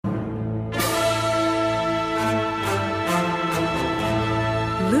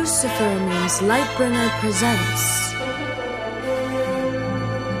Lucifer Means Lightbringer presents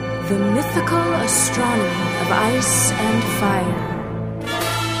The Mythical Astronomy of Ice and Fire.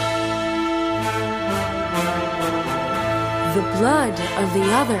 The Blood of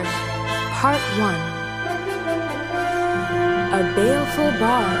the Other, Part 1. A baleful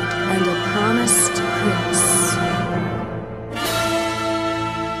bard and a promised prince.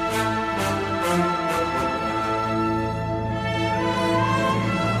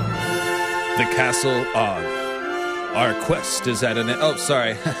 The Castle Og. Our quest is at an... Oh,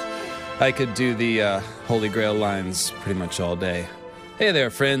 sorry. I could do the Holy Grail lines pretty much all day. Hey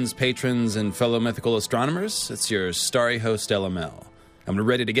there, friends, patrons, and fellow mythical astronomers. It's your starry host, LML. I'm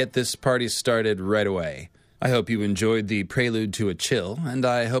ready to get this party started right away. I hope you enjoyed the prelude to a chill, and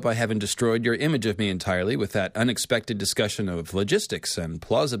I hope I haven't destroyed your image of me entirely with that unexpected discussion of logistics and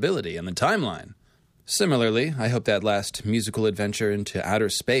plausibility in the timeline. Similarly, I hope that last musical adventure into outer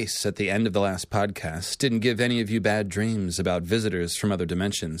space at the end of the last podcast didn't give any of you bad dreams about visitors from other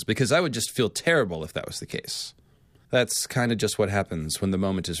dimensions, because I would just feel terrible if that was the case. That's kind of just what happens when the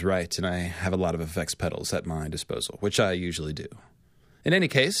moment is right and I have a lot of effects pedals at my disposal, which I usually do. In any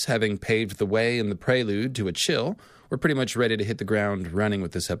case, having paved the way in the prelude to a chill, we're pretty much ready to hit the ground running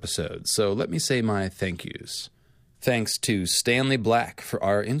with this episode, so let me say my thank yous. Thanks to Stanley Black for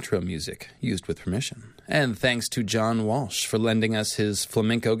our intro music, used with permission. And thanks to John Walsh for lending us his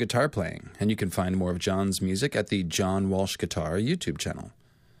flamenco guitar playing. And you can find more of John's music at the John Walsh Guitar YouTube channel.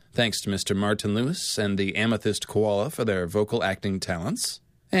 Thanks to Mr. Martin Lewis and the Amethyst Koala for their vocal acting talents.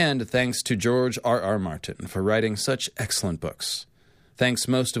 And thanks to George R.R. Martin for writing such excellent books. Thanks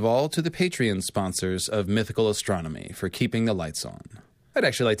most of all to the Patreon sponsors of Mythical Astronomy for keeping the lights on. I'd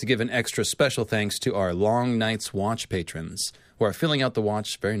actually like to give an extra special thanks to our Long Night's Watch patrons, who are filling out the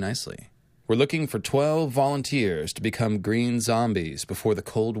watch very nicely. We're looking for 12 volunteers to become green zombies before the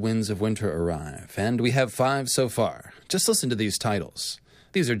cold winds of winter arrive, and we have 5 so far. Just listen to these titles.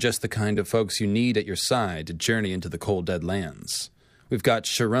 These are just the kind of folks you need at your side to journey into the cold dead lands. We've got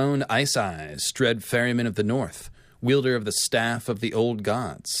Sharon Ice Eyes, dread ferryman of the north, wielder of the staff of the old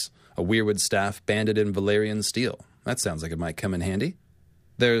gods, a weirwood staff banded in Valyrian steel. That sounds like it might come in handy.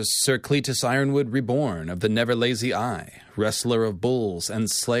 There's Sir Cletus Ironwood Reborn of the Never Lazy Eye, wrestler of bulls and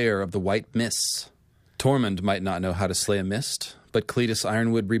slayer of the white mists. Tormund might not know how to slay a mist, but Cletus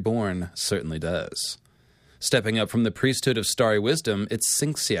Ironwood Reborn certainly does. Stepping up from the priesthood of starry wisdom, it's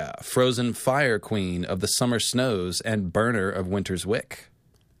Sinxia, frozen fire queen of the summer snows and burner of winter's wick.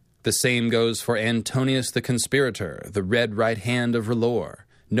 The same goes for Antonius the Conspirator, the red right hand of R'hllor,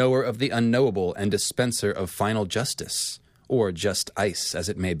 knower of the unknowable and dispenser of final justice. Or just ice, as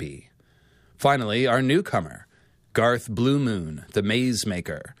it may be. Finally, our newcomer, Garth Blue Moon, the Maze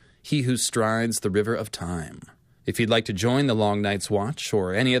Maker, he who strides the river of time. If you'd like to join the Long Night's Watch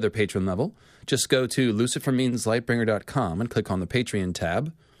or any other patron level, just go to lucifermeanslightbringer.com and click on the Patreon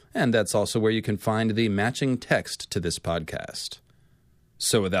tab, and that's also where you can find the matching text to this podcast.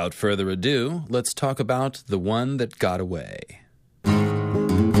 So without further ado, let's talk about The One That Got Away. The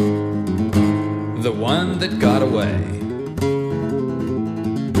One That Got Away.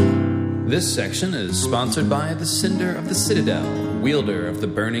 This section is sponsored by the Cinder of the Citadel, wielder of the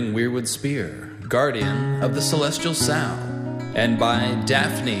burning weirwood spear, guardian of the celestial sow, and by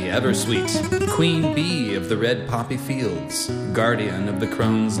Daphne Eversweet, queen bee of the red poppy fields, guardian of the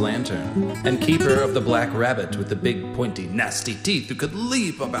crone's lantern, and keeper of the black rabbit with the big pointy nasty teeth who could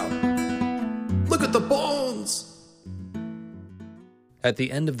leap about. Look at the bones! At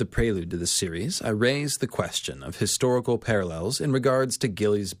the end of the prelude to this series, I raised the question of historical parallels in regards to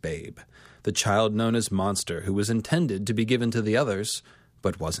Gilly's babe, the child known as Monster who was intended to be given to the others,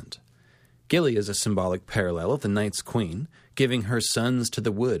 but wasn't. Gilly is a symbolic parallel of the Night's Queen, giving her sons to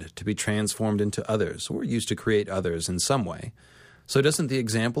the wood to be transformed into others, or used to create others in some way. So doesn't the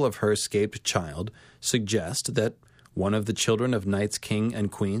example of her escaped child suggest that one of the children of Night's King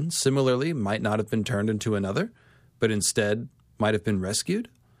and Queen similarly might not have been turned into another, but instead might have been rescued?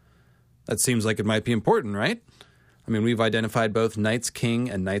 That seems like it might be important, right? I mean, we've identified both Night's King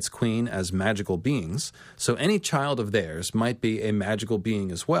and Night's Queen as magical beings, so any child of theirs might be a magical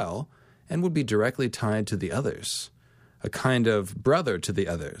being as well, and would be directly tied to the others. A kind of brother to the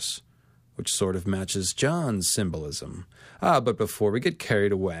others, which sort of matches John's symbolism. But before we get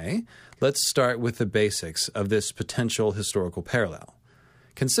carried away, let's start with the basics of this potential historical parallel.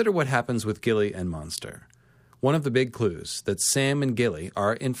 Consider what happens with Gilly and Monster. One of the big clues that Sam and Gilly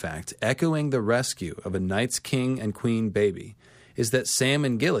are, in fact, echoing the rescue of a Night's King and Queen baby is that Sam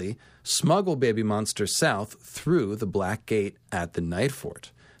and Gilly smuggle baby Monster south through the Black Gate at the Night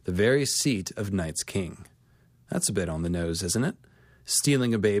Fort, the very seat of Night's King. That's a bit on the nose, isn't it?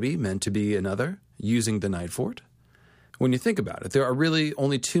 Stealing a baby meant to be another? Using the night fort? When you think about it, there are really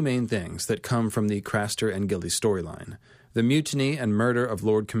only two main things that come from the Craster and Gilly storyline: the mutiny and murder of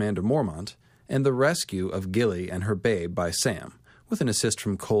Lord Commander Mormont, and the rescue of Gilly and her babe by Sam, with an assist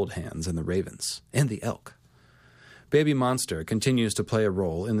from Cold Hands and the Ravens, and the Elk. Baby Monster continues to play a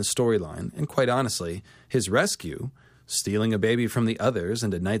role in the storyline, and quite honestly, his rescue, stealing a baby from the others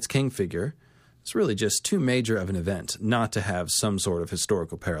and a Night's King figure, is really just too major of an event not to have some sort of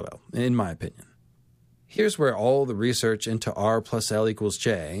historical parallel, in my opinion. Here's where all the research into R plus L equals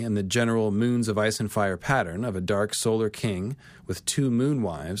J and the general Moons of Ice and Fire pattern of a dark solar king with two moon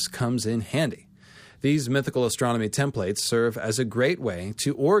wives comes in handy. These mythical astronomy templates serve as a great way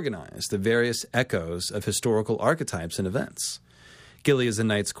to organize the various echoes of historical archetypes and events. Gilly is a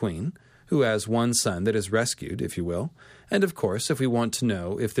Night's Queen, who has one son that is rescued, if you will, and of course, if we want to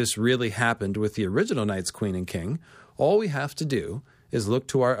know if this really happened with the original Night's Queen and King, all we have to do is look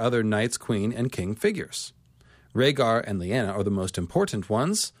to our other Night's Queen and King figures. Rhaegar and Lyanna are the most important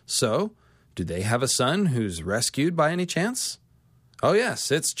ones, so do they have a son who's rescued by any chance? Oh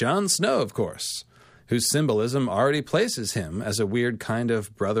yes, it's Jon Snow, of course, whose symbolism already places him as a weird kind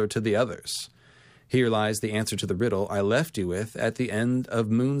of brother to the others. Here lies the answer to the riddle I left you with at the end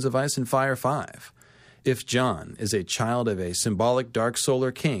of Moons of Ice and Fire 5. If Jon is a child of a symbolic dark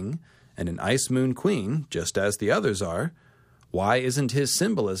solar king and an ice moon queen, just as the others are, why isn't his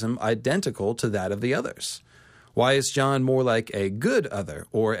symbolism identical to that of the others? Why is Jon more like a good other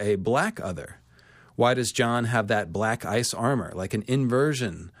or a black other? Why does Jon have that black ice armor, like an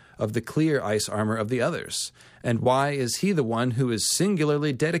inversion of the clear ice armor of the others? And why is he the one who is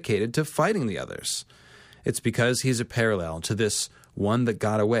singularly dedicated to fighting the others? It's because he's a parallel to this one that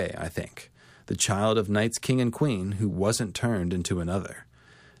got away, I think. The child of Night's King and Queen who wasn't turned into another.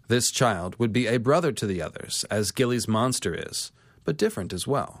 This child would be a brother to the others, as Gilly's monster is, but different as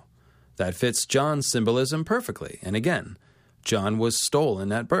well. That fits Jon's symbolism perfectly, and again, Jon was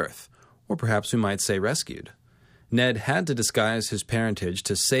stolen at birth, or perhaps we might say rescued. Ned had to disguise his parentage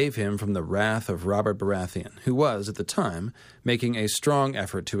to save him from the wrath of Robert Baratheon, who was, at the time, making a strong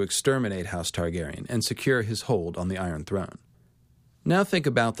effort to exterminate House Targaryen and secure his hold on the Iron Throne. Now think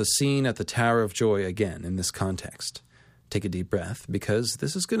about the scene at the Tower of Joy again in this context. Take a deep breath, because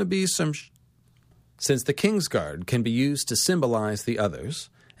this is going to be some Since the Kingsguard can be used to symbolize the others,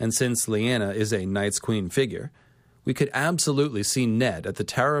 and since Lyanna is a Night's Queen figure, we could absolutely see Ned at the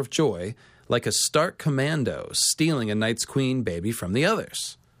Tower of Joy like a Stark commando stealing a Night's Queen baby from the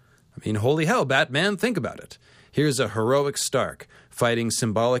others. I mean, holy hell, Batman, think about it. Here's a heroic Stark fighting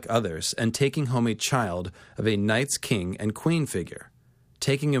symbolic others and taking home a child of a Night's King and Queen figure,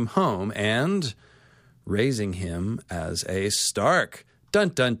 taking him home and raising him as a Stark. Dun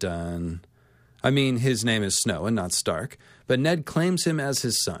dun dun. I mean, his name is Snow and not Stark, but Ned claims him as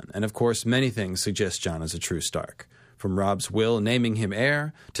his son, and of course many things suggest Jon as a true Stark. From Robb's will naming him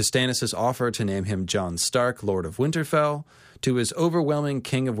heir, to Stannis' offer to name him Jon Stark, Lord of Winterfell, to his overwhelming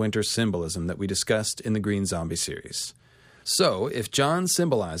King of Winter symbolism that we discussed in the Green Zombie series. So, if Jon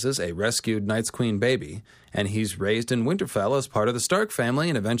symbolizes a rescued Night's Queen baby, and he's raised in Winterfell as part of the Stark family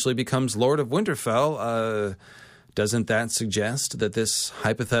and eventually becomes Lord of Winterfell, doesn't that suggest that this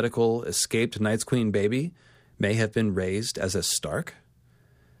hypothetical escaped Night's Queen baby may have been raised as a Stark?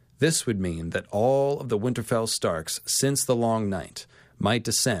 This would mean that all of the Winterfell Starks since the Long Night might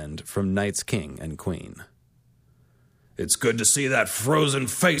descend from Night's King and Queen. It's good to see that frozen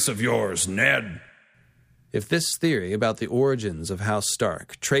face of yours, Ned. If this theory about the origins of House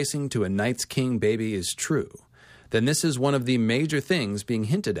Stark tracing to a Night's King baby is true, then this is one of the major things being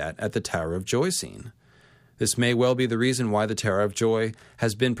hinted at the Tower of Joy scene. This may well be the reason why the Tower of Joy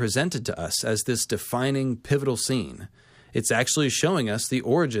has been presented to us as this defining, pivotal scene. It's actually showing us the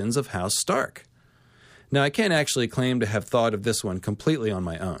origins of House Stark. Now, I can't actually claim to have thought of this one completely on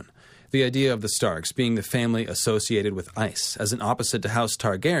my own. The idea of the Starks being the family associated with ice as an opposite to House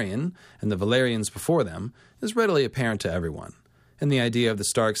Targaryen and the Valyrians before them is readily apparent to everyone. And the idea of the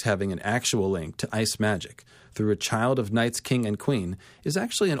Starks having an actual link to ice magic through a child of Night's King and Queen is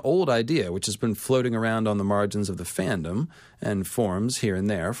actually an old idea which has been floating around on the margins of the fandom and forums here and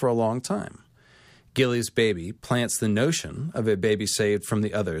there for a long time. Gilly's baby plants the notion of a baby saved from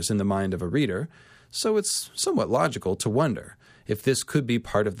the others in the mind of a reader, so it's somewhat logical to wonder if this could be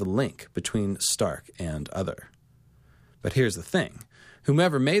part of the link between Stark and other. But here's the thing.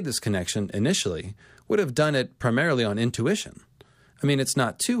 Whomever made this connection initially would have done it primarily on intuition. I mean, it's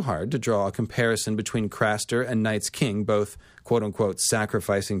not too hard to draw a comparison between Craster and Night's King both, quote-unquote,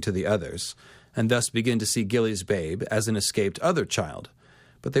 sacrificing to the others, and thus begin to see Gilly's babe as an escaped other child.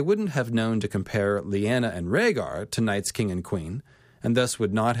 But they wouldn't have known to compare Lyanna and Rhaegar to Night's King and Queen, and thus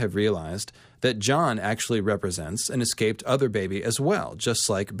would not have realized that Jon actually represents an escaped other baby as well, just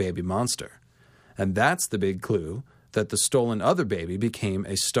like baby Monster. And that's the big clue that the stolen other baby became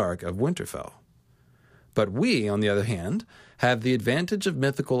a Stark of Winterfell. But we, on the other hand, have the advantage of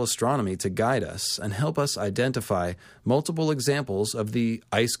mythical astronomy to guide us and help us identify multiple examples of the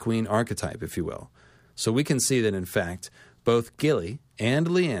Ice Queen archetype, if you will. So we can see that, in fact, both Gilly and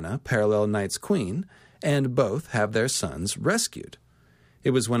Lyanna parallel Night's Queen, and both have their sons rescued.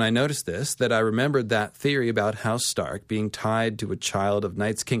 It was when I noticed this that I remembered that theory about House Stark being tied to a child of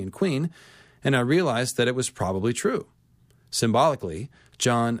Night's King and Queen, and I realized that it was probably true. Symbolically,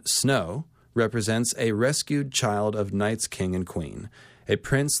 Jon Snow represents a rescued child of Night's King and Queen, a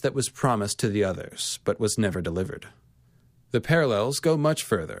prince that was promised to the others, but was never delivered. The parallels go much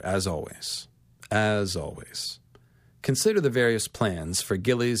further, as always. As always. Consider the various plans for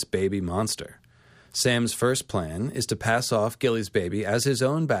Gilly's baby Monster. Sam's first plan is to pass off Gilly's baby as his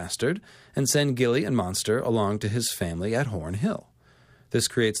own bastard and send Gilly and Monster along to his family at Horn Hill. This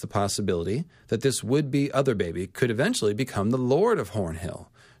creates the possibility that this would-be other baby could eventually become the Lord of Horn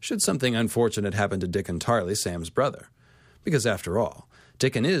Hill, should something unfortunate happen to Dickon Tarly, Sam's brother. Because after all,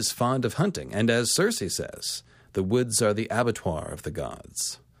 Dickon is fond of hunting, and as Cersei says, the woods are the abattoir of the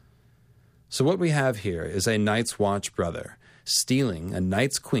gods. So what we have here is a Night's Watch brother stealing a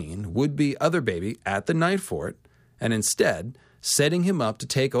Night's Queen would-be other baby at the Night Fort, and instead setting him up to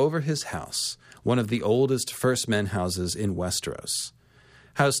take over his house, one of the oldest First Men houses in Westeros.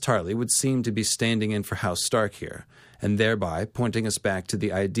 House Tarly would seem to be standing in for House Stark here, and thereby pointing us back to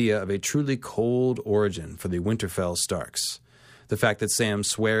the idea of a truly cold origin for the Winterfell Starks. The fact that Sam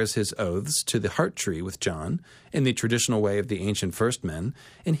swears his oaths to the Heart Tree with Jon, in the traditional way of the ancient First Men,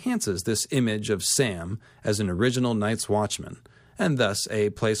 enhances this image of Sam as an original Night's Watchman, and thus a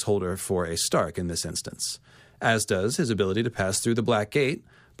placeholder for a Stark in this instance, as does his ability to pass through the Black Gate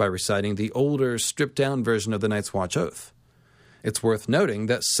by reciting the older, stripped-down version of the Night's Watch Oath. It's worth noting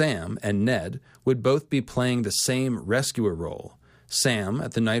that Sam and Ned would both be playing the same rescuer role, Sam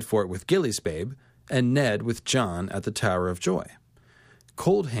at the Night Fort with Gilly's babe, and Ned with Jon at the Tower of Joy.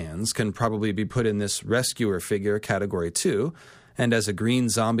 Cold Hands can probably be put in this rescuer figure category too, and as a green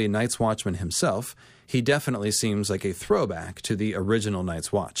zombie Night's Watchman himself, he definitely seems like a throwback to the original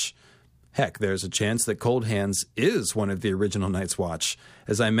Night's Watch. Heck, there's a chance that Cold Hands is one of the original Night's Watch,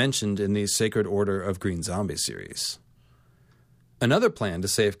 as I mentioned in the Sacred Order of Green Zombie series. Another plan to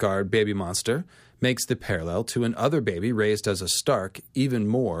safeguard baby Monster makes the parallel to an other baby raised as a Stark even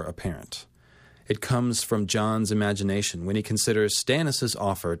more apparent. It comes from Jon's imagination when he considers Stannis'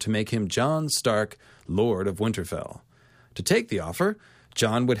 offer to make him Jon Stark, Lord of Winterfell. To take the offer,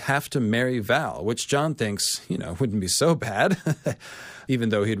 Jon would have to marry Val, which Jon thinks, wouldn't be so bad, even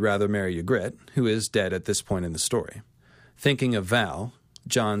though he'd rather marry Ygritte, who is dead at this point in the story. Thinking of Val,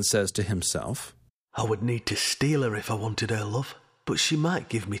 Jon says to himself, I would need to steal her if I wanted her love. But she might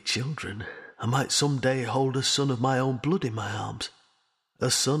give me children. I might someday hold a son of my own blood in my arms. A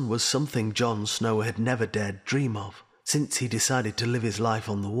son was something Jon Snow had never dared dream of, since he decided to live his life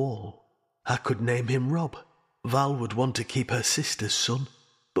on the wall. I could name him Robb. Val would want to keep her sister's son,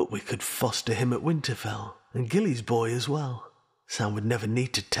 but we could foster him at Winterfell, and Gilly's boy as well. Sam would never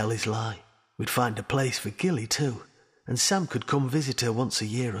need to tell his lie. We'd find a place for Gilly too, and Sam could come visit her once a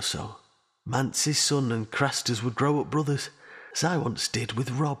year or so. Mance's son and Craster's would grow up brothers, as I once did with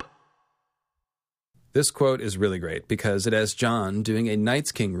Robb. This quote is really great because it has Jon doing a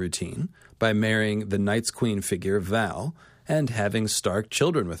Night's King routine by marrying the Night's Queen figure Val and having Stark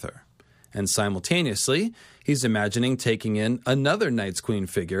children with her. And simultaneously, he's imagining taking in another Night's Queen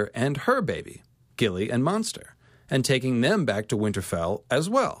figure and her baby, Gilly and Monster, and taking them back to Winterfell as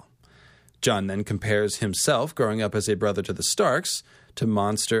well. Jon then compares himself growing up as a brother to the Starks to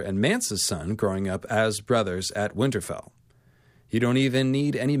Monster and Mance's son growing up as brothers at Winterfell. You don't even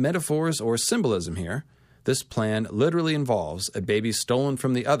need any metaphors or symbolism here. This plan literally involves a baby stolen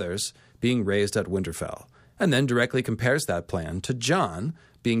from the others being raised at Winterfell, and then directly compares that plan to Jon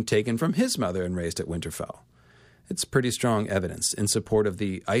being taken from his mother and raised at Winterfell. It's pretty strong evidence in support of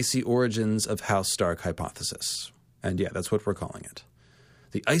the icy origins of House Stark hypothesis. And yeah, that's what we're calling it.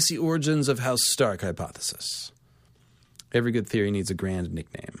 The icy origins of House Stark hypothesis. Every good theory needs a grand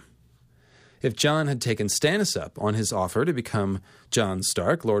nickname. If Jon had taken Stannis up on his offer to become Jon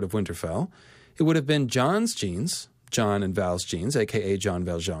Stark, Lord of Winterfell, it would have been Jon's genes, Jon and Val's genes, a.k.a. Jon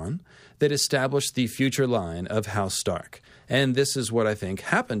Valjean, that established the future line of House Stark. And this is what I think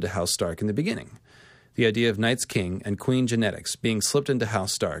happened to House Stark in the beginning. The idea of Night's King and Queen genetics being slipped into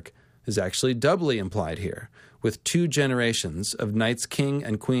House Stark is actually doubly implied here, with 2 generations of Night's King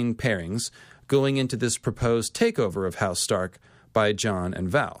and Queen pairings going into this proposed takeover of House Stark by Jon and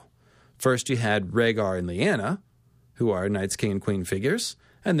Val. First you had Rhaegar and Lyanna, who are Night's King and Queen figures,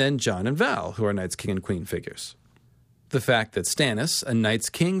 and then Jon and Val, who are Night's King and Queen figures. The fact that Stannis, a Night's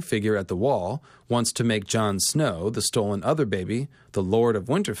King figure at the Wall, wants to make Jon Snow, the stolen other baby, the Lord of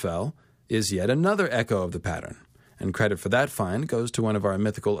Winterfell, is yet another echo of the pattern, and credit for that find goes to one of our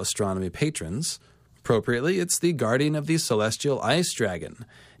mythical astronomy patrons. Appropriately, it's the guardian of the celestial ice dragon,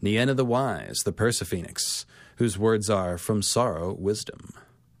 Nienna the Wise, the Persephoenix, whose words are, "From sorrow, wisdom."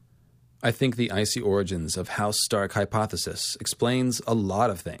 I think the icy origins of House Stark hypothesis explains a lot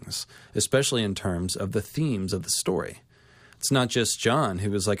of things, especially in terms of the themes of the story. It's not just Jon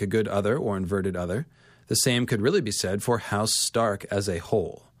who is like a good other or inverted other. The same could really be said for House Stark as a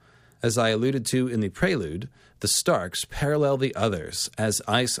whole. As I alluded to in the prelude, the Starks parallel the others as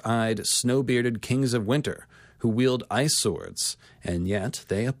ice-eyed, snow-bearded kings of winter who wield ice swords, and yet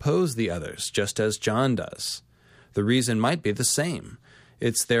they oppose the others, just as Jon does. The reason might be the same.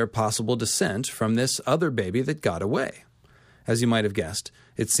 It's their possible descent from this other baby that got away. As you might have guessed,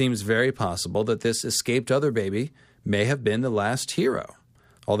 it seems very possible that this escaped other baby may have been the last hero,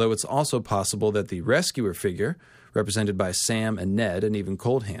 although it's also possible that the rescuer figure, represented by Sam and Ned and even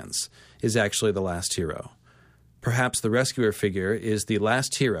Cold Hands, is actually the last hero. Perhaps the rescuer figure is the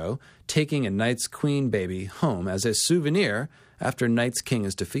last hero taking a Night's Queen baby home as a souvenir after Night's King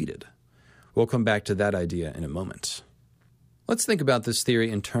is defeated. We'll come back to that idea in a moment. Let's think about this theory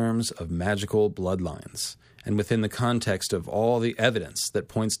in terms of magical bloodlines, and within the context of all the evidence that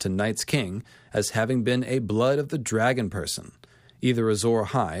points to Night's King as having been a blood of the dragon person, either Azor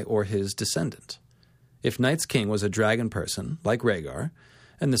Ahai or his descendant. If Night's King was a dragon person, like Rhaegar,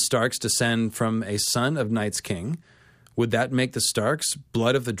 and the Starks descend from a son of Night's King, would that make the Starks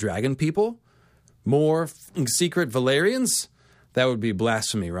blood of the dragon people? More secret Valyrians? That would be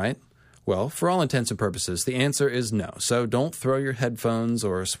blasphemy, right? Well, for all intents and purposes, the answer is no, so don't throw your headphones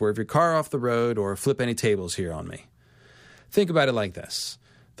or swerve your car off the road or flip any tables here on me. Think about it like this.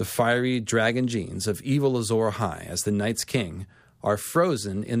 The fiery dragon genes of evil Azor Ahai as the Night's King are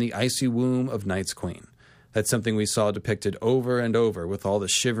frozen in the icy womb of Night's Queen. That's something we saw depicted over and over with all the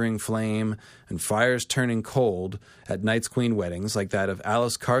shivering flame and fires turning cold at Night's Queen weddings like that of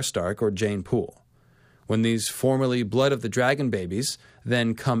Alice Karstark or Jane Poole. When these formerly blood of the dragon babies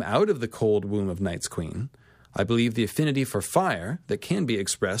then come out of the cold womb of Night's Queen, I believe the affinity for fire that can be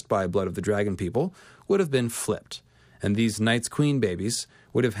expressed by blood of the dragon people would have been flipped, and these Night's Queen babies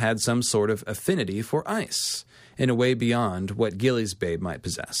would have had some sort of affinity for ice, in a way beyond what Gilly's babe might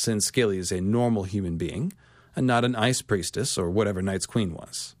possess, since Gilly is a normal human being, and not an ice priestess or whatever Night's Queen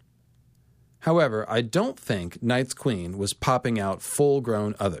was. However, I don't think Night's Queen was popping out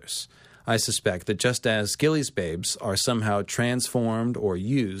full-grown others. I suspect that just as Gilly's babes are somehow transformed or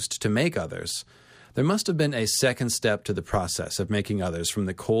used to make others, there must have been a second step to the process of making others from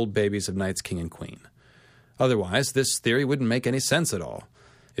the cold babies of Night's King and Queen. Otherwise, this theory wouldn't make any sense at all.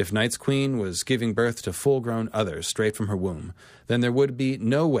 If Night's Queen was giving birth to full-grown others straight from her womb, then there would be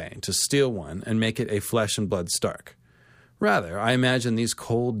no way to steal one and make it a flesh-and-blood Stark. Rather, I imagine these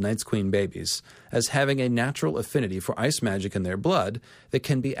cold Night's Queen babies as having a natural affinity for ice magic in their blood that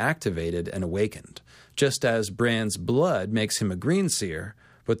can be activated and awakened, just as Bran's blood makes him a green seer,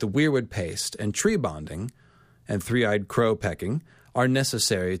 but the weirwood paste and tree bonding and three-eyed crow pecking are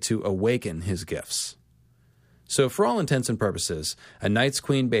necessary to awaken his gifts. So for all intents and purposes, a Night's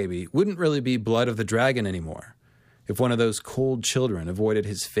Queen baby wouldn't really be blood of the dragon anymore. If one of those cold children avoided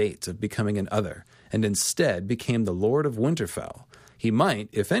his fate of becoming an other and instead became the Lord of Winterfell, he might,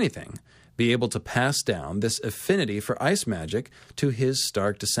 if anything, be able to pass down this affinity for ice magic to his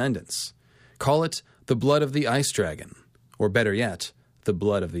Stark descendants. Call it the blood of the ice dragon, or better yet, the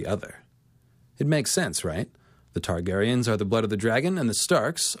blood of the other. It makes sense, right? The Targaryens are the blood of the dragon, and the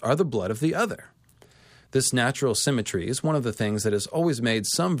Starks are the blood of the other. This natural symmetry is one of the things that has always made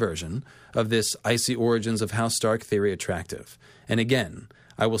some version of this icy origins of House Stark theory attractive. And again,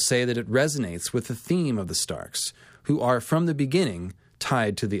 I will say that it resonates with the theme of the Starks, who are from the beginning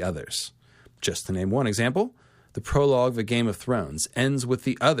tied to the others. Just to name one example, the prologue of A Game of Thrones ends with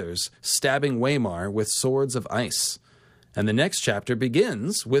the others stabbing Waymar with swords of ice. And the next chapter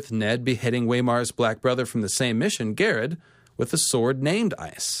begins with Ned beheading Waymar's black brother from the same mission, Garrett, with a sword named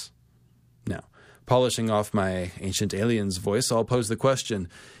Ice. Now, polishing off my Ancient Aliens voice, I'll pose the question,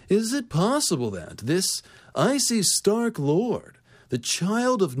 is it possible that this icy Stark Lord, the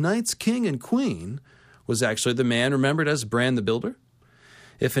child of Night's King and Queen, was actually the man remembered as Bran the Builder?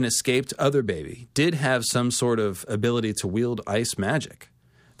 If an escaped other baby did have some sort of ability to wield ice magic,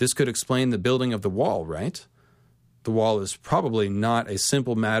 this could explain the building of the wall, right? The wall is probably not a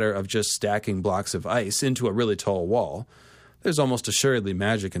simple matter of just stacking blocks of ice into a really tall wall. there's almost assuredly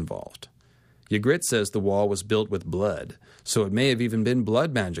magic involved. Ygritte says the wall was built with blood, so it may have even been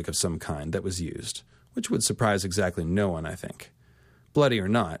blood magic of some kind that was used, which would surprise exactly no one, I think. Bloody or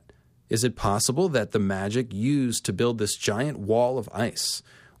not, is it possible that the magic used to build this giant wall of ice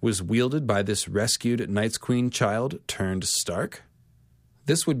was wielded by this rescued Night's Queen child turned Stark?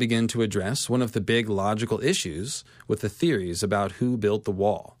 This would begin to address one of the big logical issues with the theories about who built the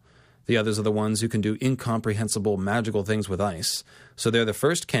wall. The others are the ones who can do incomprehensible magical things with ice, so they're the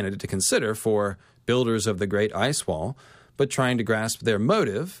first candidate to consider for builders of the Great Ice Wall, but trying to grasp their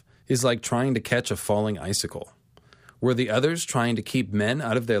motive is like trying to catch a falling icicle. Were the others trying to keep men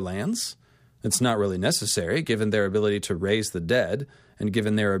out of their lands? It's not really necessary, given their ability to raise the dead, and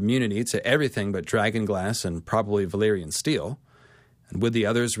given their immunity to everything but dragon glass and probably Valyrian steel. And would the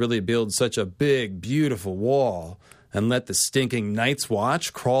others really build such a big, beautiful wall and let the stinking Night's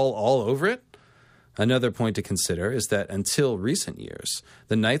Watch crawl all over it? Another point to consider is that until recent years,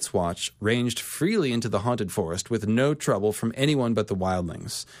 the Night's Watch ranged freely into the haunted forest with no trouble from anyone but the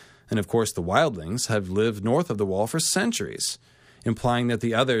wildlings. And of course the wildlings have lived north of the wall for centuries, implying that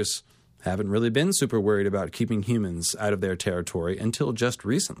the others haven't really been super worried about keeping humans out of their territory until just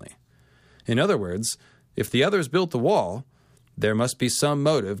recently. In other words, if the others built the wall, there must be some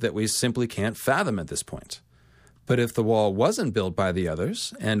motive that we simply can't fathom at this point. But if the wall wasn't built by the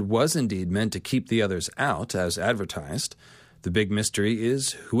others, and was indeed meant to keep the others out as advertised, the big mystery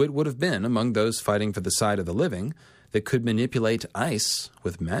is who it would have been among those fighting for the side of the living that could manipulate ice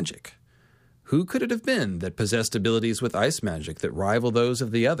with magic. Who could it have been that possessed abilities with ice magic that rival those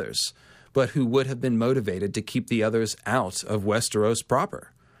of the others, but who would have been motivated to keep the others out of Westeros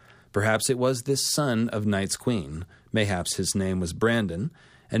proper? Perhaps it was this son of Night's Queen, mayhaps his name was Brandon,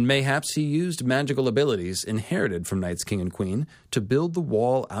 and mayhaps he used magical abilities inherited from Night's King and Queen to build the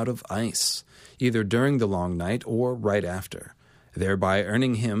wall out of ice, either during the Long Night or right after, thereby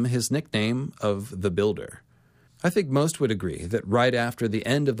earning him his nickname of the Builder. I think most would agree that right after the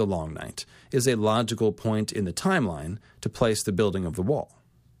end of the Long Night is a logical point in the timeline to place the building of the wall.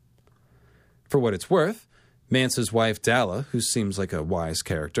 For what it's worth, Mance's wife Dalla, who seems like a wise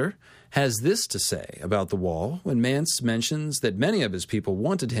character, has this to say about the wall when Mance mentions that many of his people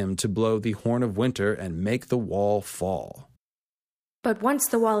wanted him to blow the horn of winter and make the wall fall. "But once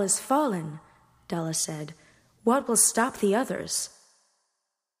the wall is fallen," Dalla said, "what will stop the others?"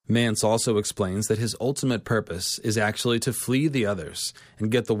 Mance also explains that his ultimate purpose is actually to flee the others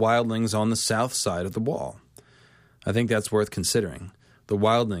and get the wildlings on the south side of the wall. I think that's worth considering. The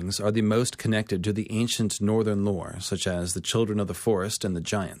wildlings are the most connected to the ancient northern lore, such as the children of the forest and the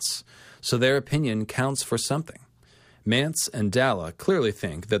giants, so their opinion counts for something. Mance and Dalla clearly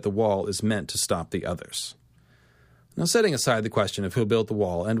think that the wall is meant to stop the others. Now, setting aside the question of who built the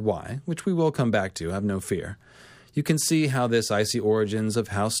wall and why, which we will come back to, have no fear, you can see how this icy origins of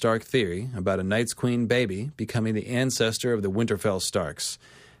House Stark theory about a Night's Queen baby becoming the ancestor of the Winterfell Starks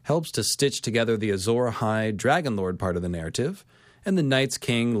helps to stitch together the Azor Ahai Dragonlord part of the narrative and the Night's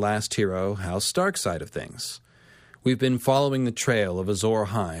King Last Hero House Stark side of things. We've been following the trail of Azor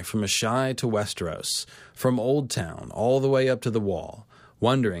Ahai from Asshai to Westeros, from Old Town all the way up to the Wall,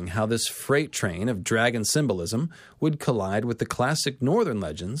 wondering how this freight train of dragon symbolism would collide with the classic northern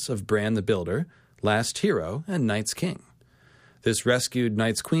legends of Bran the Builder, Last Hero, and Night's King. This rescued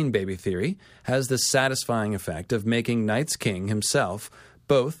Night's Queen baby theory has the satisfying effect of making Night's King himself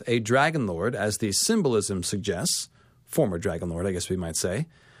both a Dragonlord, as the symbolism suggests, former Dragonlord, I guess we might say,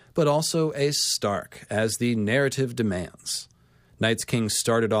 but also a Stark, as the narrative demands. Night's King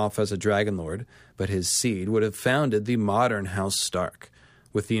started off as a Dragonlord, but his seed would have founded the modern House Stark,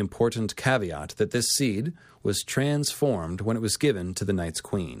 with the important caveat that this seed was transformed when it was given to the Night's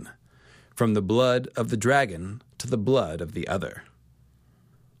Queen. From the blood of the dragon to the blood of the other.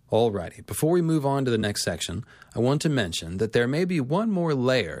 Alrighty, before we move on to the next section, I want to mention that there may be one more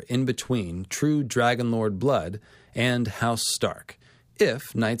layer in between true Dragonlord blood and House Stark,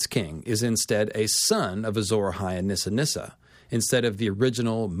 if Night's King is instead a son of Azor Ahai and Nissa Nissa, instead of the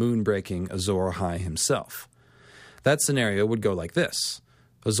original moon-breaking Azor Ahai himself. That scenario would go like this.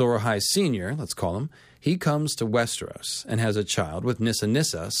 Azor Ahai Sr., let's call him, he comes to Westeros and has a child with Nissa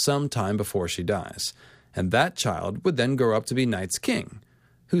Nissa some time before she dies, and that child would then grow up to be Night's King,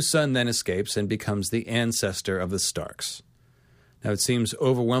 whose son then escapes and becomes the ancestor of the Starks. Now, it seems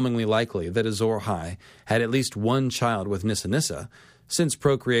overwhelmingly likely that Azor Ahai had at least one child with Nissa Nissa, since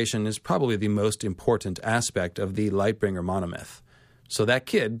procreation is probably the most important aspect of the Lightbringer monomyth. So that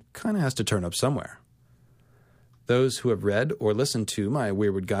kid kind of has to turn up somewhere. Those who have read or listened to my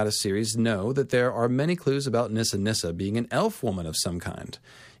Weirwood Goddess series know that there are many clues about Nissa Nissa being an elf woman of some kind,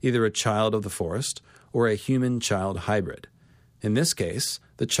 either a child of the forest or a human-child hybrid. In this case,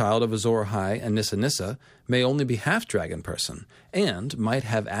 the child of Azor Ahai and Nissa Nissa may only be half-dragon person, and might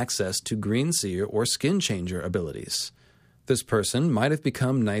have access to Green Seer or Skin Changer abilities. This person might have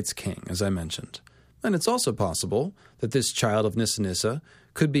become Night's King, as I mentioned. And it's also possible that this child of Nissa Nissa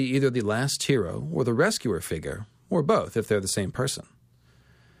could be either the last hero or the rescuer figure, or both if they're the same person.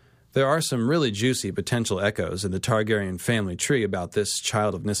 There are some really juicy potential echoes in the Targaryen family tree about this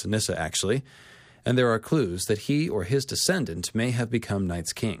child of Nissa Nissa, actually, and there are clues that he or his descendant may have become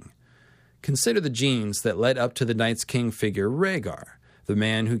Night's King. Consider the genes that led up to the Night's King figure Rhaegar, the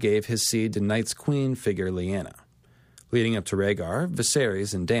man who gave his seed to Night's Queen figure Lyanna. Leading up to Rhaegar,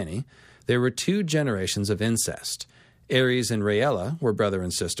 Viserys, and Dany, there were 2 generations of incest. Aerys and Rhaella were brother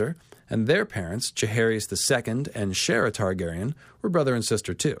and sister, and their parents, Jaehaerys II and Shaera Targaryen, were brother and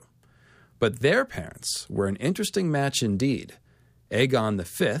sister too. But their parents were an interesting match indeed. Aegon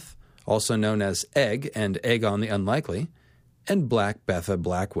V, also known as Egg and Aegon the Unlikely, and Black Betha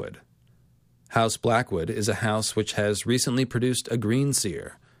Blackwood. House Blackwood is a house which has recently produced a Green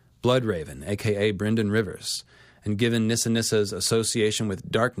Seer, Bloodraven, a.k.a. Brynden Rivers, and given Nissa Nissa's association with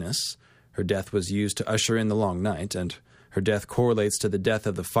darkness, her death was used to usher in the Long Night, and her death correlates to the death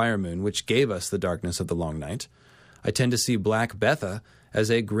of the Fire Moon, which gave us the darkness of the Long Night, I tend to see Black Betha as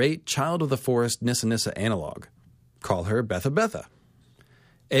a great Child of the Forest Nissa Nissa analog. Call her Betha Betha.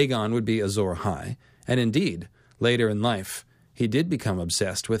 Aegon would be Azor Ahai, and indeed, later in life, he did become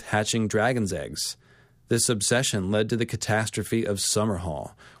obsessed with hatching dragon's eggs. This obsession led to the catastrophe of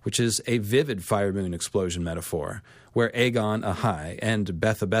Summerhall, which is a vivid fire moon explosion metaphor, where Aegon Ahai and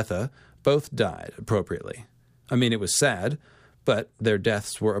Betha Betha both died appropriately. I mean, it was sad, but their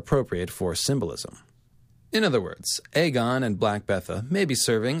deaths were appropriate for symbolism. In other words, Aegon and Black Betha may be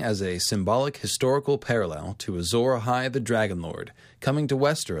serving as a symbolic historical parallel to Azor Ahai the Dragon Lord, coming to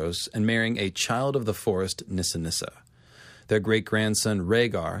Westeros and marrying a Child of the Forest Nissa Nissa. Their great-grandson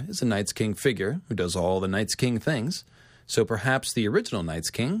Rhaegar is a Night's King figure who does all the Night's King things, so perhaps the original Night's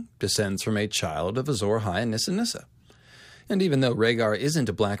King descends from a child of Azor Ahai and Nissa Nissa. And even though Rhaegar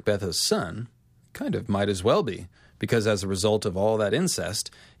isn't Black Betha's son, kind of might as well be, because as a result of all that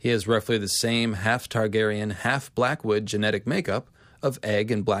incest, he has roughly the same half-Targaryen, half-Blackwood genetic makeup of Egg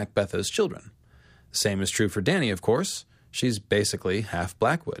and Black Betha's children. The same is true for Dany, of course. She's basically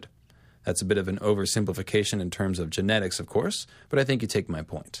half-Blackwood. That's a bit of an oversimplification in terms of genetics, of course, but I think you take my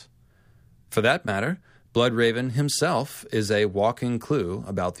point. For that matter, Bloodraven himself is a walking clue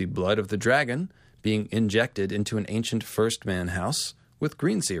about the blood of the dragon being injected into an ancient First Man house with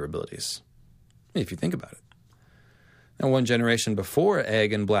Green Seer abilities, if you think about it. Now, one generation before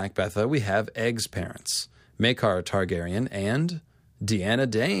Egg and Black Betha, we have Egg's parents, Maekar Targaryen and Deanna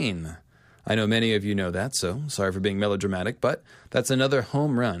Dane. I know many of you know that, so sorry for being melodramatic, but that's another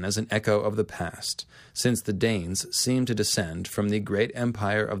home run as an echo of the past, since the Danes seem to descend from the great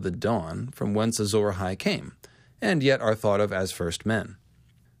empire of the Dawn from whence Azor Ahai came, and yet are thought of as first men.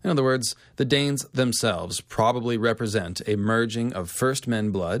 In other words, the Danes themselves probably represent a merging of first men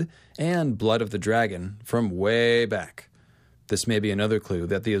blood and blood of the dragon from way back. This may be another clue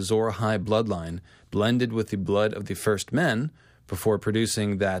that the Azor Ahai bloodline blended with the blood of the first men before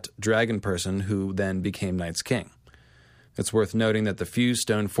producing that dragon person who then became Night's King. It's worth noting that the Fused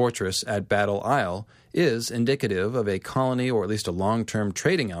Stone Fortress at Battle Isle is indicative of a colony or at least a long-term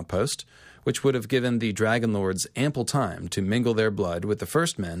trading outpost, which would have given the Dragon Lords ample time to mingle their blood with the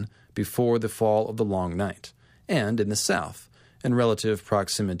First Men before the fall of the Long Night, and in the south, in relative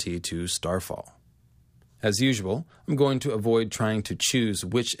proximity to Starfall. As usual, I'm going to avoid trying to choose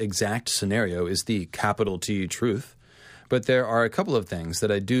which exact scenario is the capital T truth, but there are a couple of things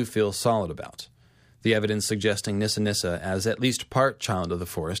that I do feel solid about. The evidence suggesting Nissa Nissa as at least part Child of the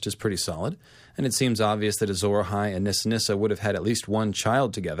Forest is pretty solid, and it seems obvious that Azor Ahai and Nissa Nissa would have had at least one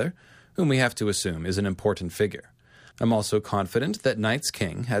child together, whom we have to assume is an important figure. I'm also confident that Night's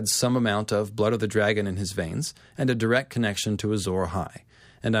King had some amount of blood of the dragon in his veins and a direct connection to Azor Ahai,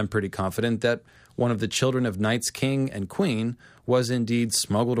 and I'm pretty confident that one of the children of Night's King and Queen was indeed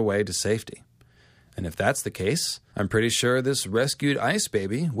smuggled away to safety. And if that's the case, I'm pretty sure this rescued ice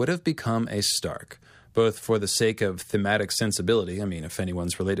baby would have become a Stark, both for the sake of thematic sensibility. I mean, if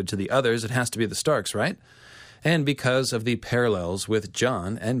anyone's related to the others, it has to be the Starks, right? And because of the parallels with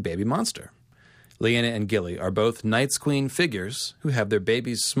Jon and Baby Monster. Lyanna and Gilly are both Night's Queen figures who have their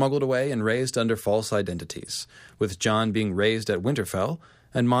babies smuggled away and raised under false identities, with Jon being raised at Winterfell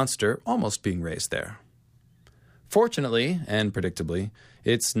and Monster almost being raised there. Fortunately, and predictably,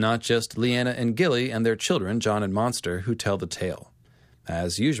 it's not just Lyanna and Gilly and their children, Jon and Monster, who tell the tale.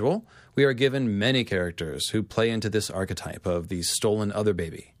 As usual, we are given many characters who play into this archetype of the stolen other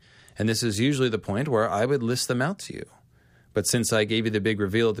baby, and this is usually the point where I would list them out to you. But since I gave you the big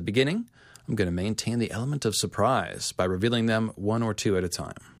reveal at the beginning, I'm going to maintain the element of surprise by revealing them one or two at a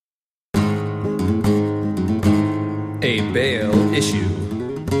time. A Bael Issue.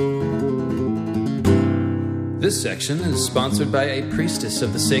 This section is sponsored by a priestess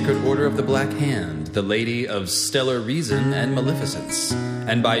of the Sacred Order of the Black Hand, the Lady of Stellar Reason and Maleficence,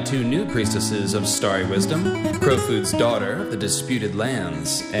 and by two new priestesses of Starry Wisdom, Crowfood's Daughter of the Disputed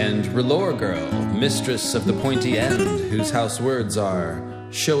Lands, and R'hllor Girl, Mistress of the Pointy End, whose house words are,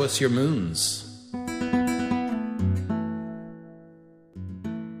 "Show us your moons."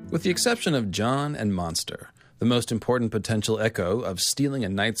 With the exception of Jon and Monster, the most important potential echo of stealing a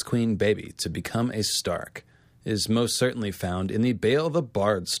Night's Queen baby to become a Stark is most certainly found in the Bael the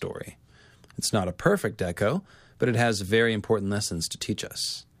Bard story. It's not a perfect echo, but it has very important lessons to teach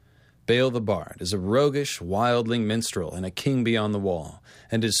us. Bael the Bard is a roguish wildling minstrel and a king beyond the wall,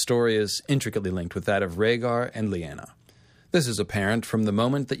 and his story is intricately linked with that of Rhaegar and Lyanna. This is apparent from the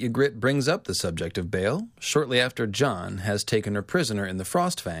moment that Ygritte brings up the subject of Bael, shortly after Jon has taken her prisoner in the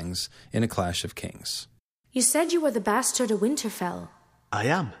Frostfangs in a clash of kings. You said you were the bastard of Winterfell. I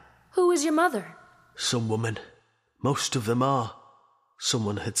am. Who is your mother? Some woman. Most of them are.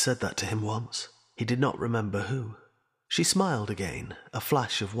 Someone had said that to him once. He did not remember who. She smiled again, a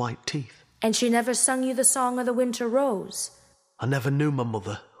flash of white teeth. And she never sung you the song of the Winter Rose? I never knew my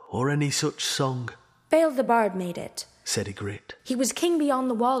mother, or any such song. Bael the Bard made it, said Ygritte. He was king beyond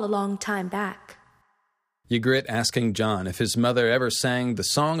the wall a long time back. Ygritte asking Jon if his mother ever sang the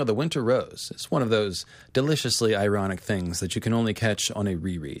Song of the Winter Rose is one of those deliciously ironic things that you can only catch on a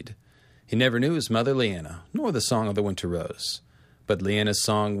reread. He never knew his mother Lyanna, nor the Song of the Winter Rose. But Lyanna's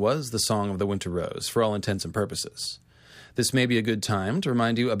song was the Song of the Winter Rose, for all intents and purposes. This may be a good time to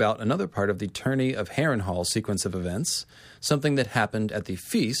remind you about another part of the Tourney of Harrenhal sequence of events, something that happened at the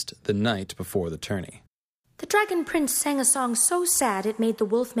feast the night before the tourney. The Dragon Prince sang a song so sad it made the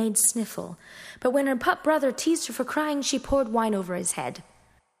Wolf Maid sniffle, but when her pup brother teased her for crying, she poured wine over his head.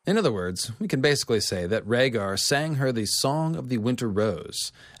 In other words, we can basically say that Rhaegar sang her the Song of the Winter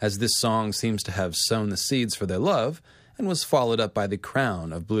Rose, as this song seems to have sown the seeds for their love, and was followed up by the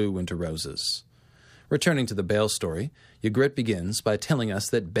crown of blue winter roses. Returning to the Bael story, Ygritte begins by telling us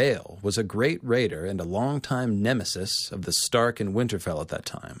that Bael was a great raider and a long-time nemesis of the Stark in Winterfell at that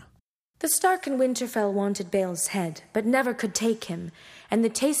time. The Stark in Winterfell wanted Bael's head, but never could take him, and the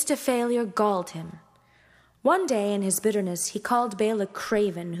taste of failure galled him. One day, in his bitterness, he called Bael a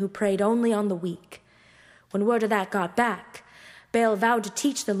craven who preyed only on the weak. When word of that got back, Bael vowed to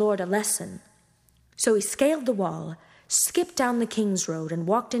teach the Lord a lesson. So he scaled the wall, skipped down the King's Road, and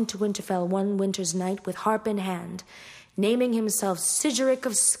walked into Winterfell one winter's night with harp in hand, naming himself Sidgeric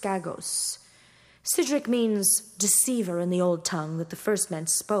of Skagos. Sidgeric means deceiver in the old tongue that the first men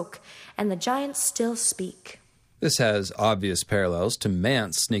spoke, and the giants still speak. This has obvious parallels to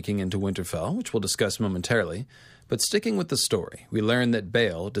Mance sneaking into Winterfell, which we'll discuss momentarily, but sticking with the story, we learn that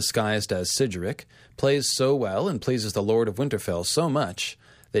Bael, disguised as Sidgeric, plays so well and pleases the Lord of Winterfell so much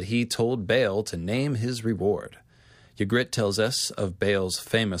that he told Bael to name his reward. Ygritte tells us of Bael's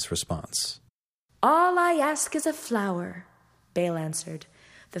famous response. "All I ask is a flower," Bael answered,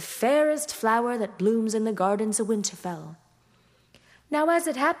 "the fairest flower that blooms in the gardens of Winterfell." Now, as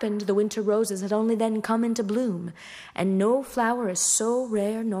it happened, the winter roses had only then come into bloom, and no flower is so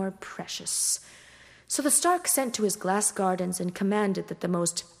rare nor precious. So the Stark sent to his glass gardens and commanded that the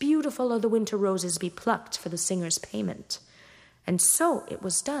most beautiful of the winter roses be plucked for the singer's payment. And so it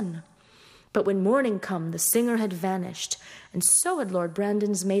was done. But when morning come, the singer had vanished, and so had Lord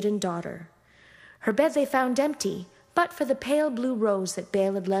Brandon's maiden daughter. Her bed they found empty, but for the pale blue rose that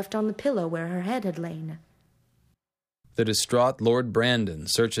Bael had left on the pillow where her head had lain. The distraught Lord Brandon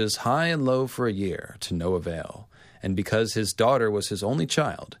searches high and low for a year, to no avail, and because his daughter was his only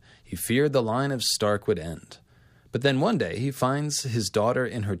child, he feared the line of Stark would end. But then one day he finds his daughter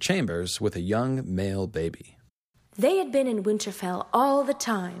in her chambers with a young male baby. They had been in Winterfell all the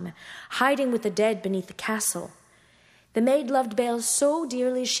time, hiding with the dead beneath the castle. The maid loved Bael so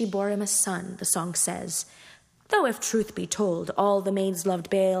dearly she bore him a son, the song says. Though if truth be told, all the maids loved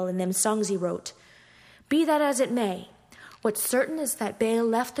Bael in them songs he wrote. Be that as it may, what's certain is that Bael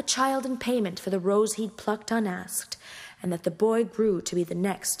left the child in payment for the rose he'd plucked unasked, and that the boy grew to be the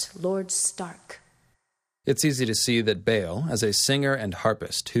next Lord Stark. It's easy to see that Bael, as a singer and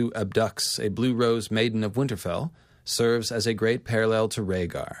harpist who abducts a blue rose maiden of Winterfell, serves as a great parallel to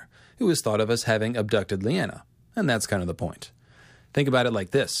Rhaegar, who is thought of as having abducted Lyanna, and that's kind of the point. Think about it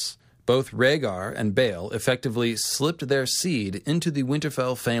like this. Both Rhaegar and Bael effectively slipped their seed into the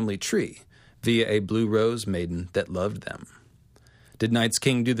Winterfell family tree via a blue rose maiden that loved them. Did Night's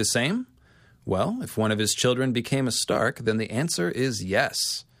King do the same? Well, if one of his children became a Stark, then the answer is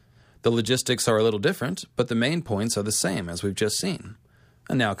yes. The logistics are a little different, but the main points are the same, as we've just seen.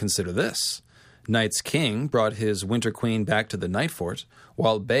 And now consider this. Night's King brought his Winter Queen back to the Night Fort,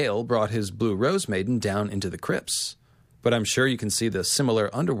 while Bael brought his Blue Rose Maiden down into the crypts. But I'm sure you can see the similar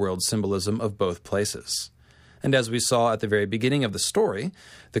underworld symbolism of both places. And as we saw at the very beginning of the story,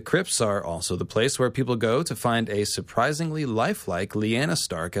 the crypts are also the place where people go to find a surprisingly lifelike Lyanna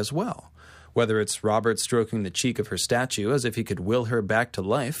Stark as well. Whether it's Robert stroking the cheek of her statue as if he could will her back to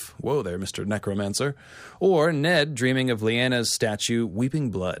life, whoa there, Mr. Necromancer, or Ned dreaming of Lyanna's statue weeping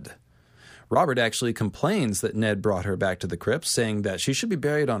blood. Robert actually complains that Ned brought her back to the crypt, saying that she should be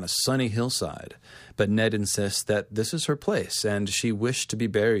buried on a sunny hillside. But Ned insists that this is her place, and she wished to be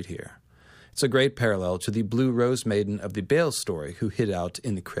buried here. It's a great parallel to the Blue Rose Maiden of the Bael story who hid out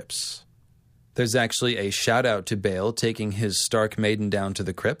in the crypts. There's actually a shout-out to Bael taking his Stark Maiden down to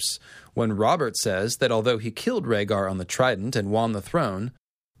the crypts, when Robert says that although he killed Rhaegar on the Trident and won the throne,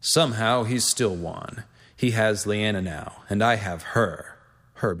 somehow he's still won. He has Lyanna now, and I have her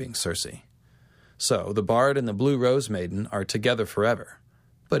being Cersei. So, the Bard and the Blue Rose Maiden are together forever,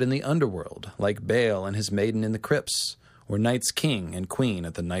 but in the underworld, like Bael and his maiden in the crypts, or Night's King and Queen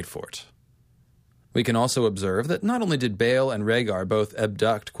at the Night Fort. We can also observe that not only did Bael and Rhaegar both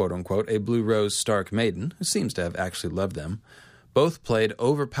abduct, quote-unquote, a Blue Rose Stark maiden, who seems to have actually loved them, both played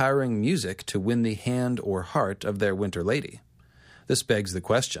overpowering music to win the hand or heart of their Winter Lady. This begs the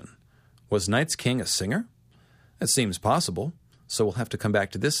question, was Night's King a singer? It seems possible, so we'll have to come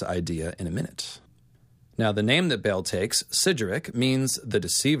back to this idea in a minute. Now, the name that Bael takes, Sidgeric, means the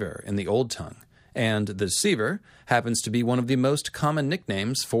deceiver in the Old Tongue, and the deceiver happens to be one of the most common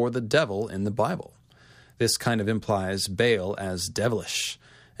nicknames for the devil in the Bible. This kind of implies Bael as devilish,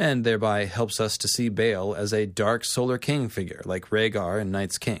 and thereby helps us to see Bael as a dark solar king figure like Rhaegar and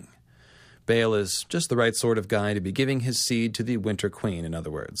Night's King. Bael is just the right sort of guy to be giving his seed to the Winter Queen, in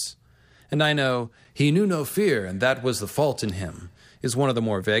other words. And I know, he knew no fear, and that was the fault in him, is one of the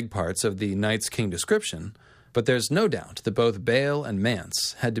more vague parts of the Night's King description, but there's no doubt that both Bael and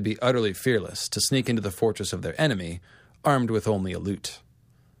Mance had to be utterly fearless to sneak into the fortress of their enemy, armed with only a lute.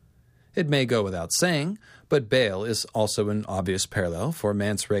 It may go without saying, but Bael is also an obvious parallel for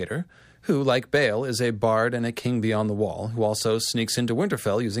Mance Rayder, who, like Bael, is a bard and a king beyond the wall, who also sneaks into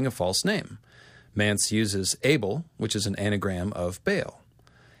Winterfell using a false name. Mance uses Abel, which is an anagram of Bael.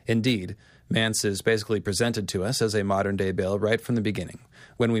 Indeed, Mance is basically presented to us as a modern-day Bael right from the beginning,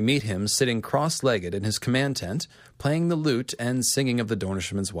 when we meet him sitting cross-legged in his command tent, playing the lute and singing of the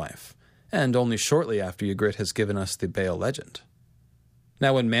Dornishman's wife, and only shortly after Ygritte has given us the Bael legend.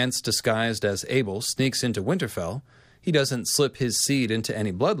 Now, when Mance, disguised as Abel, sneaks into Winterfell, he doesn't slip his seed into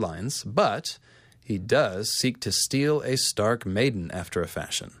any bloodlines, but he does seek to steal a Stark maiden after a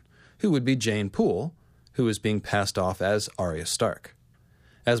fashion, who would be Jeyne Poole, who is being passed off as Arya Stark.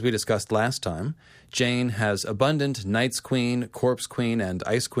 As we discussed last time, Jeyne has abundant Night's Queen, Corpse Queen, and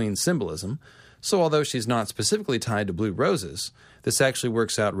Ice Queen symbolism, so although she's not specifically tied to blue roses, this actually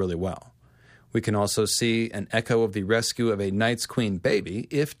works out really well. We can also see an echo of the rescue of a Night's Queen baby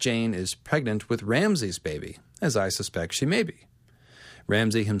if Jeyne is pregnant with Ramsay's baby, as I suspect she may be.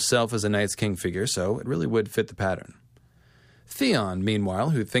 Ramsay himself is a Night's King figure, so it really would fit the pattern. Theon, meanwhile,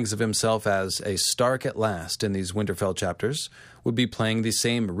 who thinks of himself as a Stark at last in these Winterfell chapters, would be playing the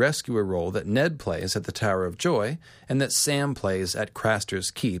same rescuer role that Ned plays at the Tower of Joy and that Sam plays at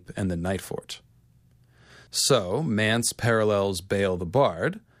Craster's Keep and the Night Fort. So, Mance parallels Bael the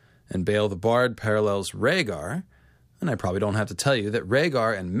Bard, and Bael the Bard parallels Rhaegar, and I probably don't have to tell you that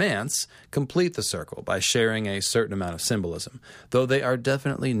Rhaegar and Mance complete the circle by sharing a certain amount of symbolism, though they are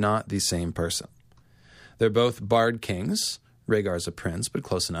definitely not the same person. They're both Bard kings, Rhaegar's a prince, but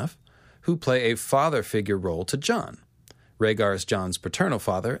close enough, who play a father figure role to Jon. Rhaegar is Jon's paternal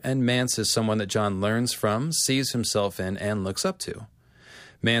father, and Mance is someone that Jon learns from, sees himself in, and looks up to.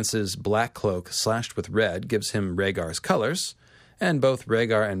 Mance's black cloak slashed with red gives him Rhaegar's colors, and both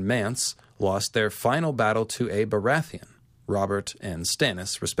Rhaegar and Mance lost their final battle to a Baratheon, Robert and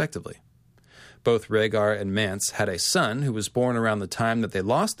Stannis, respectively. Both Rhaegar and Mance had a son who was born around the time that they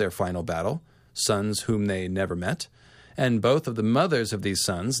lost their final battle, sons whom they never met, and both of the mothers of these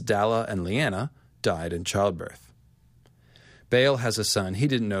sons, Dalla and Lyanna, died in childbirth. Bael has a son he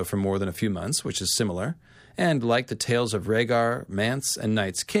didn't know for more than a few months, which is similar, and like the tales of Rhaegar, Mance, and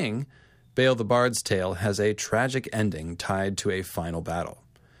Night's King, Bael the Bard's tale has a tragic ending tied to a final battle.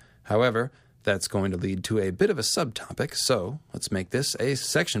 However, that's going to lead to a bit of a subtopic, so let's make this a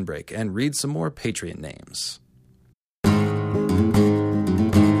section break and read some more Patreon names.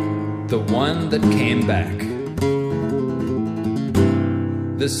 The One That Came Back.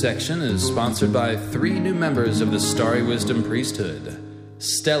 This section is sponsored by 3 new members of the Starry Wisdom priesthood.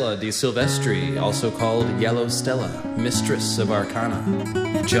 Stella de Silvestri, also called Yellow Stella, Mistress of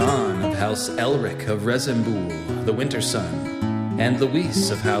Arcana. John of House Elric of Rezembul, the Winter Sun. And Luis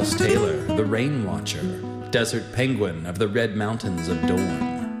of House Taylor, the Rain Watcher, Desert Penguin of the Red Mountains of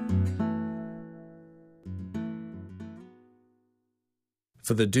Dorne.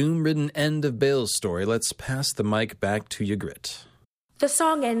 For the doom-ridden end of Bale's story, let's pass the mic back to Ygritte. The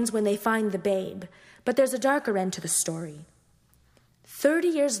song ends when they find the babe, but there's a darker end to the story. 30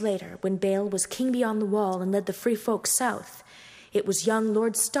 years later, when Bale was king beyond the wall and led the free folk south, it was young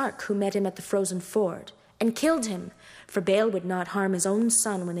Lord Stark who met him at the frozen ford and killed him, for Bale would not harm his own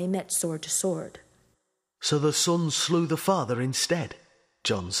son when they met sword to sword. So the son slew the father instead,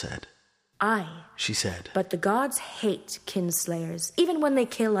 Jon said. Aye, she said. But the gods hate kinslayers, even when they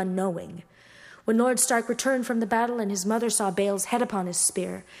kill unknowing. When Lord Stark returned from the battle and his mother saw Bale's head upon his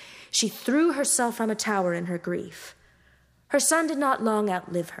spear, she threw herself from a tower in her grief. Her son did not long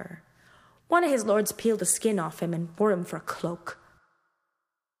outlive her. One of his lords peeled the skin off him and wore him for a cloak.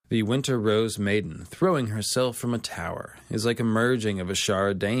 The Winter Rose Maiden throwing herself from a tower is like a merging of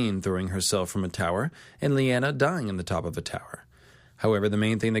Ashara Dane throwing herself from a tower and Lyanna dying in the top of a tower. However, the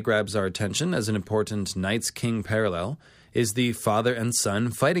main thing that grabs our attention as an important Night's King parallel is the father and son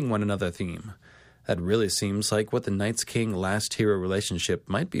fighting one another theme. That really seems like what the Night's King last hero relationship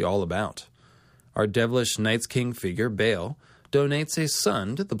might be all about. Our devilish Night's King figure, Bale, donates a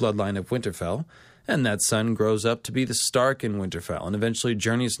son to the bloodline of Winterfell, and that son grows up to be the Stark in Winterfell and eventually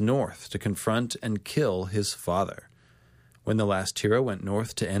journeys north to confront and kill his father. When the last hero went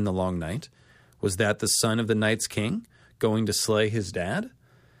north to end the long night, was that the son of the Night's King going to slay his dad?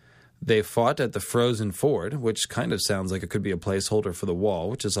 They fought at the Frozen Ford, which kind of sounds like it could be a placeholder for the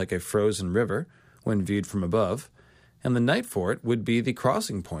wall, which is like a frozen river when viewed from above, and the Night Fort would be the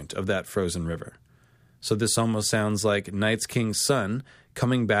crossing point of that frozen river. So this almost sounds like Night's King's son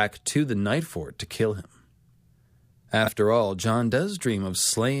coming back to the Night Fort to kill him. After all, Jon does dream of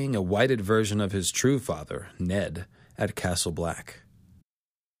slaying a whited version of his true father, Ned, at Castle Black.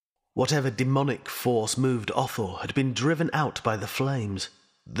 Whatever demonic force moved Othor had been driven out by the flames.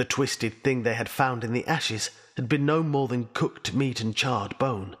 The twisted thing they had found in the ashes had been no more than cooked meat and charred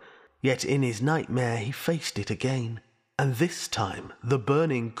bone, yet in his nightmare he faced it again. And this time the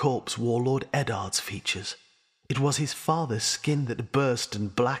burning corpse wore Lord Eddard's features. It was his father's skin that burst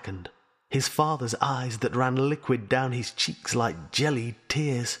and blackened, his father's eyes that ran liquid down his cheeks like jellied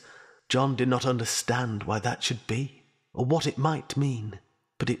tears. Jon did not understand why that should be, or what it might mean,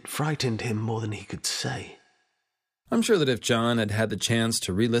 but it frightened him more than he could say. I'm sure that if Jon had had the chance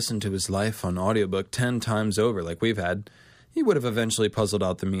to re-listen to his life on audiobook 10 times over like we've had, he would have eventually puzzled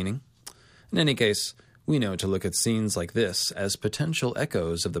out the meaning. In any case, we know to look at scenes like this as potential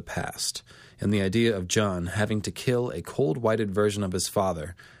echoes of the past, and the idea of Jon having to kill a cold-whited version of his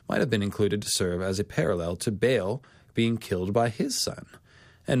father might have been included to serve as a parallel to Bale being killed by his son,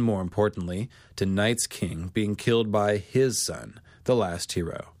 and more importantly, to Night's King being killed by his son, the last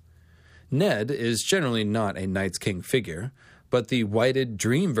hero. Ned is generally not a Night's King figure, but the whited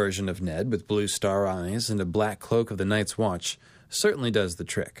dream version of Ned with blue star eyes and a black cloak of the Night's Watch certainly does the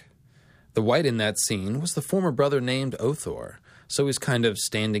trick. The white in that scene was the former brother named Othor, so he's kind of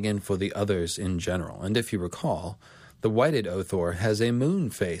standing in for the others in general. And if you recall, the whited Othor has a moon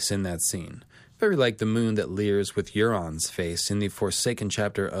face in that scene, very like the moon that leers with Euron's face in the Forsaken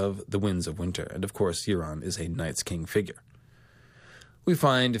chapter of The Winds of Winter. And of course, Euron is a Night's King figure. We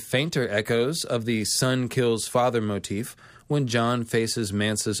find fainter echoes of the son kills father motif when Jon faces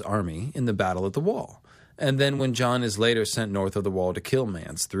Mance's army in the Battle at the Wall, and then when Jon is later sent north of the Wall to kill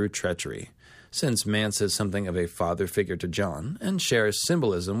Mance through treachery, since Mance is something of a father figure to Jon and shares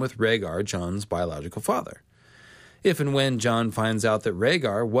symbolism with Rhaegar, Jon's biological father. If and when Jon finds out that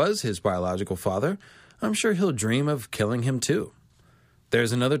Rhaegar was his biological father, I'm sure he'll dream of killing him too.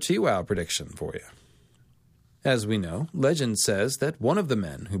 There's another TWOW prediction for you. As we know, legend says that one of the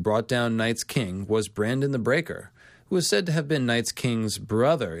men who brought down Night's King was Brandon the Breaker, who is said to have been Night's King's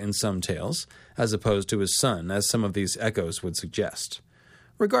brother in some tales, as opposed to his son, as some of these echoes would suggest.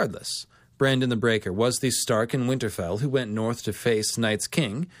 Regardless, Brandon the Breaker was the Stark in Winterfell who went north to face Night's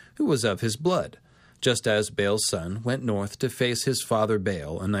King, who was of his blood, just as Bale's son went north to face his father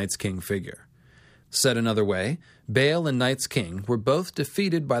Bale, a Night's King figure. Said another way, Bale and Night's King were both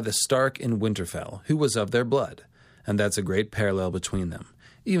defeated by the Stark in Winterfell, who was of their blood, and that's a great parallel between them,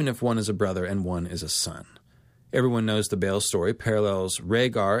 even if one is a brother and one is a son. Everyone knows the Bale story parallels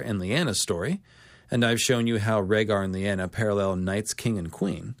Rhaegar and Lyanna's story, and I've shown you how Rhaegar and Lyanna parallel Night's King and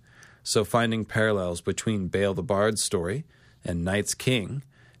Queen, so finding parallels between Bale the Bard's story and Night's King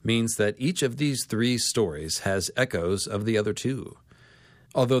means that each of these 3 stories has echoes of the other 2.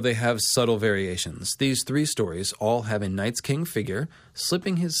 Although they have subtle variations, these 3 stories all have a Night's King figure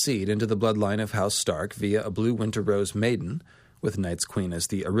slipping his seed into the bloodline of House Stark via a Blue Winter Rose maiden, with Night's Queen as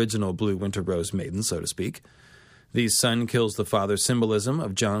the original Blue Winter Rose maiden, so to speak. The son kills the father symbolism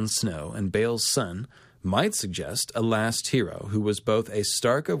of Jon Snow, and Bale's son might suggest a last hero who was both a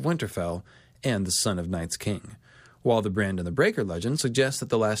Stark of Winterfell and the son of Night's King, while the Brandon the Breaker legend suggests that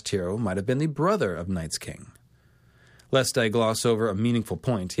the last hero might have been the brother of Night's King. Lest I gloss over a meaningful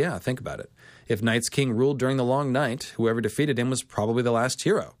point, yeah, think about it. If Night's King ruled during the Long Night, whoever defeated him was probably the last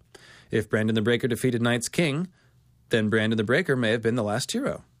hero. If Brandon the Breaker defeated Night's King, then Brandon the Breaker may have been the last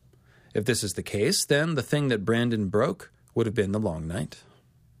hero. If this is the case, then the thing that Brandon broke would have been the Long Night.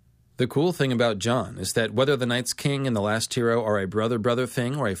 The cool thing about Jon is that whether the Night's King and the last hero are a brother-brother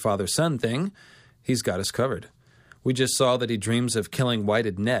thing or a father-son thing, he's got us covered. We just saw that he dreams of killing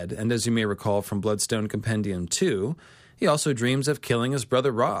Whited Ned, and as you may recall from Bloodstone Compendium 2, he also dreams of killing his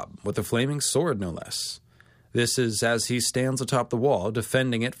brother Robb, with a flaming sword no less. This is as he stands atop the wall,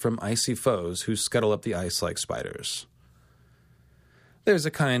 defending it from icy foes who scuttle up the ice like spiders. There's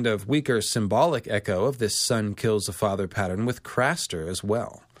a kind of weaker symbolic echo of this son kills the father pattern with Craster as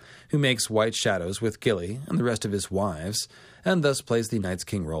well, who makes white shadows with Gilly and the rest of his wives, and thus plays the Night's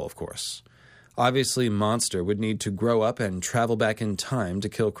King role, of course. Obviously, Monster would need to grow up and travel back in time to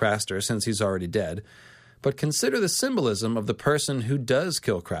kill Craster since he's already dead, but consider the symbolism of the person who does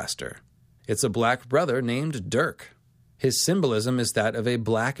kill Craster. It's a black brother named Dirk. His symbolism is that of a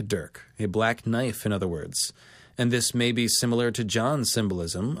black dirk, a black knife, in other words, and this may be similar to Jon's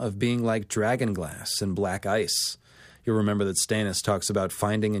symbolism of being like dragonglass and black ice. You'll remember that Stannis talks about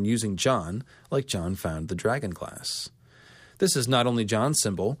finding and using Jon like Jon found the dragonglass. This is not only Jon's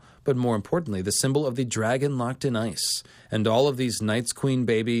symbol, but more importantly, the symbol of the dragon locked in ice, and all of these Night's Queen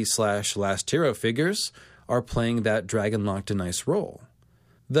baby / last hero figures are playing that dragon locked in ice role.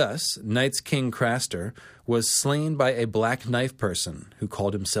 Thus, Night's King Craster was slain by a black knife person who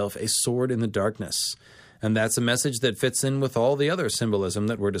called himself a sword in the darkness, and that's a message that fits in with all the other symbolism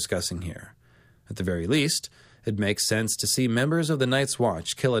that we're discussing here. At the very least, it makes sense to see members of the Night's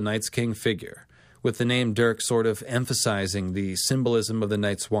Watch kill a Night's King figure, with the name Dirk sort of emphasizing the symbolism of the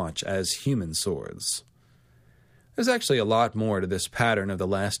Night's Watch as human swords. There's actually a lot more to this pattern of the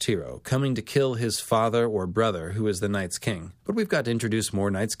last hero coming to kill his father or brother who is the Night's King, but we've got to introduce more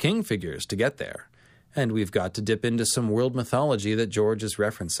Night's King figures to get there, and we've got to dip into some world mythology that George is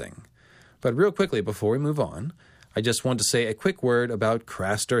referencing. But real quickly before we move on, I just want to say a quick word about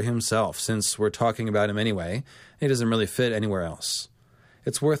Craster himself, since we're talking about him anyway, and he doesn't really fit anywhere else.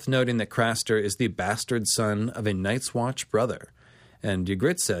 It's worth noting that Craster is the bastard son of a Night's Watch brother, and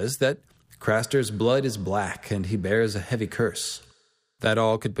Ygritte says that Craster's blood is black and he bears a heavy curse. That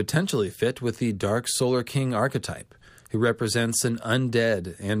all could potentially fit with the Dark Solar King archetype, who represents an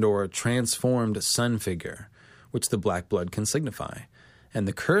undead and or transformed sun figure, which the black blood can signify. And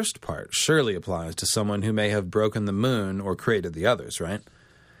the cursed part surely applies to someone who may have broken the moon or created the others, right?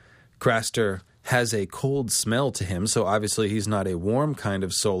 Craster has a cold smell to him, so obviously he's not a warm kind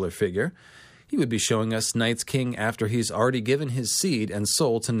of solar figure. He would be showing us Night's King after he's already given his seed and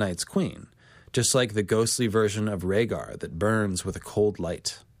soul to Night's Queen, just like the ghostly version of Rhaegar that burns with a cold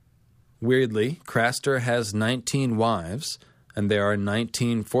light. Weirdly, Craster has 19 wives, and there are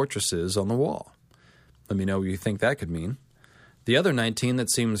 19 fortresses on the wall. Let me know what you think that could mean. The other 19 that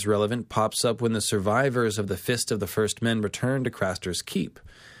seems relevant pops up when the survivors of the Fist of the First Men return to Craster's Keep,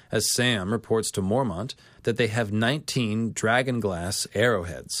 as Sam reports to Mormont that they have 19 dragonglass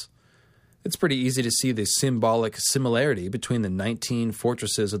arrowheads. It's pretty easy to see the symbolic similarity between the 19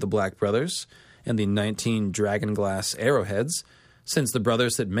 fortresses of the Black Brothers and the 19 dragonglass arrowheads, since the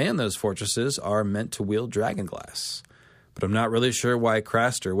brothers that man those fortresses are meant to wield dragonglass. But I'm not really sure why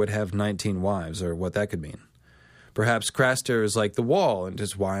Craster would have 19 wives, or what that could mean. Perhaps Craster is like the wall, and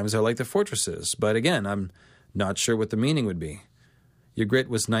his wives are like the fortresses, but again, I'm not sure what the meaning would be. Ygritte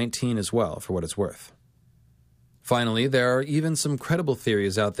was 19 as well, for what it's worth. Finally, there are even some credible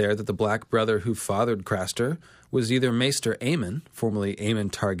theories out there that the Black Brother who fathered Craster was either Maester Aemon, formerly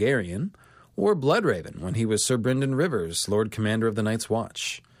Aemon Targaryen, or Bloodraven when he was Sir Brynden Rivers, Lord Commander of the Night's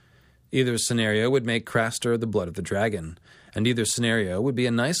Watch. Either scenario would make Craster the blood of the dragon, and either scenario would be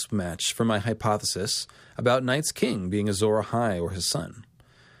a nice match for my hypothesis about Night's King being Azor Ahai or his son.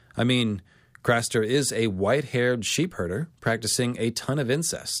 I mean, Craster is a white-haired sheep herder practicing a ton of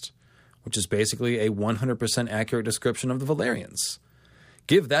incest, which is basically a 100% accurate description of the Valyrians.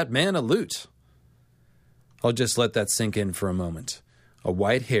 Give that man a lute! I'll just let that sink in for a moment. a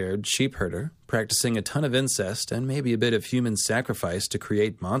white-haired sheep herder practicing a ton of incest and maybe a bit of human sacrifice to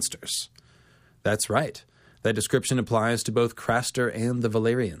create monsters. That's right. That description applies to both Craster and the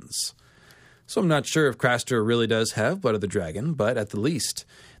Valerians. So I'm not sure if Craster really does have Blood of the Dragon, but at the least,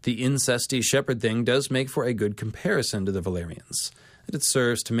 the incesty shepherd thing does make for a good comparison to the Valerians, and it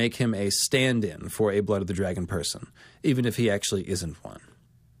serves to make him a stand-in for a Blood of the Dragon person, even if he actually isn't one.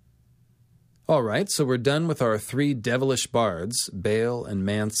 All right, so we're done with our 3 devilish bards, Baal and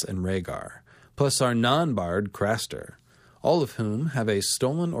Mance and Rhaegar, plus our non-bard Craster, all of whom have a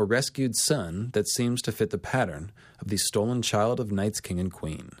stolen or rescued son that seems to fit the pattern of the stolen child of Night's King and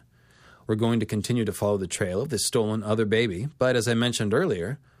Queen. We're going to continue to follow the trail of this stolen other baby, but as I mentioned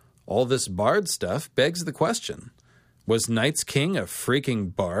earlier, all this bard stuff begs the question, was Night's King a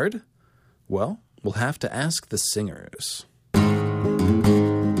freaking bard? Well, we'll have to ask the singers.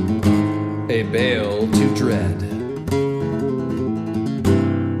 A Baal to Dread.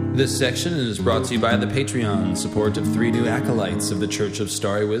 This section is brought to you by the Patreon support of 3 new acolytes of the Church of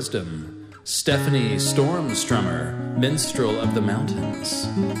Starry Wisdom: Stephanie Stormstrummer, Minstrel of the Mountains;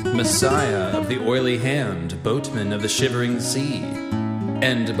 Messiah of the Oily Hand, Boatman of the Shivering Sea;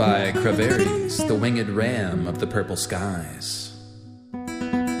 and by Craveries, the Winged Ram of the Purple Skies.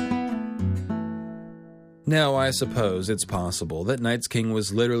 Now, I suppose it's possible that Night's King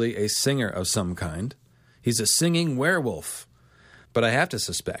was literally a singer of some kind. He's a singing werewolf. But I have to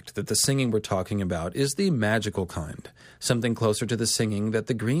suspect that the singing we're talking about is the magical kind, something closer to the singing that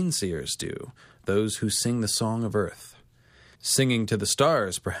the Green Seers do, those who sing the Song of Earth. Singing to the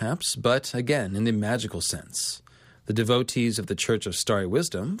stars, perhaps, but again in the magical sense. The devotees of the Church of Starry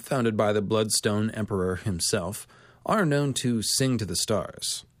Wisdom, founded by the Bloodstone Emperor himself, are known to sing to the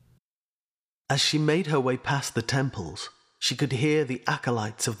stars. As she made her way past the temples, she could hear the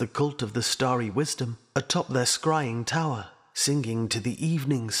acolytes of the cult of the Starry Wisdom atop their scrying tower, singing to the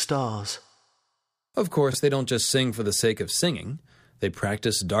evening stars. Of course, they don't just sing for the sake of singing. They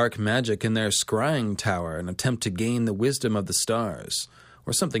practice dark magic in their scrying tower and attempt to gain the wisdom of the stars,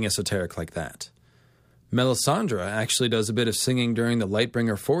 or something esoteric like that. Melisandre actually does a bit of singing during the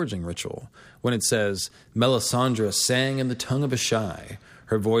Lightbringer foraging ritual, when it says, "Melisandre sang in the tongue of Asshai,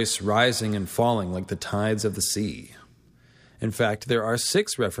 her voice rising and falling like the tides of the sea." In fact, there are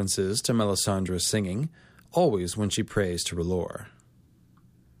 6 references to Melisandre's singing, always when she prays to R'hllor.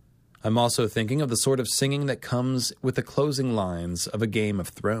 I'm also thinking of the sort of singing that comes with the closing lines of a Game of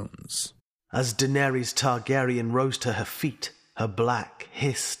Thrones. As Daenerys Targaryen rose to her feet, her black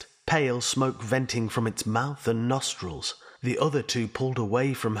hissed, pale smoke venting from its mouth and nostrils, the other 2 pulled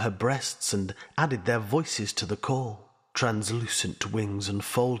away from her breasts and added their voices to the call, translucent wings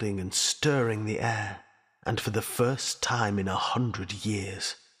unfolding and stirring the air, and for the first time in 100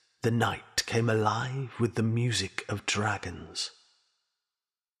 years, the night came alive with the music of dragons.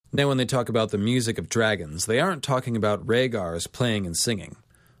 Now, when they talk about the music of dragons, they aren't talking about Rhaegar's playing and singing,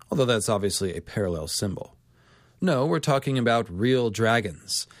 although that's obviously a parallel symbol. No, we're talking about real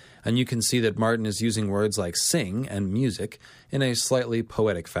dragons, and you can see that Martin is using words like sing and music in a slightly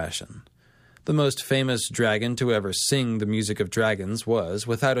poetic fashion. The most famous dragon to ever sing the music of dragons was,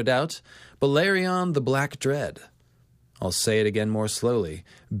 without a doubt, Balerion the Black Dread. I'll say it again more slowly.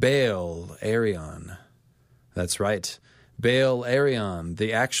 Baal Arion. That's right. Baal Arion,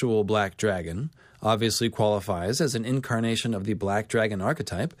 the actual Black Dragon, obviously qualifies as an incarnation of the Black Dragon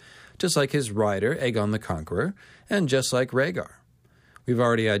archetype, just like his rider, Aegon the Conqueror, and just like Rhaegar. We've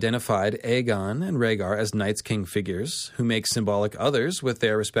already identified Aegon and Rhaegar as Night's King figures, who make symbolic others with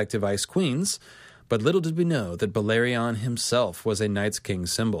their respective Ice Queens, but little did we know that Balerion himself was a Night's King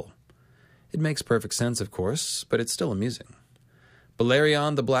symbol. It makes perfect sense, of course, but it's still amusing.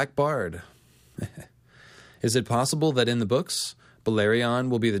 Balerion the Black Bard. Is it possible that in the books, Balerion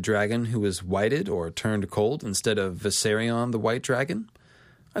will be the dragon who is whited or turned cold instead of Viserion the White Dragon?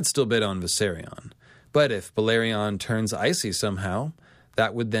 I'd still bet on Viserion. But if Balerion turns icy somehow,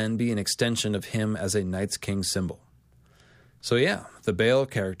 that would then be an extension of him as a Night's King symbol. So yeah, the Baal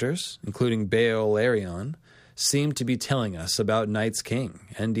characters, including Baal Arion, seem to be telling us about Night's King.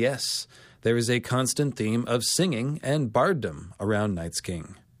 And yes, there is a constant theme of singing and barddom around Night's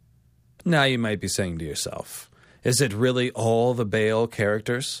King. Now you might be saying to yourself, is it really all the Baal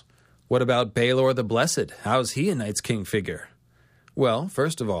characters? What about Baelor the Blessed? How's he a Night's King figure? Well,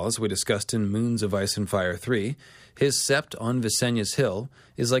 first of all, as we discussed in Moons of Ice and Fire 3, his sept on Visenya's Hill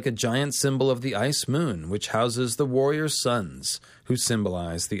is like a giant symbol of the Ice Moon, which houses the warriors' sons, who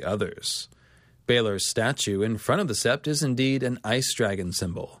symbolize the others. Baelor's statue in front of the sept is indeed an ice dragon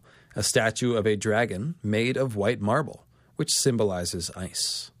symbol, a statue of a dragon made of white marble, which symbolizes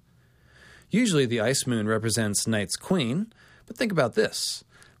ice. Usually the Ice Moon represents Night's Queen, But think about this.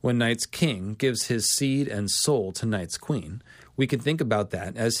 When Night's king gives his seed and soul to Night's queen, we can think about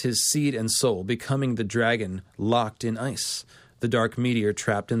that as his seed and soul becoming the dragon locked in ice, the dark meteor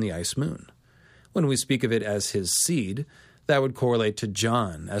trapped in the ice moon. When we speak of it as his seed, that would correlate to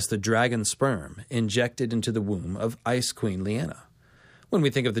Jon as the dragon sperm injected into the womb of Ice Queen Lyanna. When we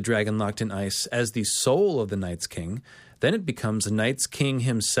think of the dragon locked in ice as the soul of the Night's king, then it becomes Night's king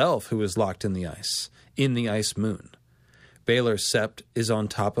himself who is locked in the ice moon. Baelor's sept is on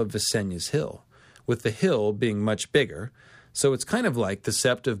top of Visenya's hill, with the hill being much bigger, so it's kind of like the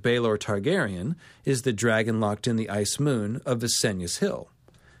sept of Baelor Targaryen is the dragon locked in the ice moon of Visenya's hill.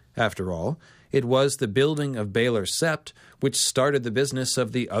 After all, it was the building of Baelor's sept which started the business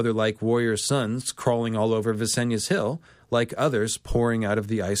of the other-like warrior sons crawling all over Visenya's hill, like others pouring out of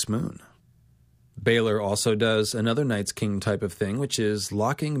the ice moon. Baelor also does another Night's King type of thing, which is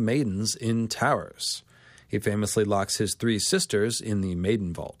locking maidens in towers. He famously locks his 3 sisters in the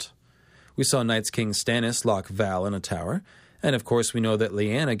Maiden Vault. We saw Night's King Stannis lock Val in a tower, and of course we know that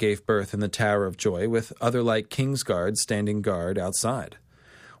Lyanna gave birth in the Tower of Joy with other-like Kingsguard standing guard outside.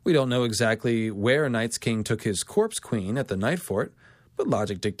 We don't know exactly where Night's King took his corpse queen at the Night Fort, but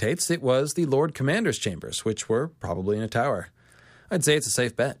logic dictates it was the Lord Commander's chambers, which were probably in a tower. I'd say it's a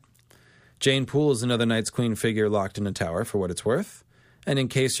safe bet. Jane Poole is another Night's Queen figure locked in a tower, for what it's worth. And in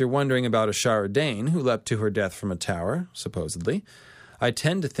case you're wondering about Ashara Dane, who leapt to her death from a tower, supposedly, I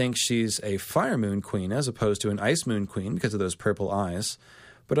tend to think she's a Fire Moon Queen as opposed to an Ice Moon Queen because of those purple eyes,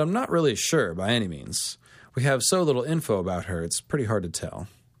 but I'm not really sure by any means. We have so little info about her, it's pretty hard to tell.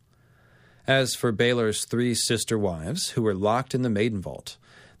 As for Baelor's 3 sister wives, who were locked in the Maiden Vault,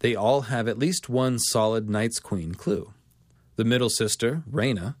 they all have at least one solid Night's Queen clue. The middle sister,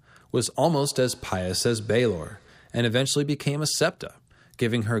 Rhaena, was almost as pious as Baelor, and eventually became a septa,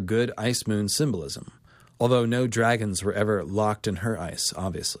 giving her good Ice Moon symbolism, although no dragons were ever locked in her ice,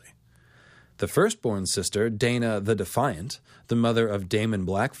 obviously. The firstborn sister, Dana the Defiant, the mother of Daemon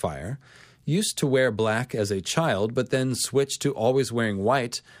Blackfyre, used to wear black as a child, but then switched to always wearing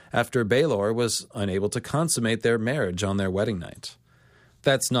white after Baelor was unable to consummate their marriage on their wedding night.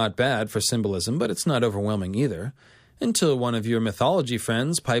 That's not bad for symbolism, but it's not overwhelming either, until one of your mythology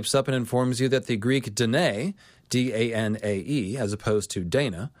friends pipes up and informs you that the Greek Danae, D-A-N-A-E, as opposed to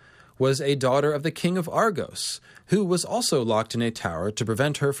Dana, was a daughter of the king of Argos, who was also locked in a tower to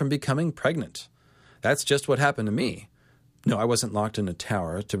prevent her from becoming pregnant. That's just what happened to me. No, I wasn't locked in a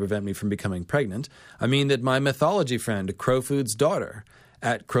tower to prevent me from becoming pregnant. I mean that my mythology friend, Crowfood's daughter,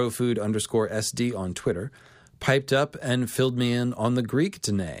 at Crowfood_SD on Twitter, piped up and filled me in on the Greek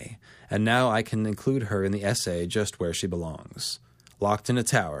Danae, and now I can include her in the essay just where she belongs. Locked in a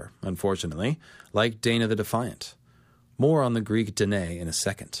tower, unfortunately, like Dana the Defiant. More on the Greek Danae in a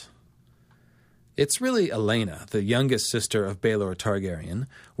second. It's really Aelena, the youngest sister of Baelor Targaryen,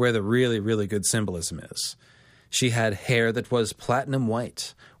 where the really, really good symbolism is. She had hair that was platinum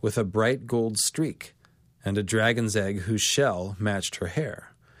white, with a bright gold streak, and a dragon's egg whose shell matched her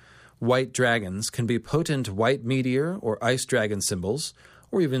hair. White dragons can be potent white meteor or ice dragon symbols,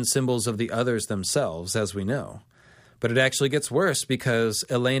 or even symbols of the others themselves, as we know. But it actually gets worse because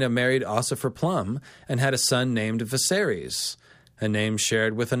Aelena married Ossifer Plum and had a son named Viserys, a name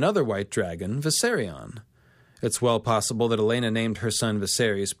shared with another white dragon, Viserion. It's well possible that Aelena named her son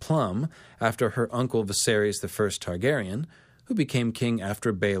Viserys Plum after her uncle Viserys I Targaryen, who became king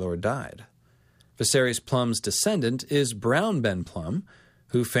after Baelor died. Viserys Plum's descendant is Brown Ben Plum,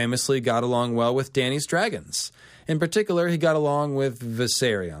 who famously got along well with Dany's dragons. In particular, he got along with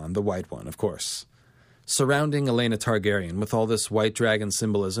Viserion, the white one, of course. Surrounding Aelena Targaryen with all this white dragon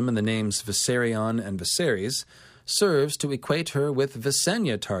symbolism and the names Viserion and Viserys serves to equate her with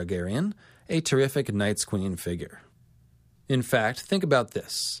Visenya Targaryen, a terrific Night's Queen figure. In fact, think about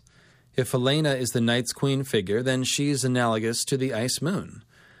this. If Aelena is the Night's Queen figure, then she's analogous to the Ice Moon.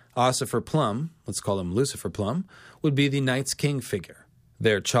 Ossifer Plum, let's call him Lucifer Plum, would be the Night's King figure.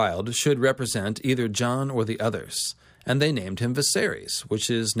 Their child should represent either Jon or the others, and they named him Viserys, which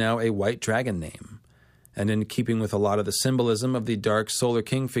is now a white dragon name. And in keeping with a lot of the symbolism of the Dark Solar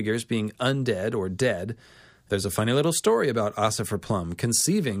King figures being undead or dead, there's a funny little story about Ossifer Plum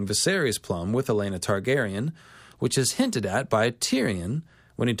conceiving Viserys Plum with Aelena Targaryen, which is hinted at by Tyrion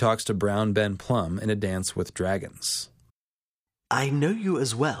when he talks to Brown Ben Plum in A Dance with Dragons. "I know you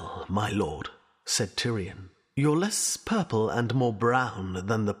as well, my lord," said Tyrion. "You're less purple and more brown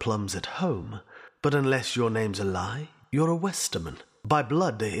than the Plums at home, but unless your name's a lie, you're a Westerman, by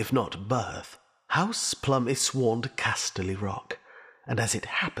blood if not birth. House Plum is sworn to Casterly Rock, and as it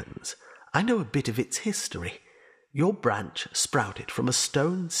happens, I know a bit of its history. Your branch sprouted from a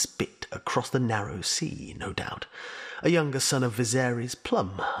stone spit across the narrow sea, no doubt. A younger son of Viserys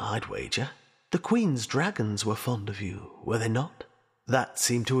Plum, I'd wager. The Queen's dragons were fond of you, were they not? That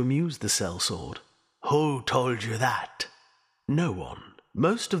seemed to amuse the sellsword. Who told you that? No one.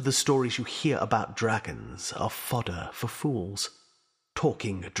 Most of the stories you hear about dragons are fodder for fools.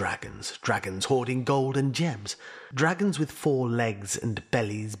 Talking dragons, dragons hoarding gold and gems, dragons with 4 legs and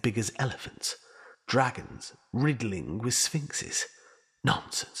bellies big as elephants, dragons riddling with sphinxes.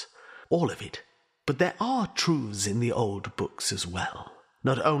 Nonsense. All of it. But there are truths in the old books as well.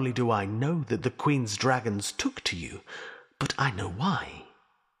 Not only do I know that the Queen's dragons took to you, but I know why.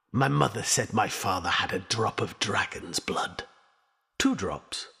 My mother said my father had a drop of dragon's blood. 2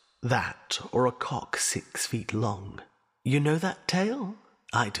 drops. That, or a cock 6 feet long. You know that tale?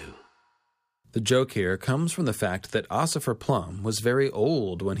 I do. The joke here comes from the fact that Ossifer Plum was very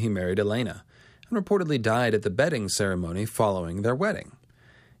old when he married Elena, and reportedly died at the bedding ceremony following their wedding.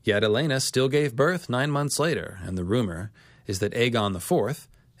 Yet Elena still gave birth 9 months later, and the rumor is that Aegon IV,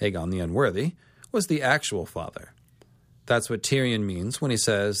 Aegon the Unworthy, was the actual father. That's what Tyrion means when he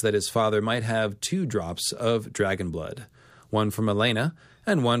says that his father might have 2 drops of dragon blood, one from Elena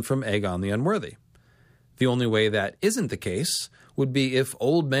and one from Aegon the Unworthy. The only way that isn't the case would be if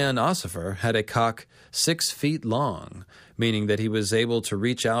old man Ossifer had a cock 6 feet long, meaning that he was able to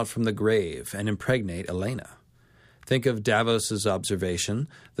reach out from the grave and impregnate Elena. Think of Davos's observation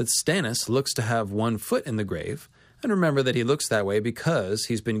that Stannis looks to have 1 foot in the grave, and remember that he looks that way because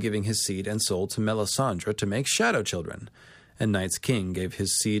he's been giving his seed and soul to Melisandre to make shadow children, and Night's King gave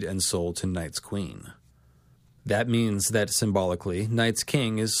his seed and soul to Night's Queen. That means that, symbolically, Night's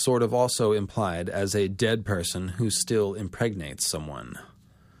King is sort of also implied as a dead person who still impregnates someone.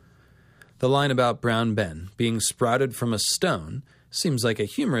 The line about Brown Ben being sprouted from a stone seems like a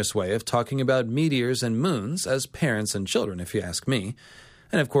humorous way of talking about meteors and moons as parents and children, if you ask me.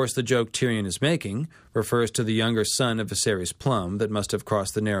 And of course the joke Tyrion is making refers to the younger son of Viserys Plum that must have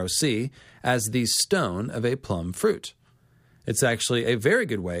crossed the narrow sea as the stone of a plum fruit. It's actually a very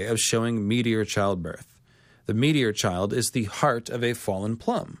good way of showing meteor childbirth. The meteor child is the heart of a fallen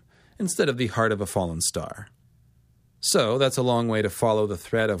plum, instead of the heart of a fallen star. So, that's a long way to follow the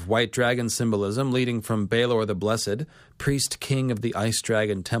thread of white dragon symbolism leading from Baelor the Blessed, priest-king of the Ice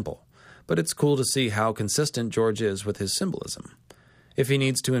Dragon Temple. But it's cool to see how consistent George is with his symbolism. If he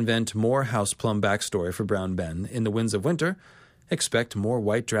needs to invent more House Plum backstory for Brown Ben in the Winds of Winter, expect more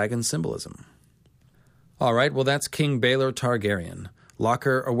white dragon symbolism. Alright, well that's King Baelor Targaryen,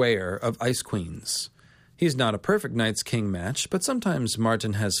 Locker Awayer of Ice Queens. He's not a perfect Night's King match, but sometimes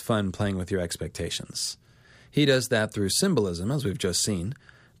Martin has fun playing with your expectations. He does that through symbolism, as we've just seen,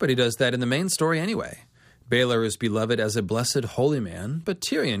 but he does that in the main story anyway. Baelor is beloved as a blessed holy man, but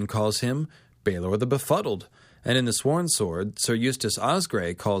Tyrion calls him Baelor the Befuddled, and in the Sworn Sword, Sir Eustace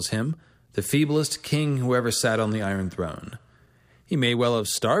Osgrey calls him the feeblest king who ever sat on the Iron Throne. He may well have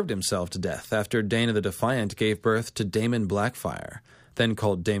starved himself to death after Dana the Defiant gave birth to Daemon Blackfire, then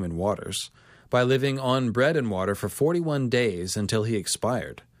called Daemon Waters, by living on bread and water for 41 days until he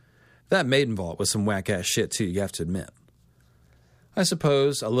expired. That maiden vault was some whack-ass shit too, you have to admit. I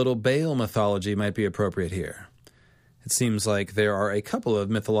suppose a little Bael mythology might be appropriate here. It seems like there are a couple of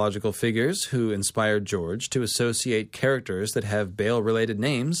mythological figures who inspired George to associate characters that have Bael-related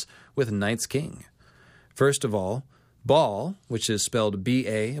names with Night's King. First of all, Baal, which is spelled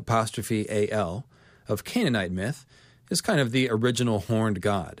B-A'-A-L, of Canaanite myth, is kind of the original horned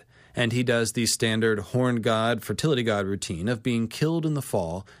god, and he does the standard horned god, fertility god routine of being killed in the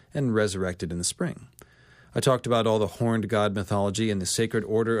fall and resurrected in the spring. I talked about all the horned god mythology in the Sacred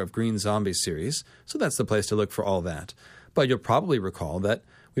Order of Green Zombies series, so that's the place to look for all that. But you'll probably recall that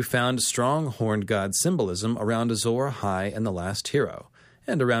we found strong horned god symbolism around Azor Ahai and the Last Hero,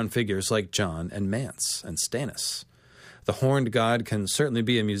 and around figures like Jon and Mance and Stannis. The horned god can certainly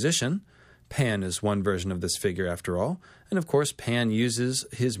be a musician. Pan is one version of this figure after all, and of course Pan uses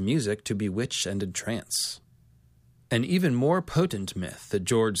his music to bewitch and entrance. An even more potent myth that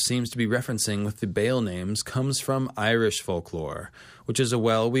George seems to be referencing with the Bael names comes from Irish folklore, which is a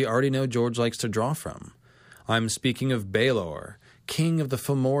well we already know George likes to draw from. I'm speaking of Baelor, king of the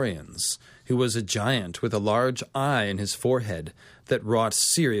Fomorians, who was a giant with a large eye in his forehead that wrought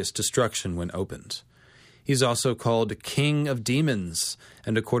serious destruction when opened. He's also called King of Demons,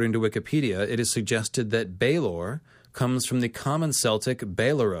 and according to Wikipedia, it is suggested that Baelor comes from the common Celtic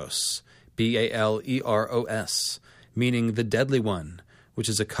Baeleros, B-A-L-E-R-O-S, meaning the deadly one, which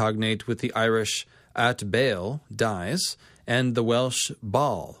is a cognate with the Irish at Baal, dies, and the Welsh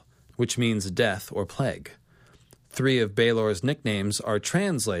Baal, which means death or plague. 3 of Baelor's nicknames are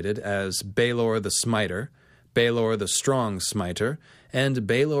translated as Baelor the Smiter, Balor the Strong Smiter, and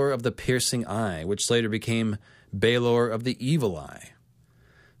Balor of the Piercing Eye, which later became Balor of the Evil Eye.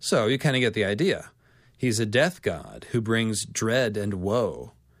 So you kind of get the idea. He's a death god who brings dread and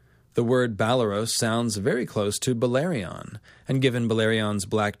woe. The word Balaros sounds very close to Balerion, and given Balerion's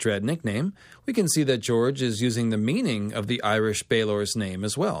Black Dread nickname, we can see that George is using the meaning of the Irish Balor's name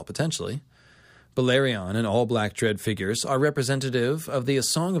as well, potentially. Balerion and all Black Dread figures are representative of the A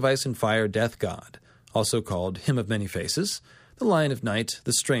Song of Ice and Fire death god, also called Him of Many Faces, the Lion of Night,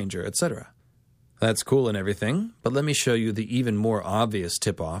 the Stranger, etc. That's cool and everything, but let me show you the even more obvious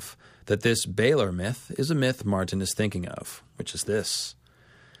tip-off that this Balor myth is a myth Martin is thinking of, which is this.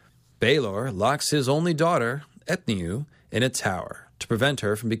 Balor locks his only daughter, Etniu, in a tower to prevent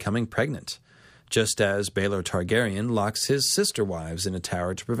her from becoming pregnant, just as Balor Targaryen locks his sister wives in a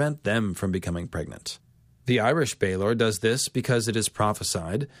tower to prevent them from becoming pregnant. The Irish Balor does this because it is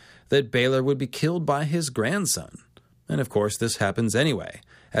prophesied that Balor would be killed by his grandson. And of course this happens anyway,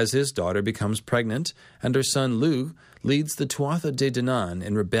 as his daughter becomes pregnant and her son Lugh leads the Tuatha De Danann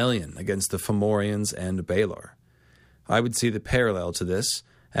in rebellion against the Fomorians and Balor. I would see the parallel to this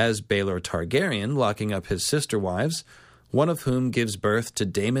as Balor Targaryen locking up his sister wives, one of whom gives birth to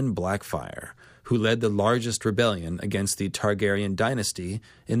Daemon Blackfyre, who led the largest rebellion against the Targaryen dynasty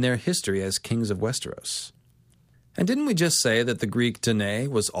in their history as kings of Westeros. And didn't we just say that the Greek Danae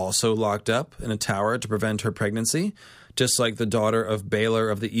was also locked up in a tower to prevent her pregnancy, just like the daughter of Balor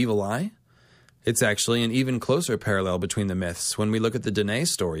of the Evil Eye? It's actually an even closer parallel between the myths when we look at the Danae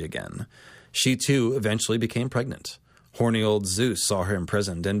story again. She too eventually became pregnant. Horny old Zeus saw her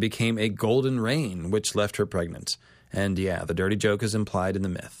imprisoned and became a golden rain, which left her pregnant. And yeah, the dirty joke is implied in the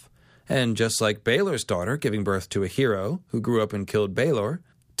myth. And just like Balor's daughter giving birth to a hero who grew up and killed Balor,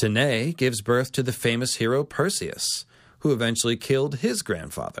 Danae gives birth to the famous hero Perseus, who eventually killed his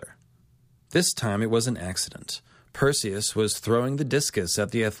grandfather. This time it was an accident. Perseus was throwing the discus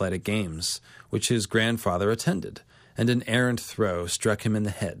at the athletic games, which his grandfather attended, and an errant throw struck him in the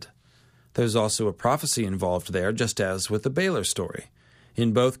head. There's also a prophecy involved there, just as with the Balor story.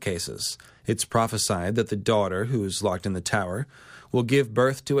 In both cases, it's prophesied that the daughter, who is locked in the tower, will give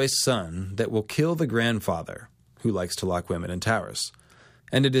birth to a son that will kill the grandfather, who likes to lock women in towers.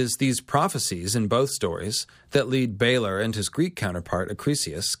 And it is these prophecies in both stories that lead Balor and his Greek counterpart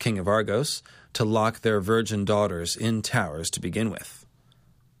Acrisius, king of Argos, to lock their virgin daughters in towers to begin with.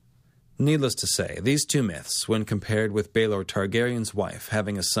 Needless to say, these two myths, when compared with Balor Targaryen's wife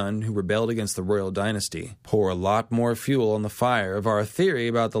having a son who rebelled against the royal dynasty, pour a lot more fuel on the fire of our theory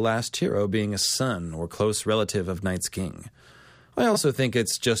about the last hero being a son or close relative of Night's King. I also think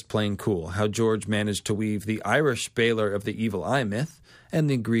it's just plain cool how George managed to weave the Irish Balor of the Evil Eye myth and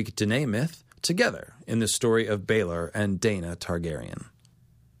the Greek Danae myth together in the story of Balor and Daena Targaryen.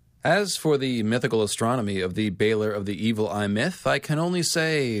 As for the mythical astronomy of the Balor of the Evil Eye myth, I can only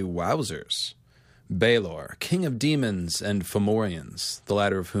say wowzers. Balor, king of demons and Fomorians, the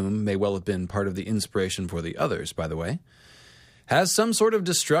latter of whom may well have been part of the inspiration for the others, by the way, has some sort of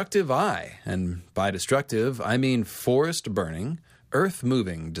destructive eye, and by destructive, I mean forest-burning,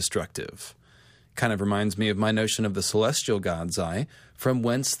 earth-moving destructive. Kind of reminds me of my notion of the celestial god's eye, from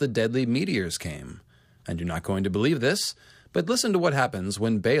whence the deadly meteors came. And you're not going to believe this, but listen to what happens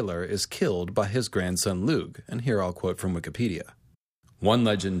when Balor is killed by his grandson Lugh, and here I'll quote from Wikipedia. One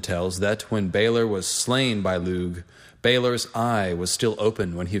legend tells that when Balor was slain by Lugh, Balor's eye was still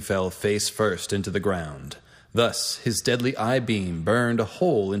open when he fell face first into the ground. Thus, his deadly eye beam burned a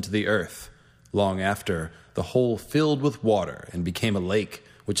hole into the earth. Long after, the hole filled with water and became a lake,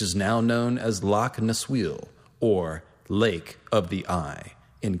 which is now known as Loch Naswil, or Lake of the Eye,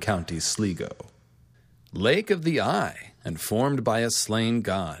 in County Sligo. Lake of the Eye, and formed by a slain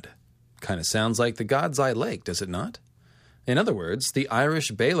god. Kind of sounds like the God's Eye Lake, does it not? In other words, the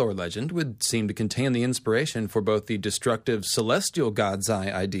Irish Balor legend would seem to contain the inspiration for both the destructive celestial God's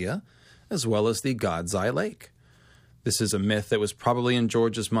Eye idea, as well as the God's Eye Lake. This is a myth that was probably in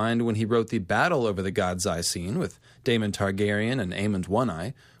George's mind when he wrote the battle over the God's Eye scene with Daemon Targaryen and Aemond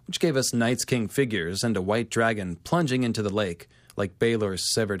One-Eye, which gave us Night's King figures and a white dragon plunging into the lake like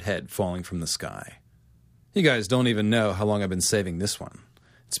Balor's severed head falling from the sky. You guys don't even know how long I've been saving this one.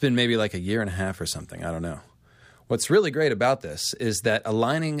 It's been maybe like a year and a half or something, I don't know. What's really great about this is that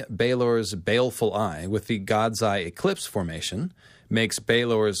aligning Balor's baleful eye with the God's Eye eclipse formation makes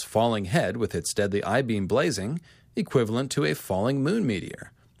Balor's falling head with its deadly eye beam blazing equivalent to a falling moon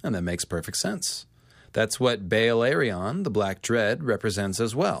meteor, and that makes perfect sense. That's what Baelarion, the Black Dread, represents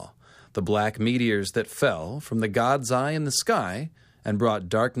as well, the black meteors that fell from the God's Eye in the sky and brought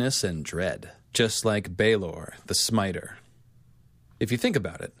darkness and dread, just like Balor, the Smiter. If you think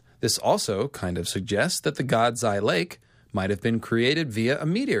about it, This also kind of suggests that the God's Eye Lake might have been created via a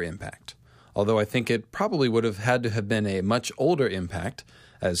meteor impact, although I think it probably would have had to have been a much older impact,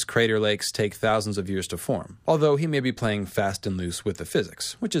 as crater lakes take thousands of years to form, although he may be playing fast and loose with the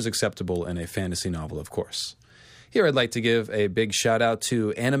physics, which is acceptable in a fantasy novel, of course. Here I'd like to give a big shout-out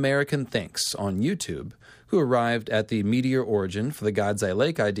to An American Thinks on YouTube, who arrived at the meteor origin for the God's Eye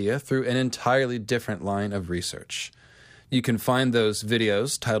Lake idea through an entirely different line of research. You can find those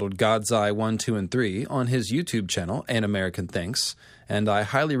videos titled God's Eye 1, 2, and 3 on his YouTube channel, An American Thinks, and I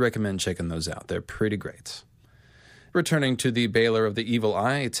highly recommend checking those out. They're pretty great. Returning to the Baler of the Evil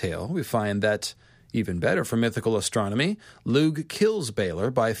Eye tale, we find that, even better for mythical astronomy, Lugh kills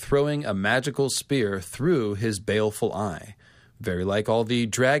Baler by throwing a magical spear through his baleful eye, very like all the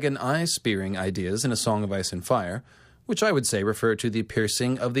dragon eye spearing ideas in A Song of Ice and Fire, which I would say refer to the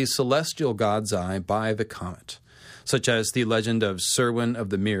piercing of the celestial god's eye by the comet, such as the legend of Serwyn of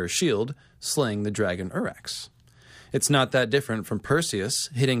the Mirror Shield slaying the dragon Urex. It's not that different from Perseus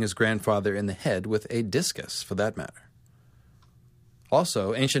hitting his grandfather in the head with a discus, for that matter.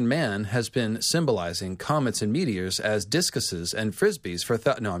 Also, ancient man has been symbolizing comets and meteors as discuses and frisbees for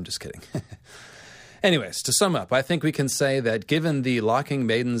no, I'm just kidding. Anyways, to sum up, I think we can say that given the Locking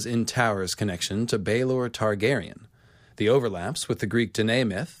Maidens in Towers connection to Baelor Targaryen, the overlaps with the Greek Danae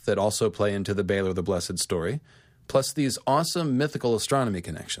myth that also play into the Baelor the Blessed story, plus these awesome mythical astronomy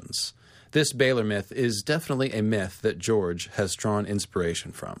connections, this Baelor myth is definitely a myth that George has drawn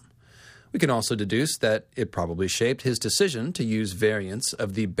inspiration from. We can also deduce that it probably shaped his decision to use variants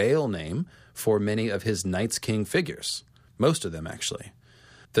of the Bael name for many of his Night's King figures. Most of them, actually.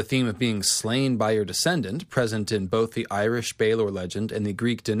 The theme of being slain by your descendant, present in both the Irish Baelor legend and the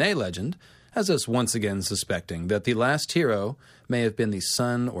Greek Danae legend, has us once again suspecting that the last hero may have been the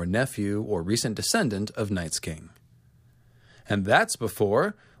son or nephew or recent descendant of Night's King. And that's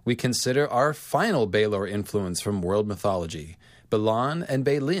before we consider our final Baelor influence from world mythology, Balan and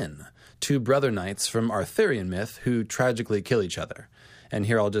Balin, two brother knights from Arthurian myth who tragically kill each other. And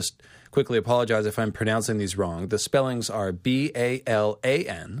here I'll just quickly apologize if I'm pronouncing these wrong. The spellings are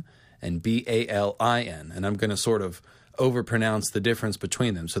B-A-L-A-N and B-A-L-I-N, and I'm going to sort of overpronounce the difference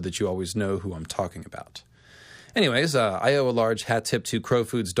between them so that you always know who I'm talking about. Anyways, I owe a large hat tip to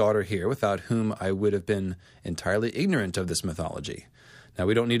Crowfood's daughter here, without whom I would have been entirely ignorant of this mythology. Now,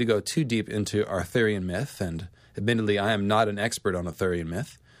 we don't need to go too deep into Arthurian myth, and admittedly I am not an expert on Arthurian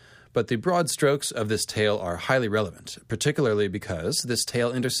myth, but the broad strokes of this tale are highly relevant, particularly because this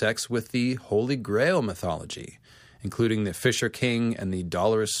tale intersects with the Holy Grail mythology, including the Fisher King and the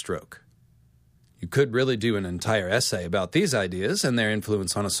Dolorous Stroke. You could really do an entire essay about these ideas and their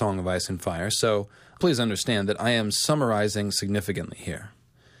influence on A Song of Ice and Fire, so please understand that I am summarizing significantly here.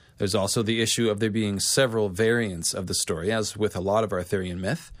 There's also the issue of there being several variants of the story, as with a lot of Arthurian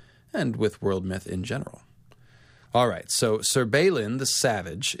myth, and with world myth in general. All right, so Sir Balin the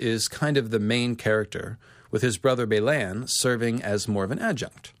Savage is kind of the main character, with his brother Balan serving as more of an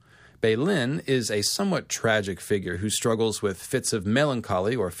adjunct. Balin is a somewhat tragic figure who struggles with fits of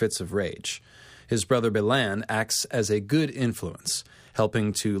melancholy or fits of rage. His brother Balan acts as a good influence,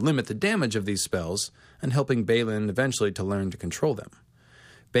 helping to limit the damage of these spells and helping Balin eventually to learn to control them.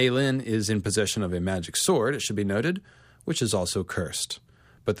 Balin is in possession of a magic sword, it should be noted, which is also cursed.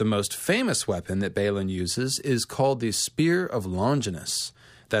 But the most famous weapon that Balin uses is called the Spear of Longinus.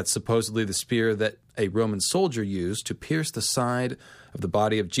 That's supposedly the spear that a Roman soldier used to pierce the side of the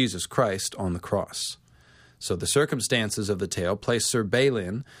body of Jesus Christ on the cross. So the circumstances of the tale place Sir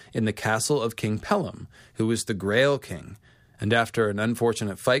Balin in the castle of King Pellam, who is the Grail King, and after an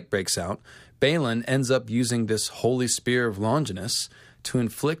unfortunate fight breaks out, Balin ends up using this holy spear of Longinus to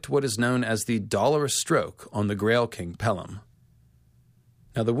inflict what is known as the Dolorous Stroke on the Grail King Pellam.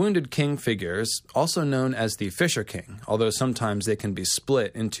 Now, the wounded king figure is also known as the Fisher King, although sometimes they can be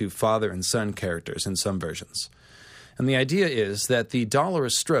split into father and son characters in some versions. And the idea is that the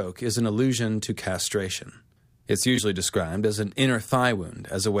Dolorous Stroke is an allusion to castration. It's usually described as an inner thigh wound,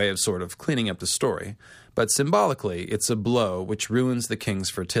 as a way of sort of cleaning up the story, but symbolically it's a blow which ruins the king's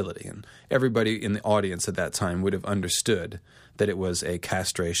fertility, and everybody in the audience at that time would have understood that it was a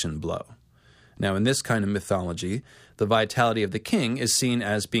castration blow. Now, in this kind of mythology, the vitality of the king is seen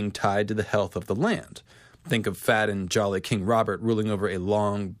as being tied to the health of the land. Think of fat and jolly King Robert ruling over a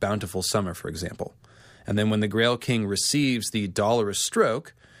long, bountiful summer, for example. And then when the Grail King receives the Dolorous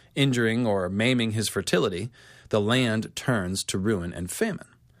Stroke, injuring or maiming his fertility, the land turns to ruin and famine.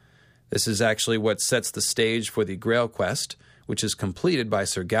 This is actually what sets the stage for the Grail quest, which is completed by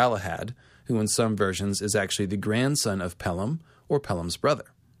Sir Galahad, who in some versions is actually the grandson of Pellam, or Pellam's brother.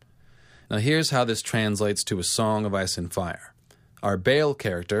 Now here's how this translates to A Song of Ice and Fire. our Bael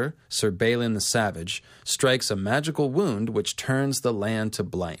character, Sir Balin the Savage, strikes a magical wound which turns the land to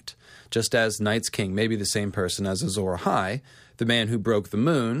blight, just as Night's King may be the same person as Azor Ahai, the man who broke the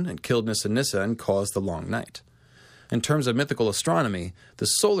moon and killed Nissa Nissa and caused the long night. In terms of mythical astronomy, the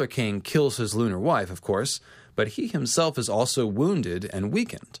Solar King kills his lunar wife, of course, but he himself is also wounded and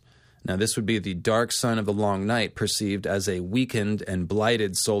weakened. Now, this would be the dark sun of the long night perceived as a weakened and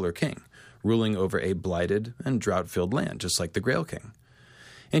blighted Solar King, ruling over a blighted and drought-filled land, just like the Grail King.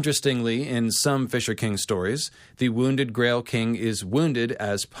 Interestingly, in some Fisher King stories, the wounded Grail King is wounded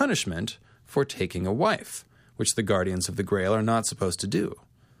as punishment for taking a wife, which the Guardians of the Grail are not supposed to do.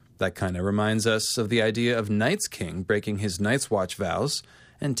 That kind of reminds us of the idea of Night's King breaking his Night's Watch vows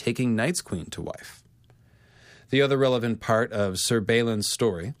and taking Night's Queen to wife. The other relevant part of Sir Balin's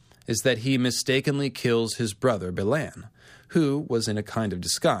story is that he mistakenly kills his brother Balan, who was in a kind of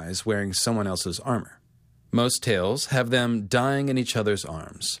disguise wearing someone else's armor. Most tales have them dying in each other's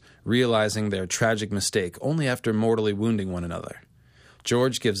arms, realizing their tragic mistake only after mortally wounding one another.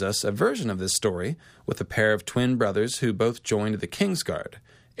 George gives us a version of this story with a pair of twin brothers who both joined the Kingsguard,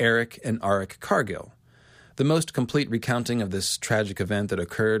 Eric and Auric Cargill. The most complete recounting of this tragic event that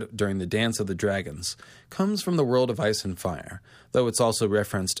occurred during the Dance of the Dragons comes from the World of Ice and Fire, though it's also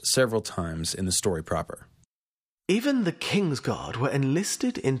referenced several times in the story proper. Even the Kingsguard were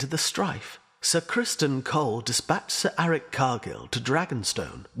enlisted into the strife. Sir Criston Cole dispatched Sir Auric Cargill to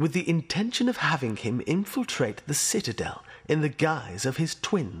Dragonstone with the intention of having him infiltrate the citadel in the guise of his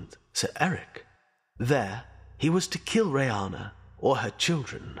twin, Sir Eric. There, he was to kill Rhaana, or her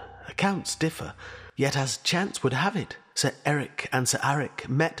children. Accounts differ, yet as chance would have it, Sir Eric and Sir Auric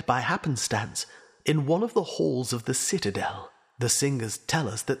met by happenstance in one of the halls of the citadel. The singers tell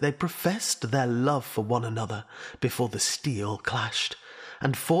us that they professed their love for one another before the steel clashed,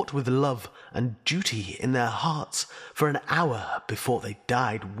 and fought with love and duty in their hearts for an hour before they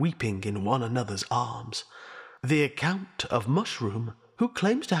died weeping in one another's arms. The account of Mushroom, who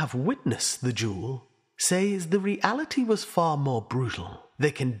claims to have witnessed the duel, says the reality was far more brutal.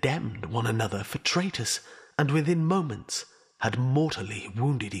 They condemned one another for traitors, and within moments had mortally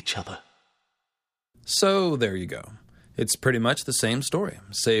wounded each other. So there you go. It's pretty much the same story,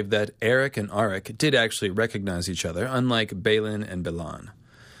 save that Eric and Auric did actually recognize each other, unlike Balin and Balan.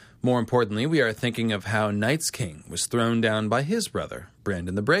 More importantly, we are thinking of how Night's King was thrown down by his brother,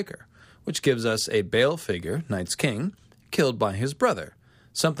 Brandon the Breaker, which gives us a Bael figure, Night's King, killed by his brother,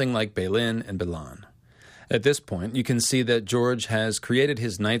 something like Balin and Balan. At this point, you can see that George has created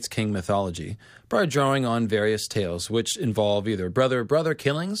his Night's King mythology by drawing on various tales which involve either brother-brother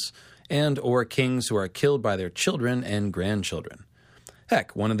killings and or kings who are killed by their children and grandchildren.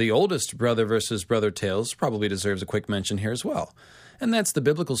 Heck, one of the oldest brother versus brother tales probably deserves a quick mention here as well, and that's the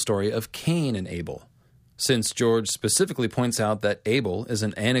biblical story of Cain and Abel. Since George specifically points out that Abel is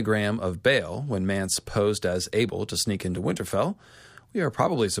an anagram of Baal when Mance posed as Abel to sneak into Winterfell, we are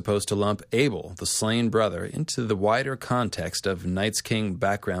probably supposed to lump Abel, the slain brother, into the wider context of Night's King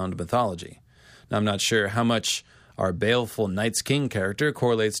background mythology. Now, I'm not sure how much our baleful Night's King character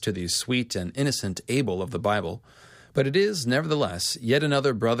correlates to the sweet and innocent Abel of the Bible, but it is, nevertheless, yet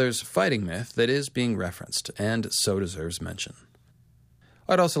another brothers fighting myth that is being referenced, and so deserves mention.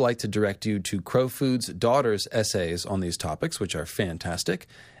 I'd also like to direct you to Crowfood's daughter's essays on these topics, which are fantastic,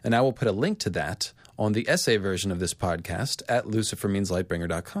 and I will put a link to that on the essay version of this podcast at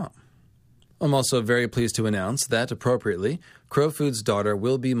lucifermeanslightbringer.com. I'm also very pleased to announce that, appropriately, Crowfood's daughter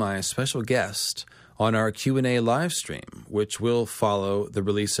will be my special guest on our Q&A live stream, which will follow the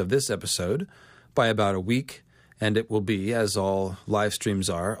release of this episode by about a week, and it will be, as all live streams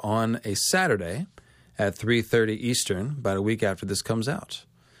are, on a Saturday at 3:30 Eastern, about a week after this comes out.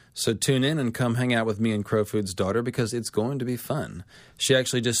 So tune in and come hang out with me and Crowfood's daughter because it's going to be fun. She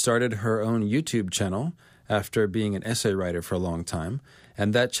actually just started her own YouTube channel after being an essay writer for a long time,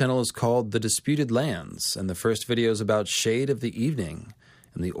 and that channel is called The Disputed Lands, and the first video is about Shade of the Evening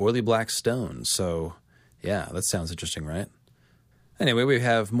and the Oily Black Stone. So, yeah, that sounds interesting, right? Anyway, we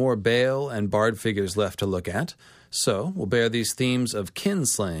have more Baal and Bard figures left to look at, so we'll bear these themes of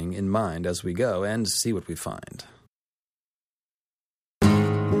kinslaying in mind as we go and see what we find.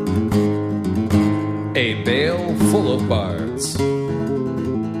 A Baal full of bards.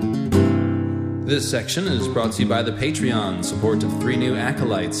 This section is brought to you by the Patreon support of 3 new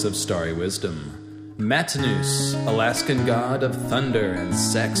acolytes of starry wisdom. Matinus, Alaskan god of thunder and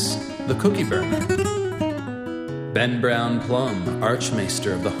sex, the Cookie Burner. Ben Brown Plum,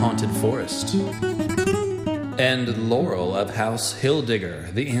 Archmaester of the Haunted Forest. And Laurel of House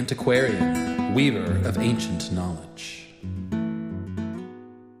Hilldigger, the Antiquarian, Weaver of Ancient Knowledge.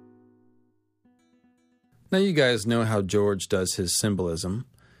 Now you guys know how George does his symbolism.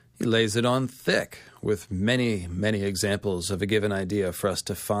 He lays it on thick, with many, many examples of a given idea for us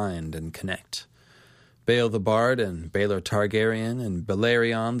to find and connect. Bael the Bard and Baelor Targaryen and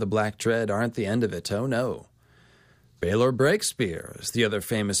Balerion the Black Dread aren't the end of it, oh no. Baelor Breakspear is the other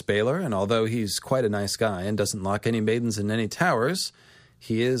famous Baelor, and although he's quite a nice guy and doesn't lock any maidens in any towers,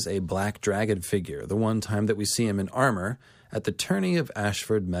 he is a black dragon figure, the one time that we see him in armor at the tourney of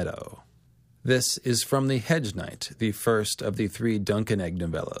Ashford Meadow. This is from The Hedge Knight, the first of the 3 Duncan-Egg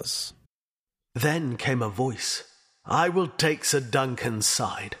novellas. Then came a voice. I will take Sir Duncan's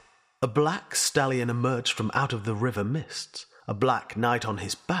side. A black stallion emerged from out of the river mists, a black knight on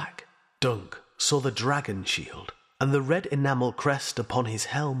his back. Dunk saw the dragon shield, and the red enamel crest upon his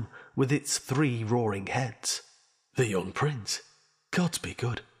helm with its 3 roaring heads. The young prince. Gods be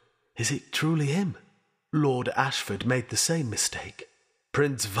good. Is it truly him? Lord Ashford made the same mistake.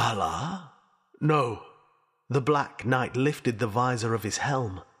 Prince Valar? No. The Black Knight lifted the visor of his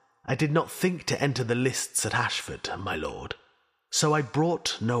helm. I did not think to enter the lists at Ashford, my lord. So I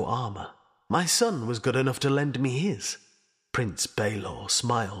brought no armour. My son was good enough to lend me his. Prince Baelor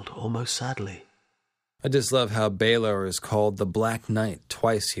smiled almost sadly. I just love how Baelor is called the Black Knight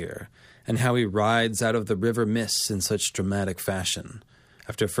twice here, and how he rides out of the river mists in such dramatic fashion,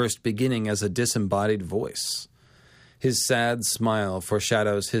 after first beginning as a disembodied voice. His sad smile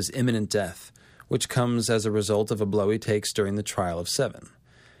foreshadows his imminent death, which comes as a result of a blow he takes during the Trial of 7.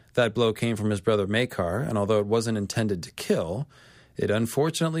 That blow came from his brother Maekar, and although it wasn't intended to kill, it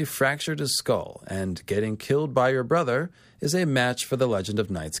unfortunately fractured his skull, and getting killed by your brother is a match for the legend of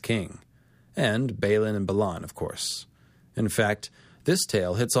Night's King. And Balin and Balan, of course. In fact, this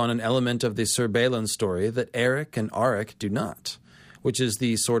tale hits on an element of the Sir Balin story that Eric and Auric do not, which is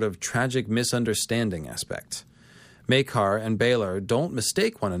the sort of tragic misunderstanding aspect. Maekar and Baelor don't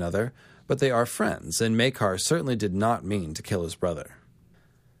mistake one another, but they are friends, and Maekar certainly did not mean to kill his brother.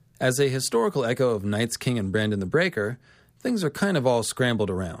 As a historical echo of Night's King and Brandon the Breaker, things are kind of all scrambled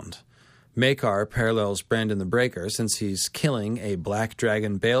around. Maekar parallels Brandon the Breaker since he's killing a black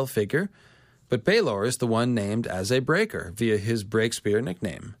dragon Bael figure, but Baelor is the one named as a breaker via his Breakspear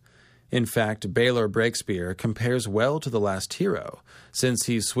nickname. In fact, Baelor Breakspear compares well to the last hero, since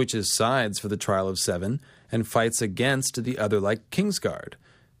he switches sides for the Trial of 7 and fights against the other-like Kingsguard.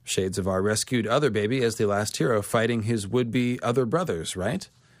 Shades of our rescued other baby as the last hero fighting his would-be other brothers, right?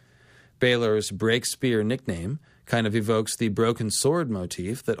 Baelor's Breakspear nickname kind of evokes the broken sword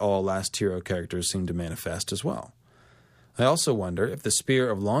motif that all last hero characters seem to manifest as well. I also wonder if the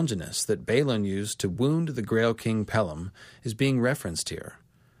Spear of Longinus that Balin used to wound the Grail King Pellam is being referenced here.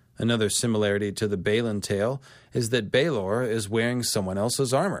 Another similarity to the Balin tale is that Baelor is wearing someone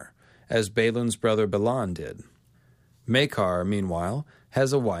else's armor, as Balin's brother Balan did. Maekar, meanwhile,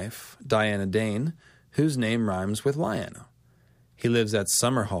 has a wife, Diana Dane, whose name rhymes with Lyanna. He lives at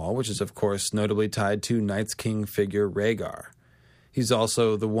Summerhall, which is of course notably tied to Night's King figure Rhaegar. He's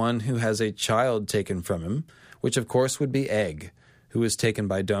also the one who has a child taken from him, which of course would be Egg, who was taken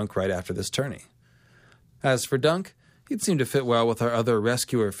by Dunk right after this tourney. As for Dunk, he'd seem to fit well with our other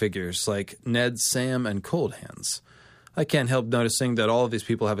rescuer figures like Ned, Sam, and Cold Hands. I can't help noticing that all of these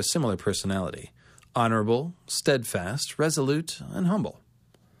people have a similar personality: honorable, steadfast, resolute, and humble.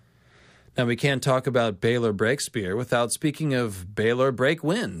 Now, we can't talk about Baelor Breakspear without speaking of Baelor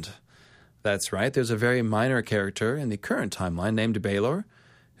Breakwind. That's right, there's a very minor character in the current timeline named Baelor,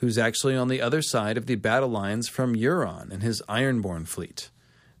 who's actually on the other side of the battle lines from Euron and his Ironborn fleet.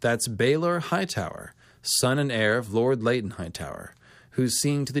 That's Baelor Hightower, son and heir of Lord Leighton Hightower, who's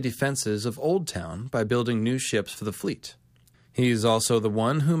seeing to the defenses of Oldtown by building new ships for the fleet. He's also the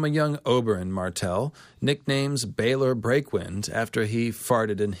one whom a young Oberyn Martell nicknames Baelor Breakwind after he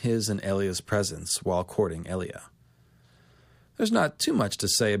farted in his and Elia's presence while courting Elia. There's not too much to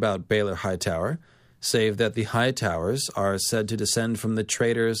say about Baelor Hightower, save that the Hightowers are said to descend from the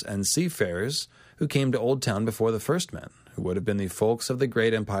traders and seafarers who came to Oldtown before the First Men, who would have been the folks of the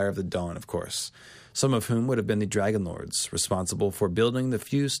great Empire of the Dawn, of course, some of whom would have been the Dragonlords, responsible for building the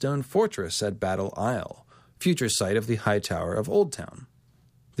Fewstone Fortress at Battle Isle, future site of the Hightower of Oldtown.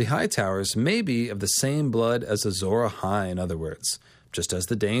 The Hightowers may be of the same blood as Azor Ahai, in other words, just as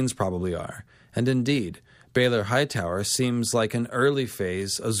the Danes probably are, and indeed, Baelor Hightower seems like an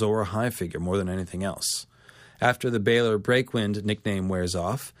early-phase Azor Ahai figure more than anything else. After the Baelor Breakwind nickname wears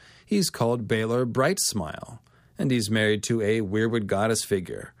off, he's called Baelor Brightsmile, and he's married to a weirwood goddess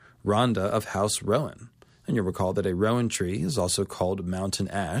figure, Rhonda of House Rowan. And you'll recall that a rowan tree is also called Mountain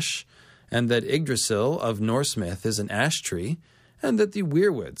Ash, and that Yggdrasil of Norse myth is an ash tree, and that the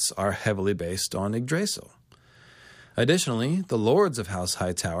weirwoods are heavily based on Yggdrasil. Additionally, the lords of House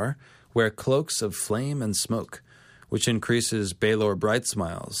Hightower wear cloaks of flame and smoke, which increases Baelor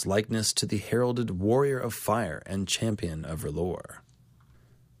Brightsmile's likeness to the heralded warrior of fire and champion of R'hllor.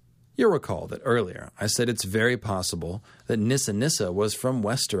 You'll recall that earlier I said it's very possible that Nissa Nissa was from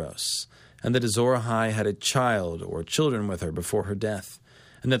Westeros, and that Azor Ahai had a child or children with her before her death,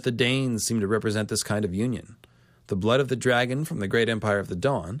 and that the Danes seem to represent this kind of union. The blood of the dragon from the great empire of the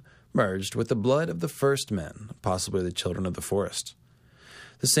Dawn merged with the blood of the first men, possibly the children of the forest.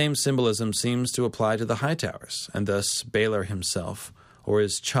 The same symbolism seems to apply to the Hightowers, and thus Baelor himself, or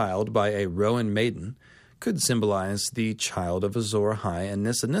his child by a Rowan maiden, could symbolize the child of Azor Ahai and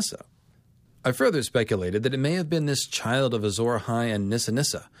Nissa Nissa. I further speculated that it may have been this child of Azor Ahai and Nissa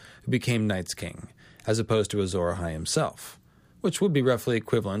Nissa who became Night's King, as opposed to Azor Ahai himself, which would be roughly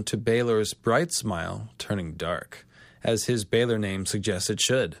equivalent to Baelor's bright smile turning dark, as his Baelor name suggests it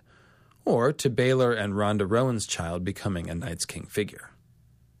should, or to Baelor and Rhonda Rowan's child becoming a Night's King figure.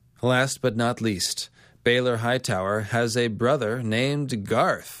 Last but not least, Baelor Hightower has a brother named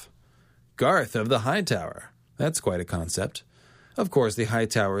Garth. Garth of the Hightower. That's quite a concept. Of course, the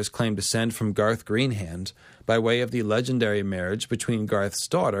Hightowers claim descent from Garth Greenhand by way of the legendary marriage between Garth's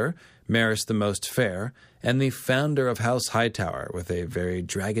daughter, Maris the Most Fair, and the founder of House Hightower with a very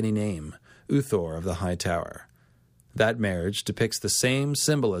dragony name, Uthor of the Hightower. That marriage depicts the same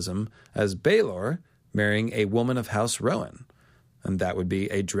symbolism as Baelor marrying a woman of House Rowan, and that would be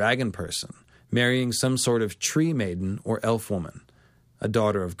a dragon person marrying some sort of tree maiden or elf woman. A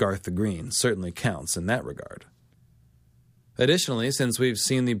daughter of Garth the Green certainly counts in that regard. Additionally, since we've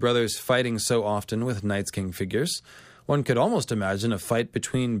seen the brothers fighting so often with Night's King figures, one could almost imagine a fight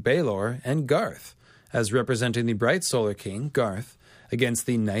between Baelor and Garth, as representing the Bright Solar King, Garth, against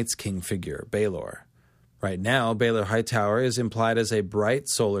the Night's King figure, Baelor. Right now, Baelor Hightower is implied as a bright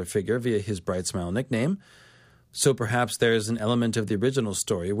solar figure via his Bright Smile nickname, so perhaps there's an element of the original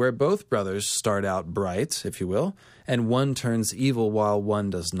story where both brothers start out bright, if you will, and one turns evil while one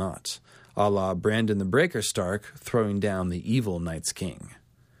does not, a la Brandon the Breaker Stark throwing down the evil Night's King.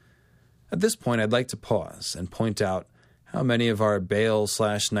 At this point, I'd like to pause and point out how many of our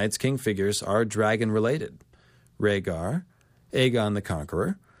Bael/Night's King figures are dragon-related. Rhaegar, Aegon the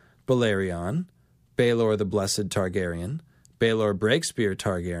Conqueror, Balerion, Baelor the Blessed Targaryen, Baelor Breakspear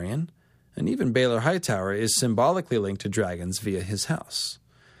Targaryen, and even Baelor Hightower is symbolically linked to dragons via his house.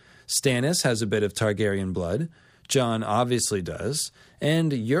 Stannis has a bit of Targaryen blood, Jon obviously does,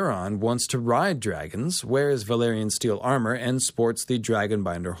 and Euron wants to ride dragons, wears Valyrian steel armor, and sports the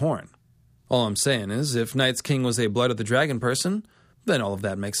Dragonbinder horn. All I'm saying is, if Night's King was a Blood of the Dragon person, then all of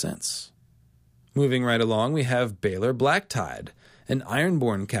that makes sense. Moving right along, we have Baelor Blacktide, an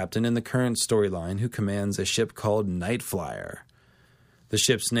Ironborn captain in the current storyline who commands a ship called Nightflyer. The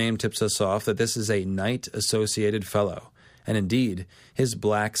ship's name tips us off that this is a Night-associated fellow, and indeed, his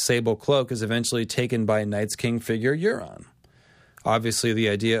black sable cloak is eventually taken by Night's King figure Euron. Obviously, the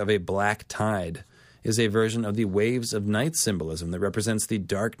idea of a black tide is a version of the waves of night symbolism that represents the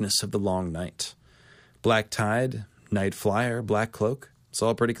darkness of the long night. Black tide, Night Flyer, black cloak, it's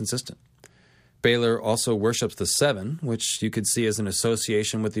all pretty consistent. Baelor also worships the Seven, which you could see as an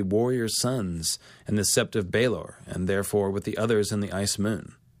association with the warrior suns and the Sept of Baelor, and therefore with the others in the Ice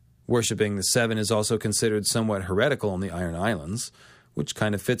Moon. Worshipping the Seven is also considered somewhat heretical in the Iron Islands, which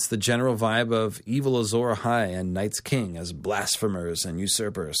kind of fits the general vibe of evil Azor Ahai and Night's King as blasphemers and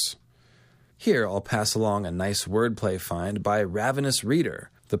usurpers. Here I'll pass along a nice wordplay find by Ravenous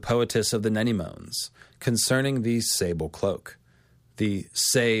Reader, the poetess of the Nenemones, concerning the sable cloak. The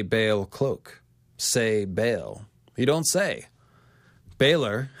say Bael cloak. Say Bael. You don't say.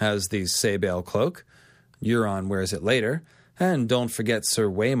 Baelor has the say Bael cloak. Euron wears it later. And don't forget Sir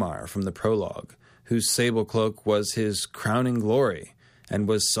Waymar from the prologue, whose sable cloak was his crowning glory and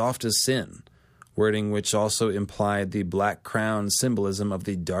was soft as sin, wording which also implied the black crown symbolism of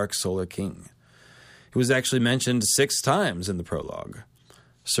the Dark Solar King. It was actually mentioned 6 times in the prologue.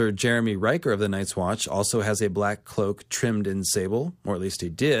 Sir Jeremy Riker of the Night's Watch also has a black cloak trimmed in sable, or at least he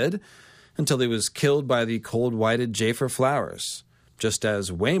did, until he was killed by the cold-whited Jafer flowers, just as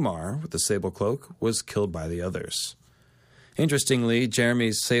Waymar, with the sable cloak, was killed by the others. Interestingly,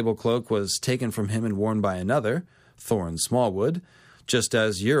 Jeremy's sable cloak was taken from him and worn by another, Thorin Smallwood, just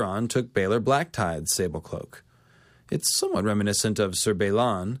as Euron took Baelor Blacktide's sable cloak. It's somewhat reminiscent of Sir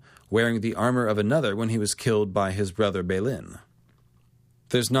Balon wearing the armor of another when he was killed by his brother Balin.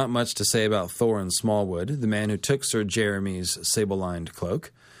 There's not much to say about Thorin Smallwood, the man who took Sir Jeremy's sable-lined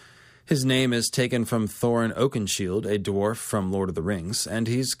cloak. His name is taken from Thorin Oakenshield, a dwarf from Lord of the Rings, and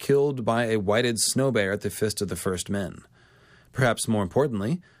he's killed by a whited snow bear at the Fist of the First Men. Perhaps more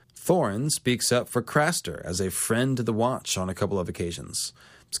importantly, Thorin speaks up for Craster as a friend to the Watch on a couple of occasions,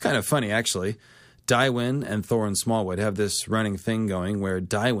 It's kind of funny, actually. Dywyn and Thorin Smallwood have this running thing going where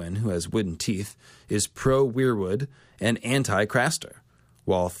Dywyn, who has wooden teeth, is pro-Weirwood and anti-Craster,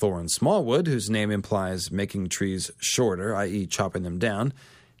 while Thorin Smallwood, whose name implies making trees shorter, i.e. chopping them down,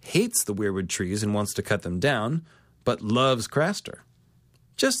 hates the Weirwood trees and wants to cut them down, but loves Craster.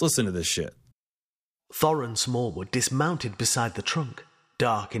 Just listen to this shit. Thorin Smallwood dismounted beside the trunk,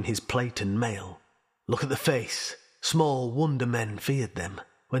 dark in his plate and mail. Look at the face. Small wonder men feared them.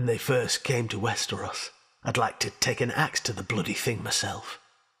 When they first came to Westeros, I'd like to take an axe to the bloody thing myself.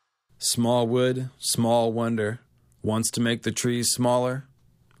 Smallwood, small wonder, wants to make the trees smaller.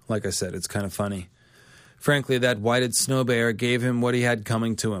 Like I said, it's kind of funny. Frankly, that whited snow bear gave him what he had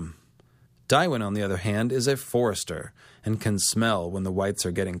coming to him. Dywyn, on the other hand, is a forester and can smell when the whites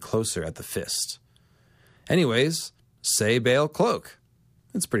are getting closer at the fist. Anyways, say Bael Cloak.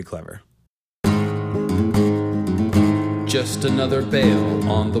 It's pretty clever. Just another Bael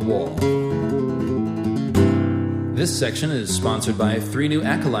on the wall. This section is sponsored by 3 new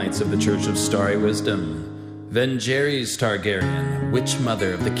acolytes of the Church of Starry Wisdom. Vengerys Targaryen, Witch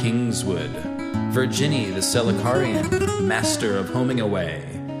Mother of the Kingswood. Virginie the Selikarian, Master of Homing Away.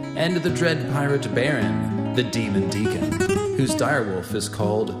 And the Dread Pirate Baron, the Demon Deacon, whose direwolf is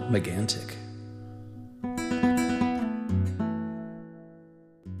called Megantic.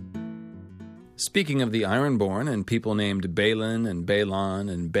 Speaking of the Ironborn and people named Balin and Balon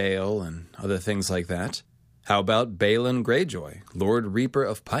and Bael and other things like that, how about Balon Greyjoy, Lord Reaper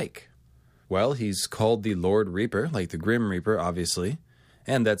of Pike? Well, he's called the Lord Reaper, like the Grim Reaper, obviously,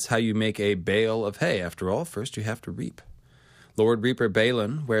 and that's how you make a bale of hay. After all, first you have to reap. Lord Reaper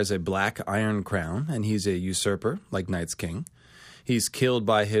Balon wears a black iron crown, and he's a usurper, like Night's King. He's killed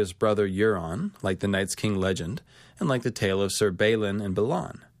by his brother Euron, like the Night's King legend, and like the tale of Sir Balin and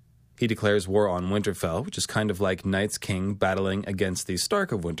Balan. He declares war on Winterfell, which is kind of like Night's King battling against the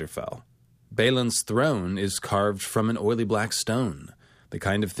Stark of Winterfell. Balon's throne is carved from an oily black stone, the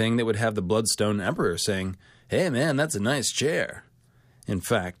kind of thing that would have the Bloodstone Emperor saying, "Hey man, that's a nice chair." In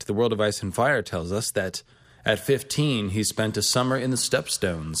fact, the World of Ice and Fire tells us that at 15 he spent a summer in the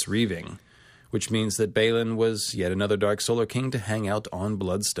Stepstones, reaving, which means that Balon was yet another Dark Solar King to hang out on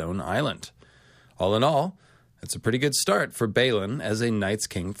Bloodstone Island. All in all, that's a pretty good start for Balon as a Night's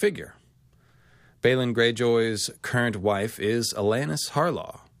King figure. Balon Greyjoy's current wife is Alanis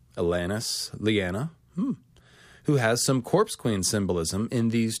Harlaw, Lyanna, who has some Corpse Queen symbolism in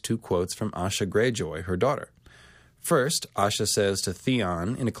these 2 quotes from Asha Greyjoy, her daughter. First, Asha says to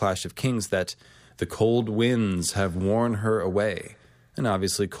Theon in A Clash of Kings that the cold winds have worn her away. And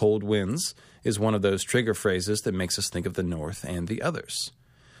obviously cold winds is one of those trigger phrases that makes us think of the North and the others.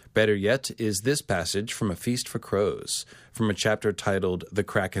 Better yet is this passage from A Feast for Crows, from a chapter titled The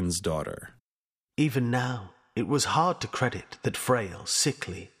Kraken's Daughter. Even now, it was hard to credit that frail,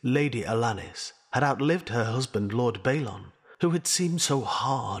 sickly Lady Alanis had outlived her husband Lord Balon, who had seemed so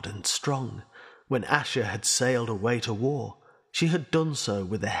hard and strong. When Asha had sailed away to war, she had done so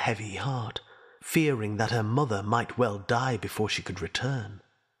with a heavy heart, fearing that her mother might well die before she could return.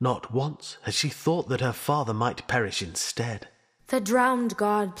 Not once had she thought that her father might perish instead. The drowned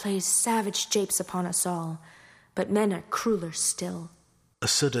god plays savage japes upon us all, but men are crueler still. A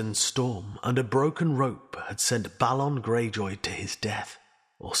sudden storm and a broken rope had sent Balon Greyjoy to his death,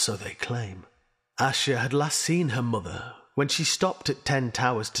 or so they claim. Asha had last seen her mother when she stopped at 10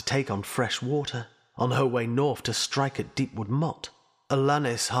 Towers to take on fresh water, on her way north to strike at Deepwood Motte.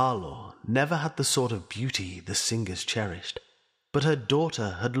 Alanis Harlaw never had the sort of beauty the singers cherished, but her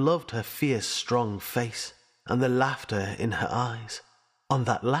daughter had loved her fierce, strong face and the laughter in her eyes. On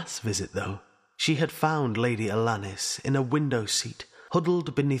that last visit, though, she had found Lady Alanis in a window seat,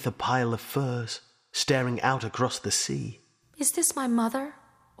 huddled beneath a pile of furs, staring out across the sea. Is this my mother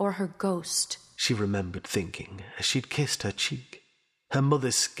or her ghost? She remembered thinking as she'd kissed her cheek. Her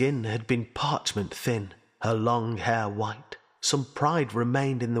mother's skin had been parchment thin, her long hair white. Some pride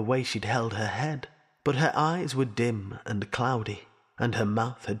remained in the way she'd held her head, but her eyes were dim and cloudy, and her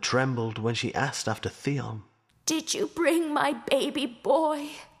mouth had trembled when she asked after Theon. "Did you bring my baby boy?"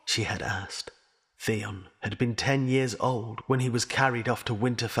 she had asked. Theon had been 10 years old when he was carried off to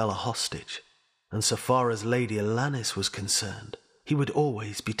Winterfell a hostage, and so far as Lady Alanis was concerned, he would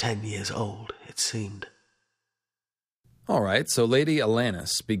always be 10 years old, it seemed. All right, so Lady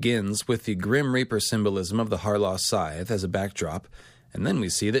Alanis begins with the Grim Reaper symbolism of the Harlaw scythe as a backdrop, and then we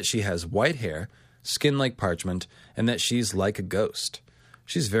see that she has white hair, skin like parchment, and that she's like a ghost.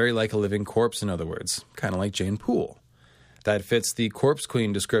 She's very like a living corpse, in other words, kind of like Jane Poole. That fits the Corpse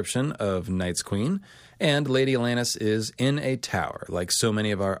Queen description of Night's Queen, and Lady Alanis is in a tower, like so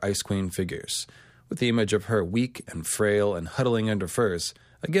many of our Ice Queen figures, with the image of her weak and frail and huddling under furs,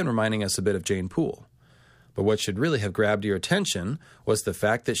 again reminding us a bit of Jane Poole. But what should really have grabbed your attention was the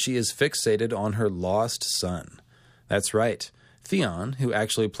fact that she is fixated on her lost son. That's right, Theon, who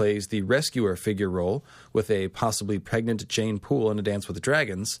actually plays the rescuer figure role with a possibly pregnant Jane Poole in A Dance with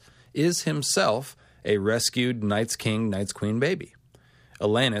Dragons, is himself a rescued Night's King, Night's Queen baby.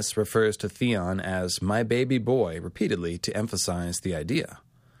 Alanis refers to Theon as "my baby boy" repeatedly to emphasize the idea.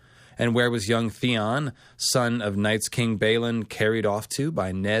 And where was young Theon, son of Night's King Balon, carried off to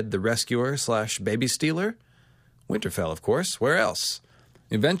by Ned the rescuer/baby stealer? Winterfell, of course. Where else?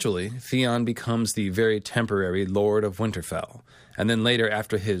 Eventually, Theon becomes the very temporary Lord of Winterfell, and then later,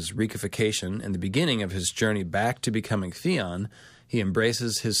 after his reification and the beginning of his journey back to becoming Theon, he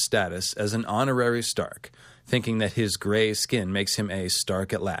embraces his status as an honorary Stark, thinking that his gray skin makes him a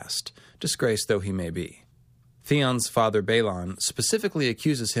Stark at last, disgraced though he may be. Theon's father Balon specifically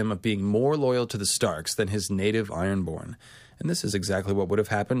accuses him of being more loyal to the Starks than his native Ironborn, and this is exactly what would have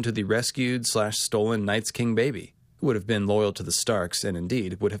happened to the rescued/stolen Night's King baby, who would have been loyal to the Starks and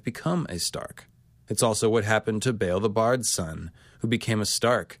indeed would have become a Stark. It's also what happened to Bael the Bard's son, who became a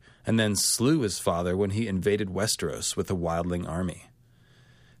Stark and then slew his father when he invaded Westeros with a wildling army.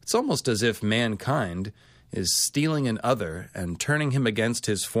 It's almost as if mankind is stealing an other and turning him against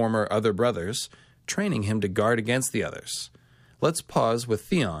his former other brothers, training him to guard against the others. Let's pause with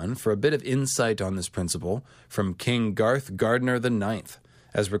Theon for a bit of insight on this principle from King Garth Gardner IX,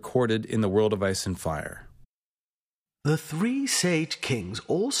 as recorded in The World of Ice and Fire. The 3 sage kings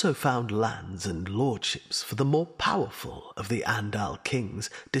also found lands and lordships for the more powerful of the Andal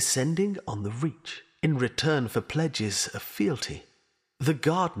kings descending on the Reach, in return for pledges of fealty. The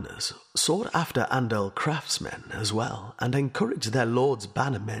gardeners sought after Andal craftsmen as well, and encouraged their lords'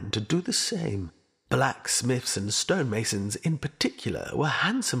 bannermen to do the same. Blacksmiths and stonemasons in particular were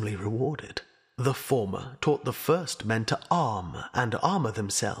handsomely rewarded. The former taught the first men to arm and armour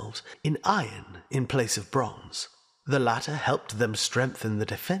themselves in iron in place of bronze. The latter helped them strengthen the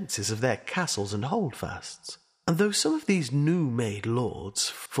defences of their castles and holdfasts. And though some of these new-made lords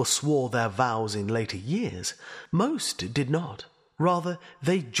forswore their vows in later years, most did not. Rather,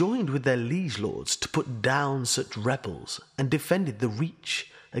 they joined with their liege lords to put down such rebels and defended the Reach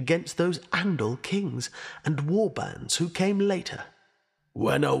against those Andal kings and warbands who came later.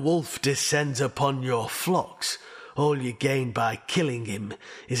 When a wolf descends upon your flocks, all you gain by killing him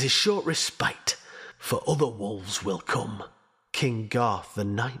is a short respite, for other wolves will come, King Garth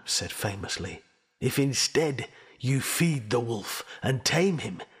IX said famously. If instead you feed the wolf and tame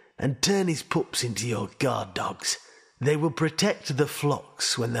him and turn his pups into your guard dogs, they will protect the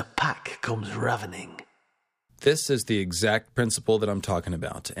flocks when the pack comes ravening. This is the exact principle that I'm talking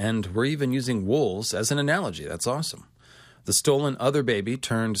about, and we're even using wolves as an analogy. That's awesome. The stolen other baby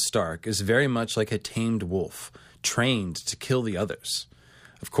turned Stark is very much like a tamed wolf, trained to kill the others.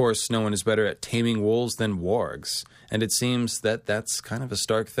 Of course, no one is better at taming wolves than wargs, and it seems that that's kind of a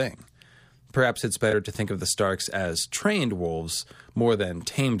Stark thing. Perhaps it's better to think of the Starks as trained wolves more than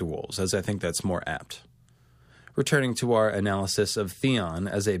tamed wolves, as I think that's more apt. Returning to our analysis of Theon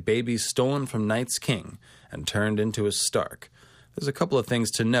as a baby stolen from Night's King and turned into a Stark, there's a couple of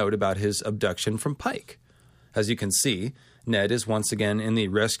things to note about his abduction from Pike. As you can see, Ned is once again in the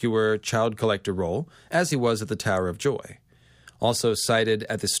rescuer, child collector role, as he was at the Tower of Joy. Also cited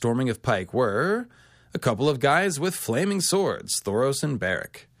at the storming of Pike were a couple of guys with flaming swords, Thoros and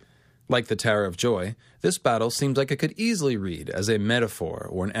Beric. Like the Tower of Joy, this battle seems like it could easily read as a metaphor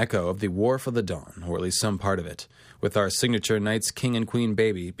or an echo of the War for the Dawn, or at least some part of it, with our signature Night's King and Queen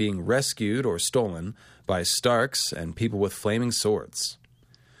baby being rescued or stolen by Starks and people with flaming swords.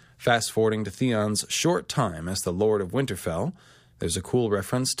 Fast-forwarding to Theon's short time as the Lord of Winterfell, there's a cool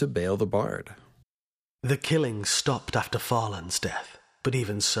reference to Bael the Bard. The killing stopped after Farland's death, but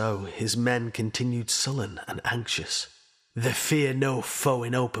even so, his men continued sullen and anxious. They fear no foe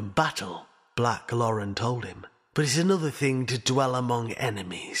in open battle, Black Lauren told him, but it's another thing to dwell among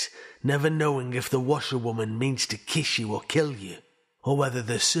enemies, never knowing if the washerwoman means to kiss you or kill you, or whether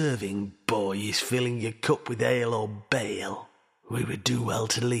the serving boy is filling your cup with ale or bale. We would do well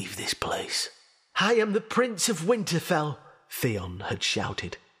to leave this place. I am the Prince of Winterfell, Theon had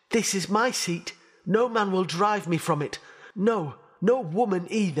shouted. This is my seat. No man will drive me from it. No woman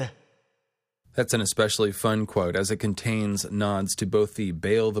either. That's an especially fun quote, as it contains nods to both the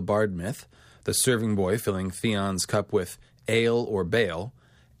Bael the Bard myth, the serving boy filling Theon's cup with ale or bale,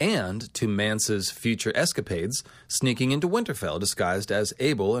 and to Mance's future escapades, sneaking into Winterfell disguised as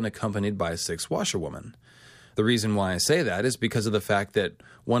Abel and accompanied by 6 washerwomen. The reason why I say that is because of the fact that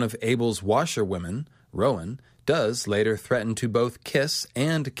one of Abel's washerwomen, Rowan, does later threaten to both kiss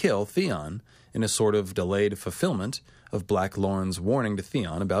and kill Theon in a sort of delayed fulfillment of Black Lorn's warning to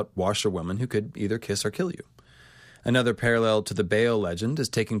Theon about washerwomen who could either kiss or kill you. Another parallel to the Bael legend is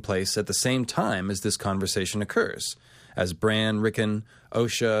taking place at the same time as this conversation occurs, as Bran, Rickon,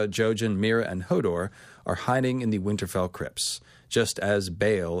 Osha, Jojen, Mira, and Hodor are hiding in the Winterfell crypts, just as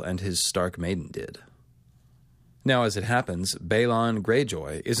Bael and his Stark maiden did. Now, as it happens, Balon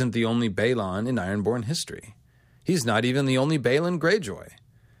Greyjoy isn't the only Balon in Ironborn history. He's not even the only Balon Greyjoy.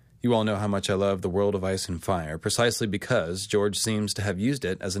 You all know how much I love the world of Ice and Fire, precisely because George seems to have used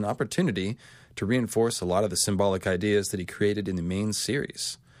it as an opportunity to reinforce a lot of the symbolic ideas that he created in the main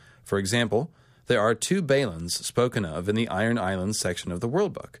series. For example, there are 2 Balons spoken of in the Iron Islands section of the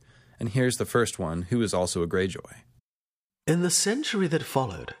World Book, and here's the first one, who is also a Greyjoy. In the century that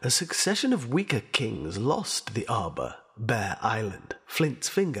followed, a succession of weaker kings lost the Arbor, Bear Island, Flint's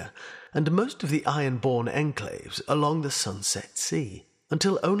Finger, and most of the Ironborn enclaves along the Sunset Sea,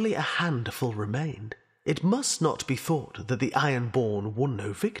 until only a handful remained. It must not be thought that the Ironborn won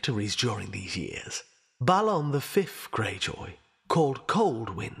no victories during these years. Balon the Fifth Greyjoy, called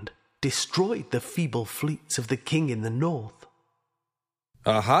Coldwind, destroyed the feeble fleets of the king in the north.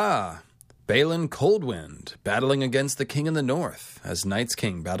 Aha! Balon Coldwind, battling against the king in the north, as Night's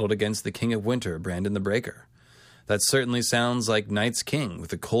King battled against the king of winter, Brandon the Breaker. That certainly sounds like Night's King with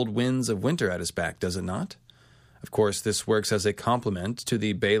the cold winds of winter at his back, does it not? Of course, this works as a complement to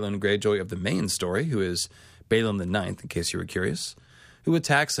the Balon Greyjoy of the main story, who is Balon the Ninth, in case you were curious, who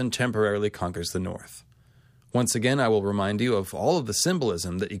attacks and temporarily conquers the north. Once again, I will remind you of all of the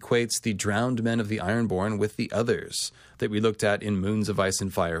symbolism that equates the drowned men of the Ironborn with the others that we looked at in Moons of Ice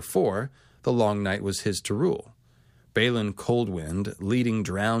and Fire 4, The Long Night Was His to Rule. Balon Coldwind, leading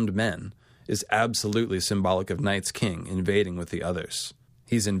drowned men, is absolutely symbolic of Night's King invading with the others.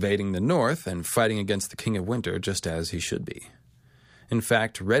 He's invading the north and fighting against the King of Winter just as he should be. In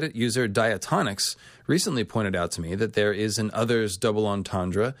fact, Reddit user Diatonics recently pointed out to me that there is an others double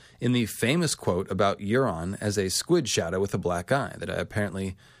entendre in the famous quote about Euron as a squid shadow with a black eye that I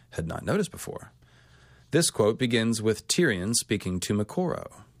apparently had not noticed before. This quote begins with Tyrion speaking to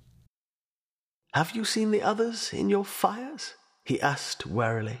Moqorro. "Have you seen the others in your fires?" he asked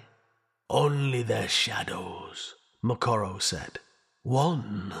warily. "Only their shadows," Moqorro said.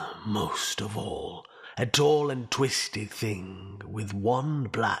 "One, most of all, a tall and twisted thing with one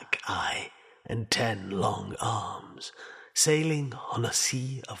black eye and 10 long arms, sailing on a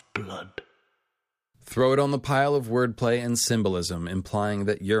sea of blood." Throw it on the pile of wordplay and symbolism implying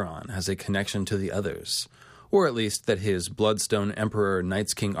that Euron has a connection to the others, or at least that his Bloodstone Emperor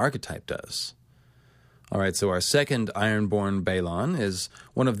Night's King archetype does. Alright, so our second Ironborn Balon is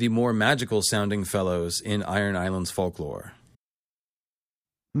one of the more magical-sounding fellows in Iron Islands folklore.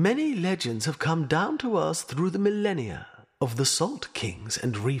 "Many legends have come down to us through the millennia of the Salt Kings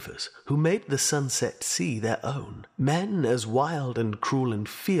and Reavers who made the Sunset Sea their own, men as wild and cruel and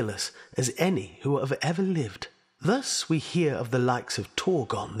fearless as any who have ever lived. Thus we hear of the likes of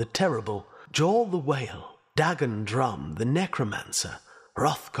Torgon the Terrible, Jarl the Whale, Dagon Drum the Necromancer,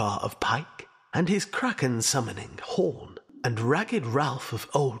 Hrothgar of Pike, and his kraken-summoning Horn, and Ragged Ralph of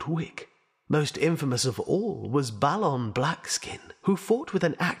Old Wick. Most infamous of all was Balon Blackskin, who fought with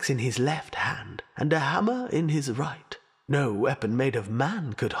an axe in his left hand and a hammer in his right. No weapon made of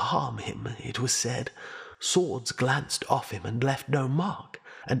man could harm him, it was said. Swords glanced off him and left no mark,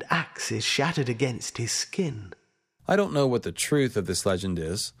 and axes shattered against his skin." I don't know what the truth of this legend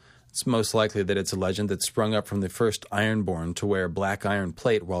is. It's most likely that it's a legend that sprung up from the first Ironborn to wear black iron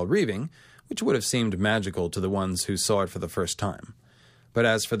plate while reaving, which would have seemed magical to the ones who saw it for the first time. But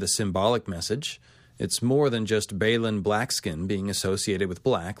as for the symbolic message, it's more than just Balon Blackskin being associated with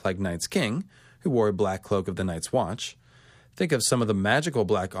black like Night's King, who wore a black cloak of the Night's Watch. Think of some of the magical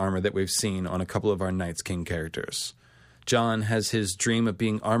black armor that we've seen on a couple of our Night's King characters. Jon has his dream of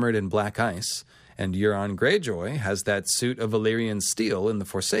being armored in black ice, and Euron Greyjoy has that suit of Valyrian steel in The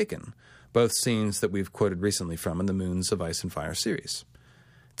Forsaken, both scenes that we've quoted recently from in the Moons of Ice and Fire series.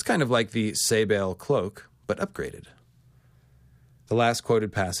 It's kind of like the Sabale cloak, but upgraded. The last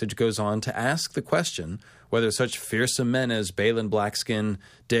quoted passage goes on to ask the question whether such fearsome men as Balon Blackskin,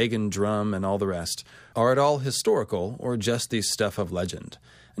 Dagon Drum, and all the rest are at all historical or just the stuff of legend,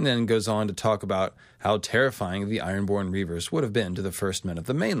 and then goes on to talk about how terrifying the Ironborn Reavers would have been to the first men of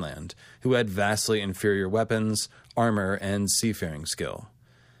the mainland, who had vastly inferior weapons, armor, and seafaring skill.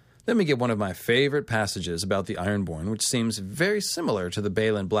 Then we get one of my favorite passages about the Ironborn, which seems very similar to the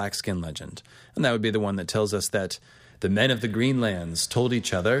Balon Blackskin legend, and that would be the one that tells us that the men of the Greenlands told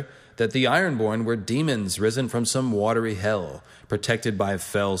each other that the Ironborn were demons risen from some watery hell, protected by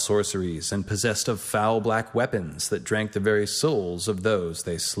fell sorceries, and possessed of foul black weapons that drank the very souls of those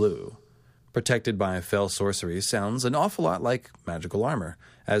they slew. Protected by fell sorcery sounds an awful lot like magical armor,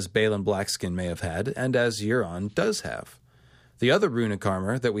 as Balin Blackskin may have had, and as Euron does have. The other runic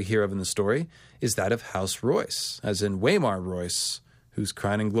armor that we hear of in the story is that of House Royce, as in Waymar Royce, whose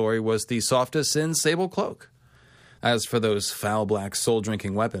crowning glory was the softest sin sable cloak. As for those foul black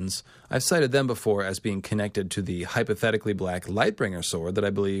soul-drinking weapons, I've cited them before as being connected to the hypothetically black Lightbringer sword that I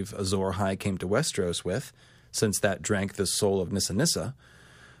believe Azor Ahai came to Westeros with, since that drank the soul of Nissa Nissa.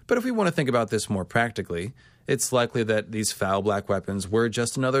 But if we want to think about this more practically, it's likely that these foul black weapons were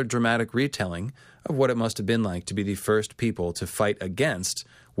just another dramatic retelling of what it must have been like to be the first people to fight against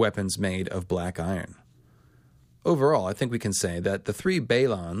weapons made of black iron. Overall, I think we can say that the three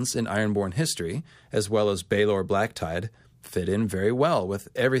Balons in Ironborn history, as well as Baelor Blacktide, fit in very well with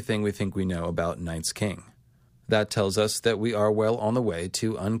everything we think we know about Night's King. That tells us that we are well on the way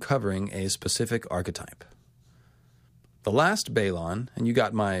to uncovering a specific archetype. The last Balon, and you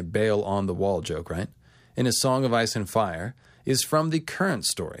got my Bail on the Wall joke, right? In A Song of Ice and Fire, is from the current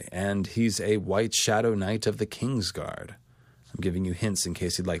story, and he's a White Shadow Knight of the Kingsguard. I'm giving you hints in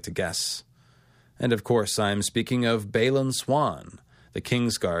case you'd like to guess. And of course, I'm speaking of Balon Swan, the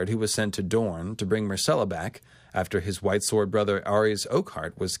Kingsguard who was sent to Dorne to bring Myrcella back after his White Sword brother Ares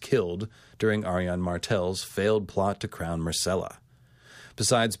Oakheart was killed during Arianne Martell's failed plot to crown Myrcella.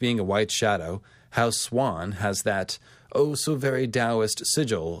 Besides being a White Shadow, House Swan has that oh-so-very Taoist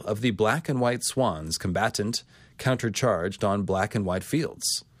sigil of the black and white swans combatant countercharged on black and white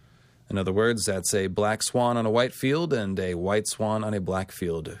fields. In other words, that's a black swan on a white field and a white swan on a black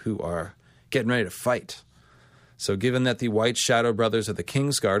field who are getting ready to fight. So given that the White Shadow brothers of the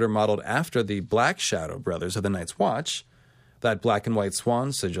Kingsguard are modeled after the Black Shadow brothers of the Night's Watch, that black and white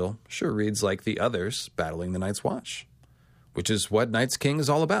swan sigil sure reads like the others battling the Night's Watch. Which is what Night's King is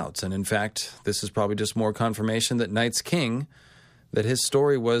all about, and in fact, this is probably just more confirmation that Night's King, that his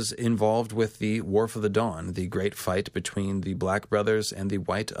story was involved with the Wharf of the Dawn, the great fight between the Black brothers and the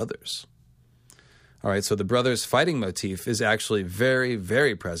White others. All right, so the brothers fighting motif is actually very,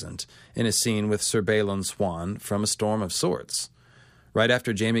 very present in a scene with Sir Balon Swan from A Storm of Swords. Right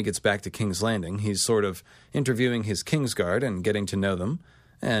after Jaime gets back to King's Landing, he's sort of interviewing his Kingsguard and getting to know them,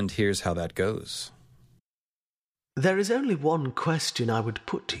 and here's how that goes. There is only one question I would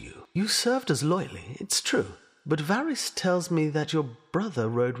put to you. You served us loyally, it's true, but Varys tells me that your brother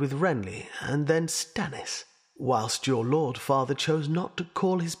rode with Renly and then Stannis, whilst your lord father chose not to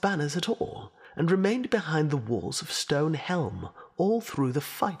call his banners at all, and remained behind the walls of Stone Helm all through the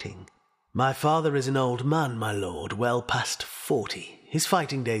fighting. My father is an old man, my lord, well past 40. His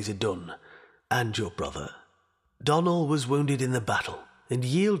fighting days are done. And your brother? Donal was wounded in the battle, and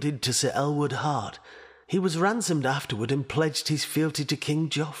yielded to Sir Elwood Hart. He was ransomed afterward and pledged his fealty to King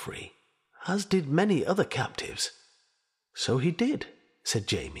Joffrey, as did many other captives. So he did, said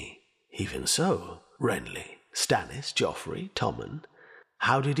Jaime. Even so, Renly, Stannis, Joffrey, Tommen.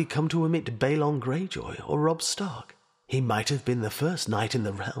 How did he come to omit Balon Greyjoy or Robb Stark? He might have been the first knight in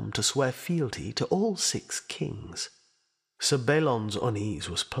the realm to swear fealty to all 6 kings. Sir Balon's unease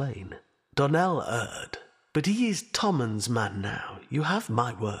was plain. Donnell erred, but he is Tommen's man now, you have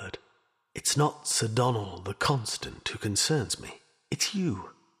my word. It's not Sir Donal the Constant who concerns me. It's you.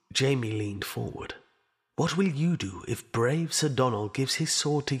 Jaime leaned forward. What will you do if brave Sir Donal gives his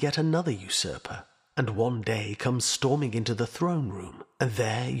sword to yet another usurper, and one day comes storming into the throne room, and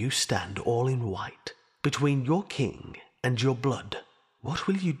there you stand all in white, between your king and your blood? What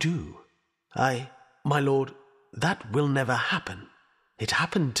will you do? My lord, that will never happen. It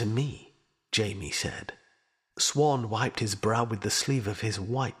happened to me, Jaime said. Swan wiped his brow with the sleeve of his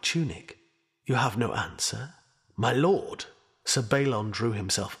white tunic. You have no answer? My lord, Sir Balon drew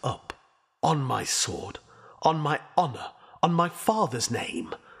himself up. On my sword, on my honour, on my father's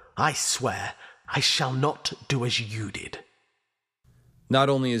name, I swear I shall not do as you did. Not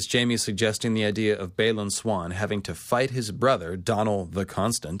only is Jaime suggesting the idea of Balon Swan having to fight his brother, Donal the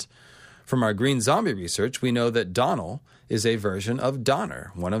Constant, from our Green Zombie research, we know that Donal is a version of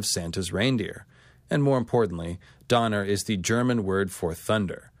Donner, one of Santa's reindeer. And more importantly, Donner is the German word for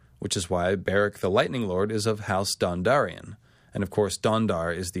thunder, which is why Beric the Lightning Lord is of House Dondarrion, and of course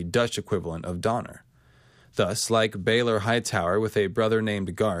Dondar is the Dutch equivalent of Donner. Thus, like Baelor Hightower with a brother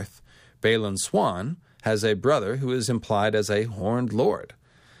named Garth, Balon Swan has a brother who is implied as a horned lord.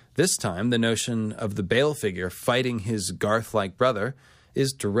 This time, the notion of the Bael figure fighting his Garth-like brother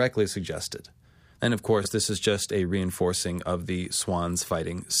is directly suggested. And of course, this is just a reinforcing of the Swan's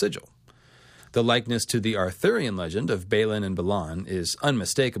fighting sigil. The likeness to the Arthurian legend of Balin and Balan is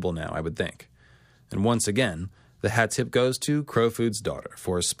unmistakable now, I would think. And once again, the hat tip goes to Crowfoot's daughter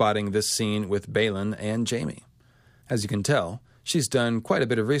for spotting this scene with Balin and Jaime. As you can tell, She's done quite a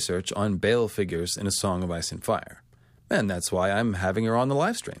bit of research on Bael figures in A Song of Ice and Fire, and that's why I'm having her on the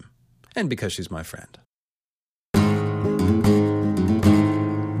live stream, and because she's my friend.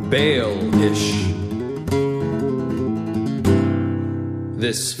 Bael-ish.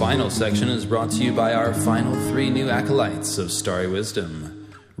 This final section is brought to you by our final 3 new acolytes of Starry Wisdom.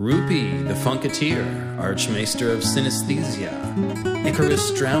 Rupee, the Funketeer, Archmaester of Synesthesia.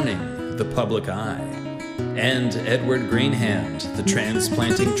 Icarus Drowning, the Public Eye. And Edward Greenhand, the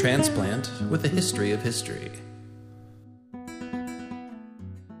Transplanting Transplant with a History of History.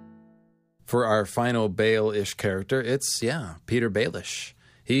 For our final Bael-ish character, it's, Peter Baelish.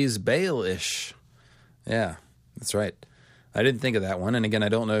 He's Bael-ish. Yeah, that's right. I didn't think of that one, and again, I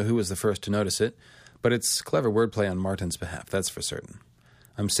don't know who was the first to notice it, but it's clever wordplay on Martin's behalf, that's for certain.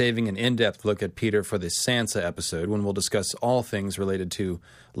 I'm saving an in-depth look at Peter for the Sansa episode, when we'll discuss all things related to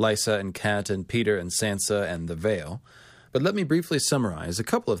Lysa and Cat and Peter and Sansa and the Vale. But let me briefly summarize a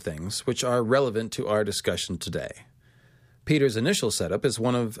couple of things which are relevant to our discussion today. Peter's initial setup is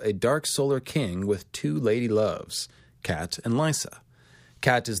one of a dark solar king with 2 lady loves, Cat and Lysa.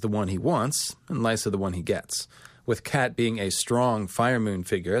 Cat is the one he wants, and Lysa the one he gets, with Cat being a strong fire moon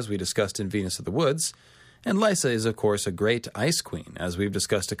figure, as we discussed in Venus of the Woods, and Lysa is, of course, a great ice queen, as we've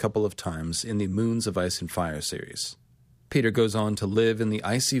discussed a couple of times in the Moons of Ice and Fire series. Peter goes on to live in the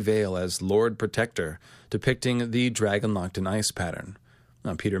Icy Vale as Lord Protector, depicting the dragon-locked in ice pattern.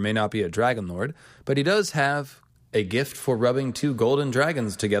 Now, Peter may not be a dragon lord, but he does have a gift for rubbing 2 golden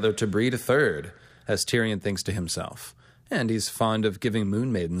dragons together to breed a third, as Tyrion thinks to himself. And he's fond of giving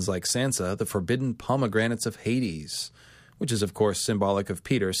moon maidens like Sansa the forbidden pomegranates of Hades, which is, of course, symbolic of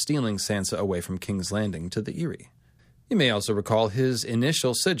Peter stealing Sansa away from King's Landing to the Eyrie. You may also recall his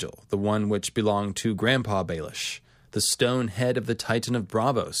initial sigil, the one which belonged to Grandpa Baelish, the stone head of the Titan of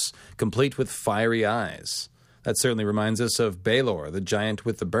Braavos, complete with fiery eyes. That certainly reminds us of Baelor, the giant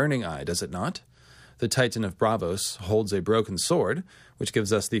with the burning eye, does it not? The Titan of Braavos holds a broken sword, which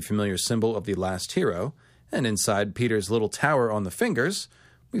gives us the familiar symbol of the last hero, and inside Peter's little tower on the fingers,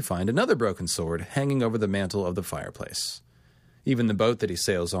 we find another broken sword hanging over the mantle of the fireplace. Even the boat that he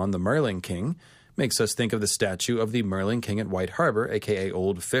sails on, the Merlin King, makes us think of the statue of the Merlin King at White Harbor, a.k.a.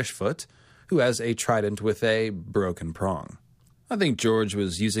 Old Fishfoot, who has a trident with a broken prong. I think George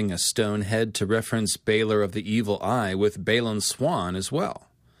was using a stone head to reference Baelor of the Evil Eye with Balon Swan as well.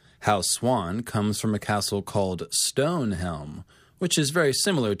 House Swan comes from a castle called Stonehelm, which is very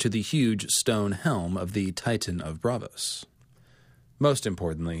similar to the huge stone helm of the Titan of Braavos. Most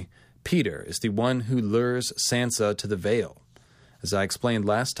importantly, Peter is the one who lures Sansa to the Vale. As I explained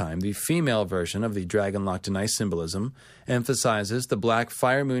last time, the female version of the dragon locked in ice symbolism emphasizes the black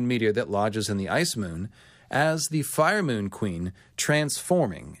fire moon meteor that lodges in the ice moon as the fire moon queen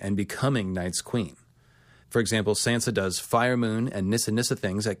transforming and becoming Night's Queen. For example, Sansa does fire moon and Nissa Nissa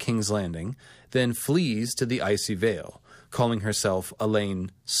things at King's Landing, then flees to the icy Vale, calling herself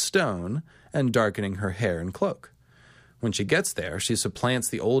Elaine Stone and darkening her hair and cloak. When she gets there, she supplants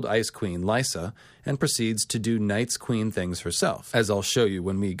the old Ice Queen, Lysa, and proceeds to do Night's Queen things herself, as I'll show you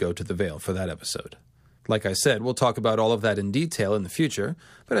when we go to the Vale for that episode. Like I said, we'll talk about all of that in detail in the future,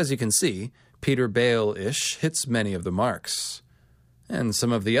 but as you can see, Peter Bael-ish hits many of the marks. And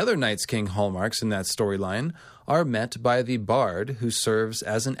some of the other Night's King hallmarks in that storyline are met by the bard who serves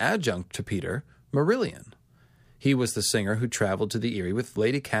as an adjunct to Peter, Marillion. He was the singer who traveled to the Eyrie with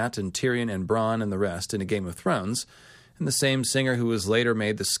Lady Cat and Tyrion and Bronn and the rest in A Game of Thrones, and the same singer who was later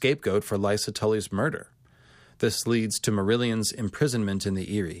made the scapegoat for Lysa Tully's murder. This leads to Marillion's imprisonment in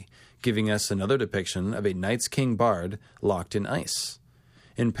the Eyrie, giving us another depiction of a Night's King bard locked in ice.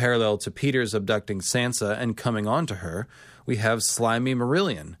 In parallel to Peter's abducting Sansa and coming on to her, we have slimy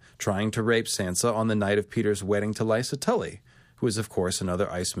Marillion trying to rape Sansa on the night of Peter's wedding to Lysa Tully, who is of course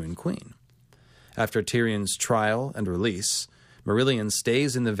another Ice Moon Queen. After Tyrion's trial and release, Marillion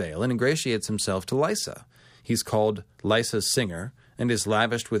stays in the Vale and ingratiates himself to Lysa. He's called Lysa's Singer and is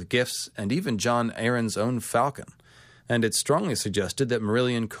lavished with gifts and even Jon Arryn's own falcon, and it's strongly suggested that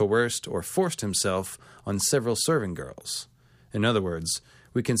Marillion coerced or forced himself on several serving girls. In other words,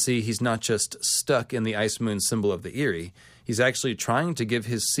 we can see he's not just stuck in the Ice Moon symbol of the Eyrie, he's actually trying to give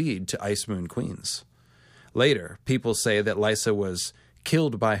his seed to Ice Moon Queens. Later, people say that Lysa was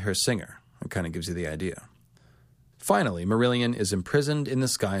killed by her singer. It kind of gives you the idea. Finally, Marillion is imprisoned in the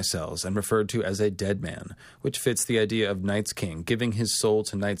sky cells and referred to as a dead man, which fits the idea of Night's King giving his soul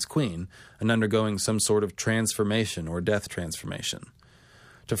to Night's Queen and undergoing some sort of transformation or death transformation.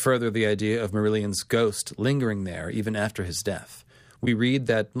 To further the idea of Marillion's ghost lingering there even after his death, we read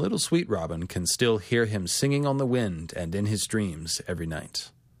that little sweet Robin can still hear him singing on the wind and in his dreams every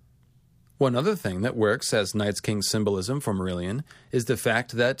night. One other thing that works as Night's King symbolism for Marillion is the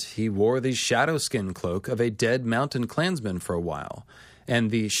fact that he wore the shadow skin cloak of a dead mountain clansman for a while, and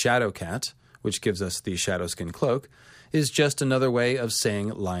the shadow cat, which gives us the shadow skin cloak, is just another way of saying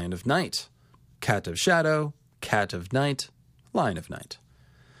Lion of Night. Cat of Shadow, Cat of Night, Lion of Night.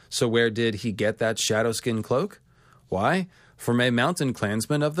 So where did he get that shadow skin cloak? Why, from a mountain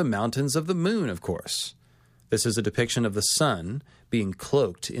clansman of the Mountains of the Moon, of course. This is a depiction of the sun being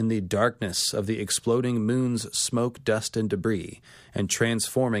cloaked in the darkness of the exploding moon's smoke, dust, and debris, and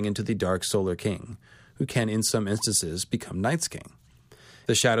transforming into the Dark Solar King, who can in some instances become Night's King.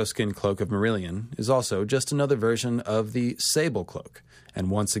 The shadow skin cloak of Marillion is also just another version of the sable cloak,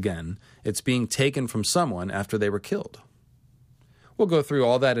 and once again, it's being taken from someone after they were killed. We'll go through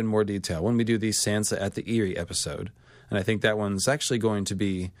all that in more detail when we do the Sansa at the Eyrie episode, and I think that one's actually going to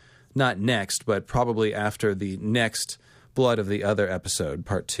be not next, but probably after the next Blood of the Other episode,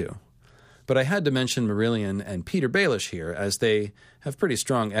 part 2. But I had to mention Marillion and Petyr Baelish here, as they have pretty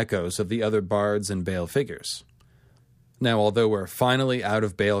strong echoes of the other bards and Bael figures. Now, although we're finally out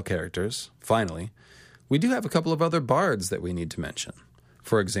of Bael characters, we do have a couple of other bards that we need to mention.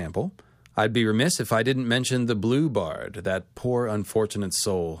 For example, I'd be remiss if I didn't mention the Blue Bard, that poor unfortunate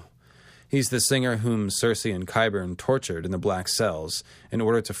soul. He's the singer whom Cersei and Qyburn tortured in the Black Cells in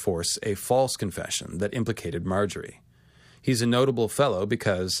order to force a false confession that implicated Margaery. He's a notable fellow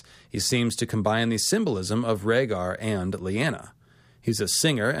because he seems to combine the symbolism of Rhaegar and Lyanna. He's a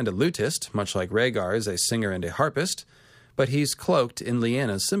singer and a lutist, much like Rhaegar is a singer and a harpist, but he's cloaked in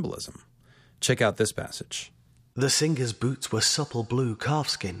Lyanna's symbolism. Check out this passage. The singer's boots were supple blue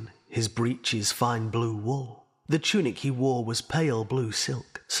calfskin, his breeches fine blue wool. The tunic he wore was pale blue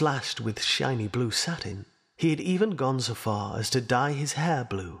silk, slashed with shiny blue satin. He had even gone so far as to dye his hair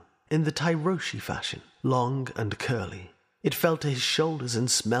blue, in the Tyroshi fashion, long and curly. It fell to his shoulders and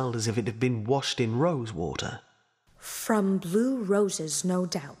smelled as if it had been washed in rose water. From blue roses, no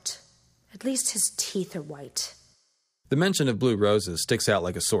doubt. At least his teeth are white. The mention of blue roses sticks out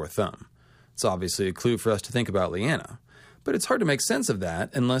like a sore thumb. It's obviously a clue for us to think about Lyanna, but it's hard to make sense of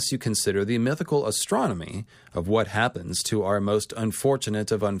that unless you consider the mythical astronomy of what happens to our most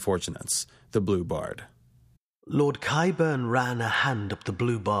unfortunate of unfortunates, the Blue Bard. Lord Qyburn ran a hand up the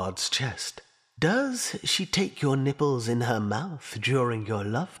Blue Bard's chest. Does she take your nipples in her mouth during your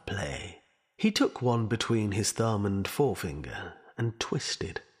love play? He took one between his thumb and forefinger and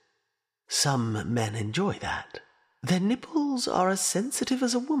twisted. Some men enjoy that. Their nipples are as sensitive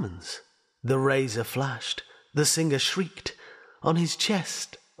as a woman's. The razor flashed. The singer shrieked. On his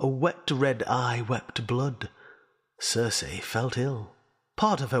chest, a wet red eye wept blood. Cersei felt ill.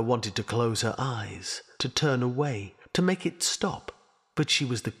 Part of her wanted to close her eyes, to turn away, to make it stop. But she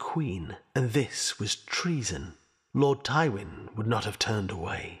was the queen, and this was treason. Lord Tywin would not have turned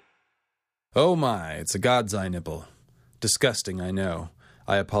away. Oh my, it's a God's Eye nipple. Disgusting, I know.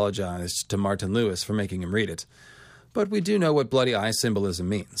 I apologized to Martin Lewis for making him read it. But we do know what bloody eye symbolism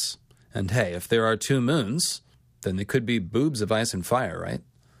means. And hey, if there are two moons, then they could be boobs of ice and fire, right?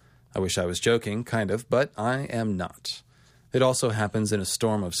 I wish I was joking, kind of, but I am not. It also happens in A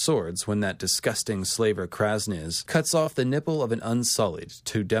Storm of Swords when that disgusting slaver Krasniz cuts off the nipple of an Unsullied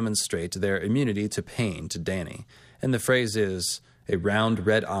to demonstrate their immunity to pain to Dany, and the phrase is, a round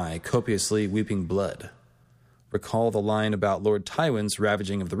red eye copiously weeping blood. Recall the line about Lord Tywin's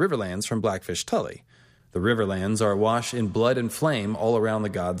ravaging of the Riverlands from Blackfish Tully. The Riverlands are awash in blood and flame all around the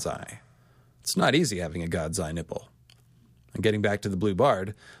God's Eye. It's not easy having a God's Eye nipple. And getting back to the Blue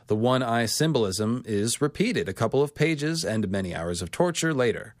Bard, the one-eye symbolism is repeated a couple of pages and many hours of torture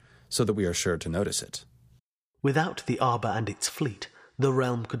later, so that we are sure to notice it. Without the Arbor and its fleet, the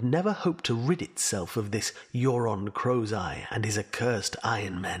realm could never hope to rid itself of this Euron Crow's-Eye and his accursed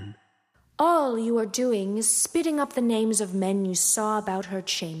Iron Men. All you are doing is spitting up the names of men you saw about her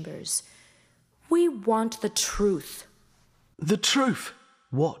chambers. We want the truth. The truth!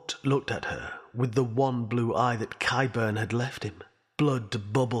 Wat looked at her with the one blue eye that Qyburn had left him.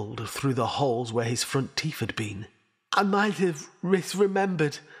 Blood bubbled through the holes where his front teeth had been. I might have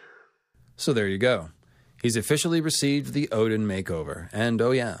misremembered. So there you go. He's officially received the Odin makeover. And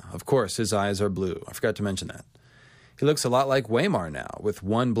oh yeah, of course, his eyes are blue. I forgot to mention that. He looks a lot like Waymar now, with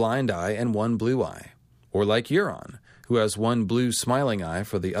one blind eye and one blue eye. Or like Euron, who has one blue smiling eye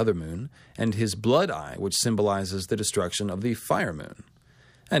for the other moon, and his blood eye, which symbolizes the destruction of the fire moon.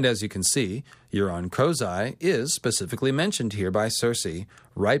 And as you can see, Euron Crow's Eye is specifically mentioned here by Cersei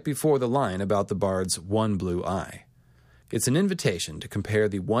right before the line about the bard's one blue eye. It's an invitation to compare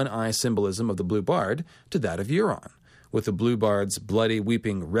the one-eye symbolism of the Blue Bard to that of Euron, with the Blue Bard's bloody,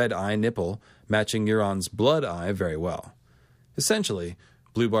 weeping red eye nipple matching Euron's blood eye very well. Essentially,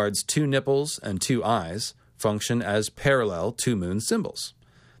 Blue Bard's 2 nipples and 2 eyes function as parallel 2 moon symbols.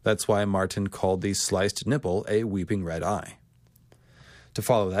 That's why Martin called the sliced nipple a weeping red eye. To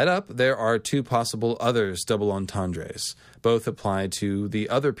follow that up, there are 2 possible others double entendres. Both apply to the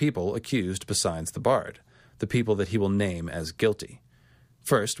other people accused besides the bard, the people that he will name as guilty.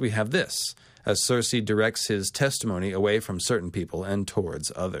 First, we have this, as Circe directs his testimony away from certain people and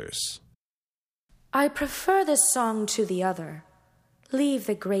towards others. I prefer this song to the other. Leave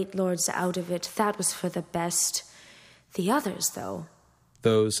the great lords out of it, that was for the best. The others, though.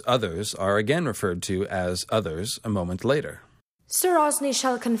 Those others are again referred to as others a moment later. Sir Osney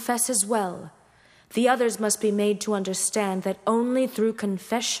shall confess as well. The others must be made to understand that only through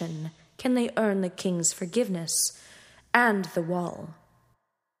confession can they earn the king's forgiveness and the wall.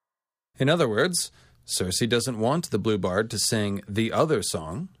 In other words, Circe doesn't want the Blue Bard to sing the other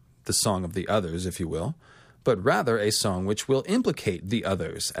song, the song of the others, if you will, but rather a song which will implicate the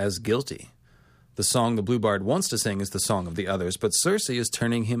others as guilty. The song the Blue Bard wants to sing is the song of the others, but Circe is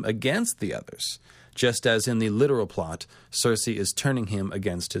turning him against the others, just as in the literal plot, Circe is turning him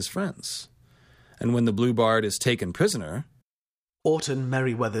against his friends. And when the Blue Bard is taken prisoner... Orton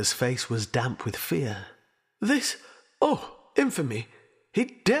Merryweather's face was damp with fear. This, infamy! He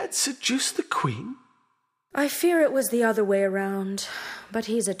dared seduce the queen? I fear it was the other way around, but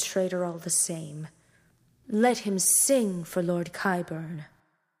he's a traitor all the same. Let him sing for Lord Qyburn.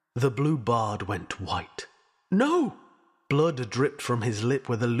 The Blue Bard went white. No! Blood dripped from his lip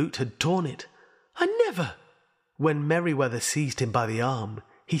where the lute had torn it. I never! When Merryweather seized him by the arm,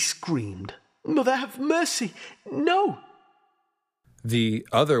 he screamed, Mother, have mercy! No! The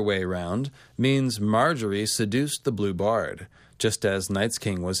other way round means Marjorie seduced the Blue Bard, just as Night's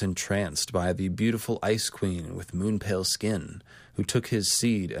King was entranced by the beautiful Ice Queen with moon-pale skin, who took his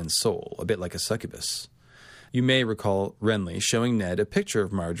seed and soul, a bit like a succubus. You may recall Renly showing Ned a picture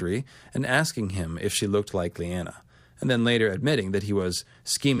of Marjorie and asking him if she looked like Lyanna, and then later admitting that he was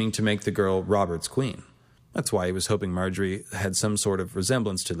scheming to make the girl Robert's queen. That's why he was hoping Marjorie had some sort of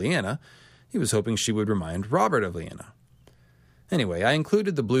resemblance to Lyanna. He was hoping she would remind Robert of Lyanna. Anyway, I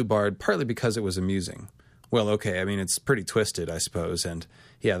included the Blue Bard partly because it was amusing. Well, okay, I mean, it's pretty twisted, I suppose, and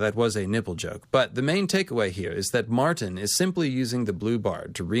yeah, that was a nipple joke. But the main takeaway here is that Martin is simply using the Blue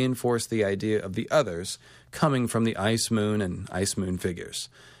Bard to reinforce the idea of the others coming from the Ice Moon and Ice Moon figures,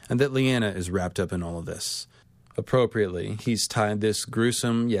 and that Lyanna is wrapped up in all of this. Appropriately, he's tied this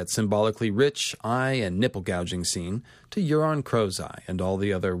gruesome yet symbolically rich eye and nipple gouging scene to Euron Crowseye and all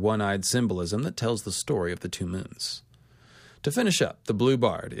the other one-eyed symbolism that tells the story of the 2 moons. To finish up, the Blue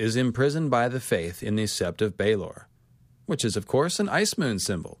Bard is imprisoned by the faith in the Sept of Baelor, which is, of course, an Ice Moon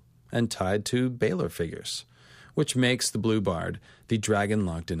symbol, and tied to Baelor figures, which makes the Blue Bard the dragon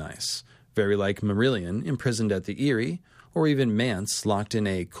locked in ice, very like Marillion imprisoned at the Eyrie, or even Mance locked in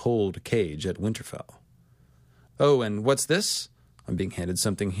a cold cage at Winterfell. Oh, and what's this? I'm being handed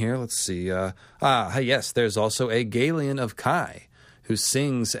something here. Let's see. Yes, there's also a Galeon of Kai, who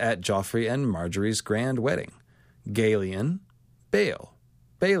sings at Joffrey and Marjorie's grand wedding. Galeon, Bael,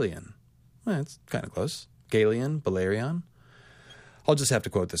 Balion. It's kind of close. Galeon, Balerion. I'll just have to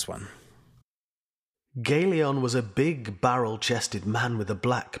quote this one. Galeon was a big, barrel-chested man with a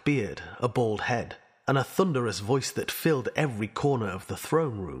black beard, a bald head, and a thunderous voice that filled every corner of the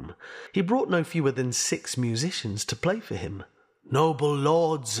throne room. He brought no fewer than 6 musicians to play for him. Noble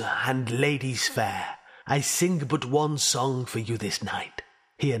lords and ladies fair, I sing but one song for you this night,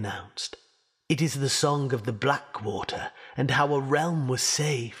 he announced. It is the song of the Blackwater and how a realm was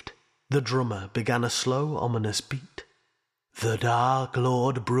saved. The drummer began a slow, ominous beat. The Dark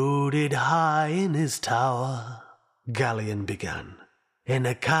Lord brooded high in his tower, Galeon began, in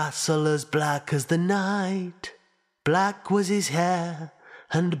a castle as black as the night. Black was his hair,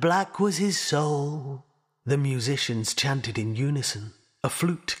 and black was his soul. The musicians chanted in unison. A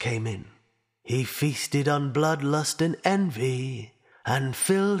flute came in. He feasted on bloodlust and envy, and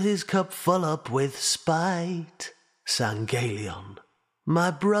filled his cup full up with spite, sang Galeon.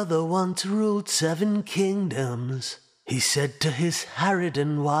 My brother once ruled 7 kingdoms. He said to his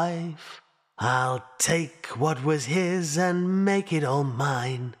harridan wife, I'll take what was his and make it all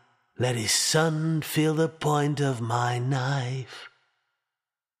mine. Let his son feel the point of my knife.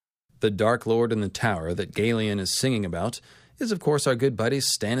 The Dark Lord in the tower that Galeon is singing about is, of course, our good buddy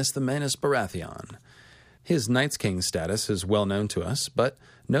Stannis the Manus Baratheon. His Night's King status is well known to us, but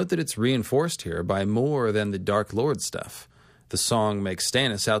note that it's reinforced here by more than the Dark Lord stuff. The song makes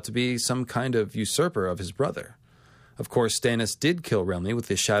Stannis out to be some kind of usurper of his brother. Of course, Stannis did kill Renly with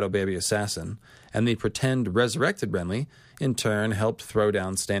the Shadow Baby assassin, and the pretend resurrected Renly, in turn, helped throw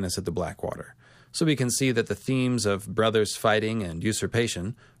down Stannis at the Blackwater. so we can see that the themes of brothers fighting and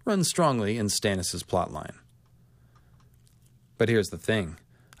usurpation run strongly in Stannis' plotline. But here's the thing.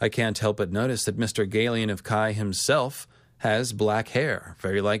 I can't help but notice that Mr. Galeon of Kai himself has black hair,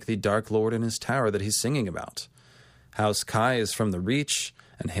 very like the Dark Lord in his tower that he's singing about. House Kai is from the Reach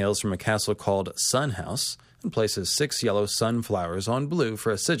and hails from a castle called Sun House and places 6 yellow sunflowers on blue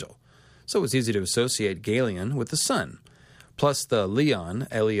for a sigil, so it's easy to associate Galeon with the sun. Plus the Leon,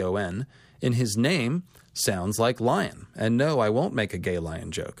 L-E-O-N, in his name sounds like lion, and no, I won't make a gay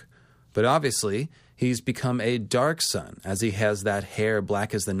lion joke. But obviously, he's become a dark sun, as he has that hair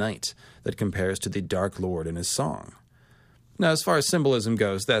black as the night that compares to the Dark Lord in his song. Now, as far as symbolism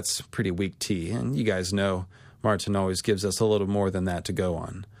goes, that's pretty weak tea, and you guys know Martin always gives us a little more than that to go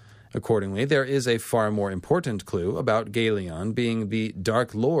on. Accordingly, there is a far more important clue about Galeon being the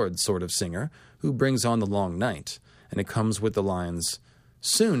Dark Lord sort of singer who brings on the long night, and it comes with the lines,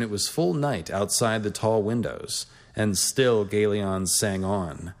 "Soon it was full night outside the tall windows, and still Galeon sang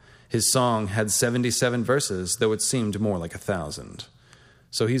on. His song had 77 verses, though it seemed more like 1,000.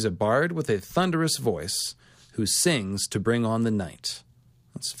 So he's a bard with a thunderous voice who sings to bring on the night.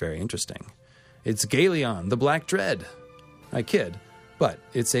 That's very interesting. It's Galeon, the Black Dread. I kid, but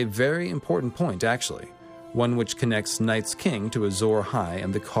it's a very important point, actually, one which connects Night's King to Azor Ahai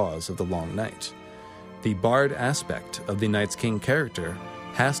and the cause of the Long Night. The bard aspect of the Night's King character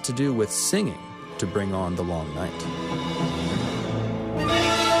has to do with singing to bring on the Long Night.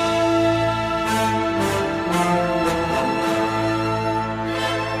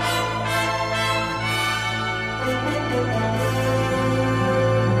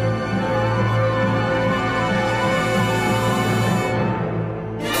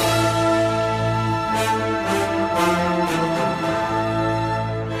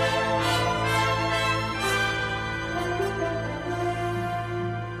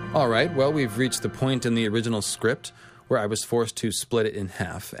 All right, well, we've reached the point in the original script where I was forced to split it in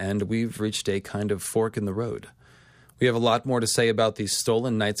half, and we've reached a kind of fork in the road. We have a lot more to say about the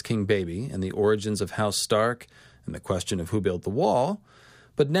stolen Night's King baby and the origins of House Stark and the question of who built the wall,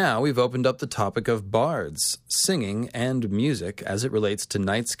 but now we've opened up the topic of bards, singing, and music as it relates to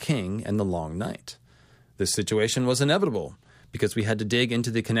Night's King and the Long Night. This situation was inevitable, because we had to dig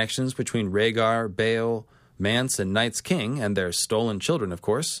into the connections between Rhaegar, Bael, Mance, and Night's King, and their stolen children, of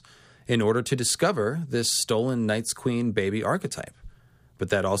course, in order to discover this stolen Night's Queen baby archetype.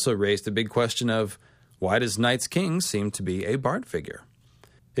 But that also raised the big question of, why does Night's King seem to be a bard figure?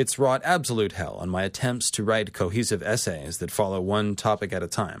 It's wrought absolute hell on my attempts to write cohesive essays that follow one topic at a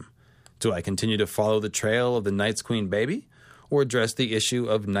time. Do I continue to follow the trail of the Night's Queen baby, or address the issue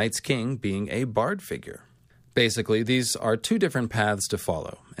of Night's King being a bard figure? Basically, these are two different paths to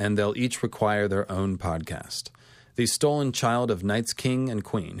follow, and they'll each require their own podcast. The stolen child of Night's King and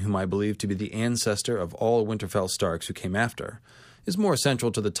Queen, whom I believe to be the ancestor of all Winterfell Starks who came after, is more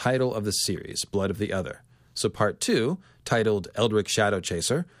central to the title of the series, Blood of the Other. So Part 2, titled Eldrick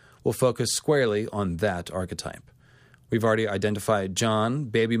Shadowchaser, will focus squarely on that archetype. We've already identified Jon,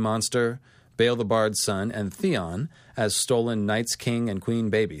 Baby Monster, Bael the Bard's son, and Theon as stolen Night's King and Queen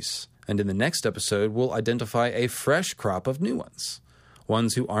babies. And in the next episode, we'll identify a fresh crop of new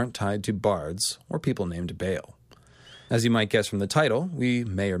ones who aren't tied to bards or people named Bael. As you might guess from the title, we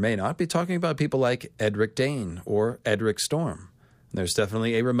may or may not be talking about people like Edric Dane or Edric Storm. There's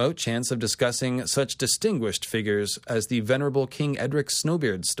definitely a remote chance of discussing such distinguished figures as the venerable King Edric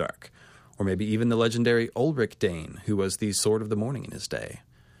Snowbeard Stark, or maybe even the legendary Ulrich Dane, who was the Sword of the Morning in his day.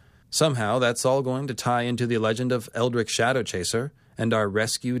 Somehow, that's all going to tie into the legend of Eldrick Shadowchaser and our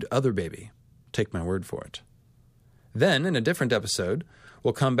rescued other baby. Take my word for it. Then, in a different episode,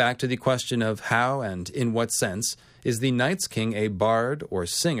 we'll come back to the question of how and in what sense is the Night's King a bard or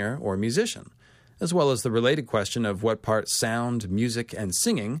singer or musician, as well as the related question of what part sound, music, and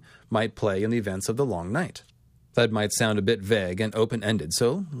singing might play in the events of the Long Night. That might sound a bit vague and open-ended,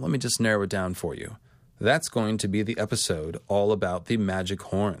 so let me just narrow it down for you. That's going to be the episode all about the magic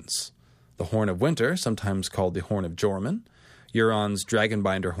horns. The Horn of Winter, sometimes called the Horn of Jormungand, Euron's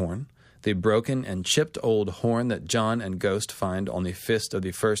Dragonbinder horn, the broken and chipped old horn that Jon and Ghost find on the fist of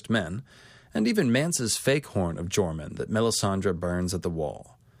the First Men, and even Mance's fake horn of Jormungand that Melisandre burns at the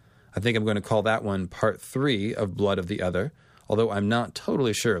wall. I think I'm going to call that one Part 3 of Blood of the Other, although I'm not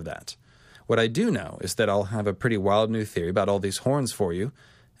totally sure of that. What I do know is that I'll have a pretty wild new theory about all these horns for you,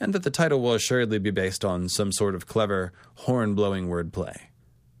 and that the title will assuredly be based on some sort of clever, horn-blowing wordplay.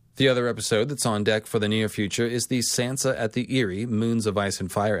 The other episode that's on deck for the near future is the Sansa at the Eyrie Moons of Ice and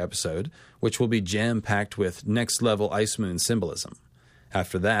Fire episode, which will be jam-packed with next-level Ice Moon symbolism.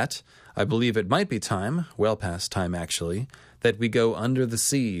 After that, I believe it might be time, well past time actually, that we go under the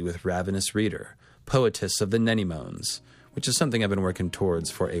sea with Ravenous Reader, poetess of the Nenemones, which is something I've been working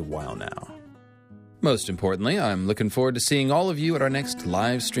towards for a while now. Most importantly, I'm looking forward to seeing all of you at our next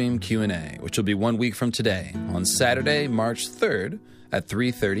live stream Q&A, which will be 1 week from today, on Saturday, March 3rd at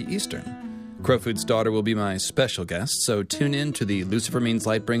 3:30 Eastern. Crowfoot's daughter will be my special guest, so tune in to the Lucifer Means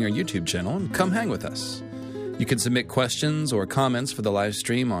Lightbringer YouTube channel and come hang with us. You can submit questions or comments for the live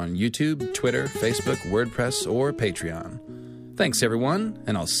stream on YouTube, Twitter, Facebook, WordPress, or Patreon. Thanks, everyone,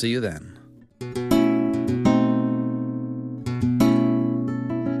 and I'll see you then.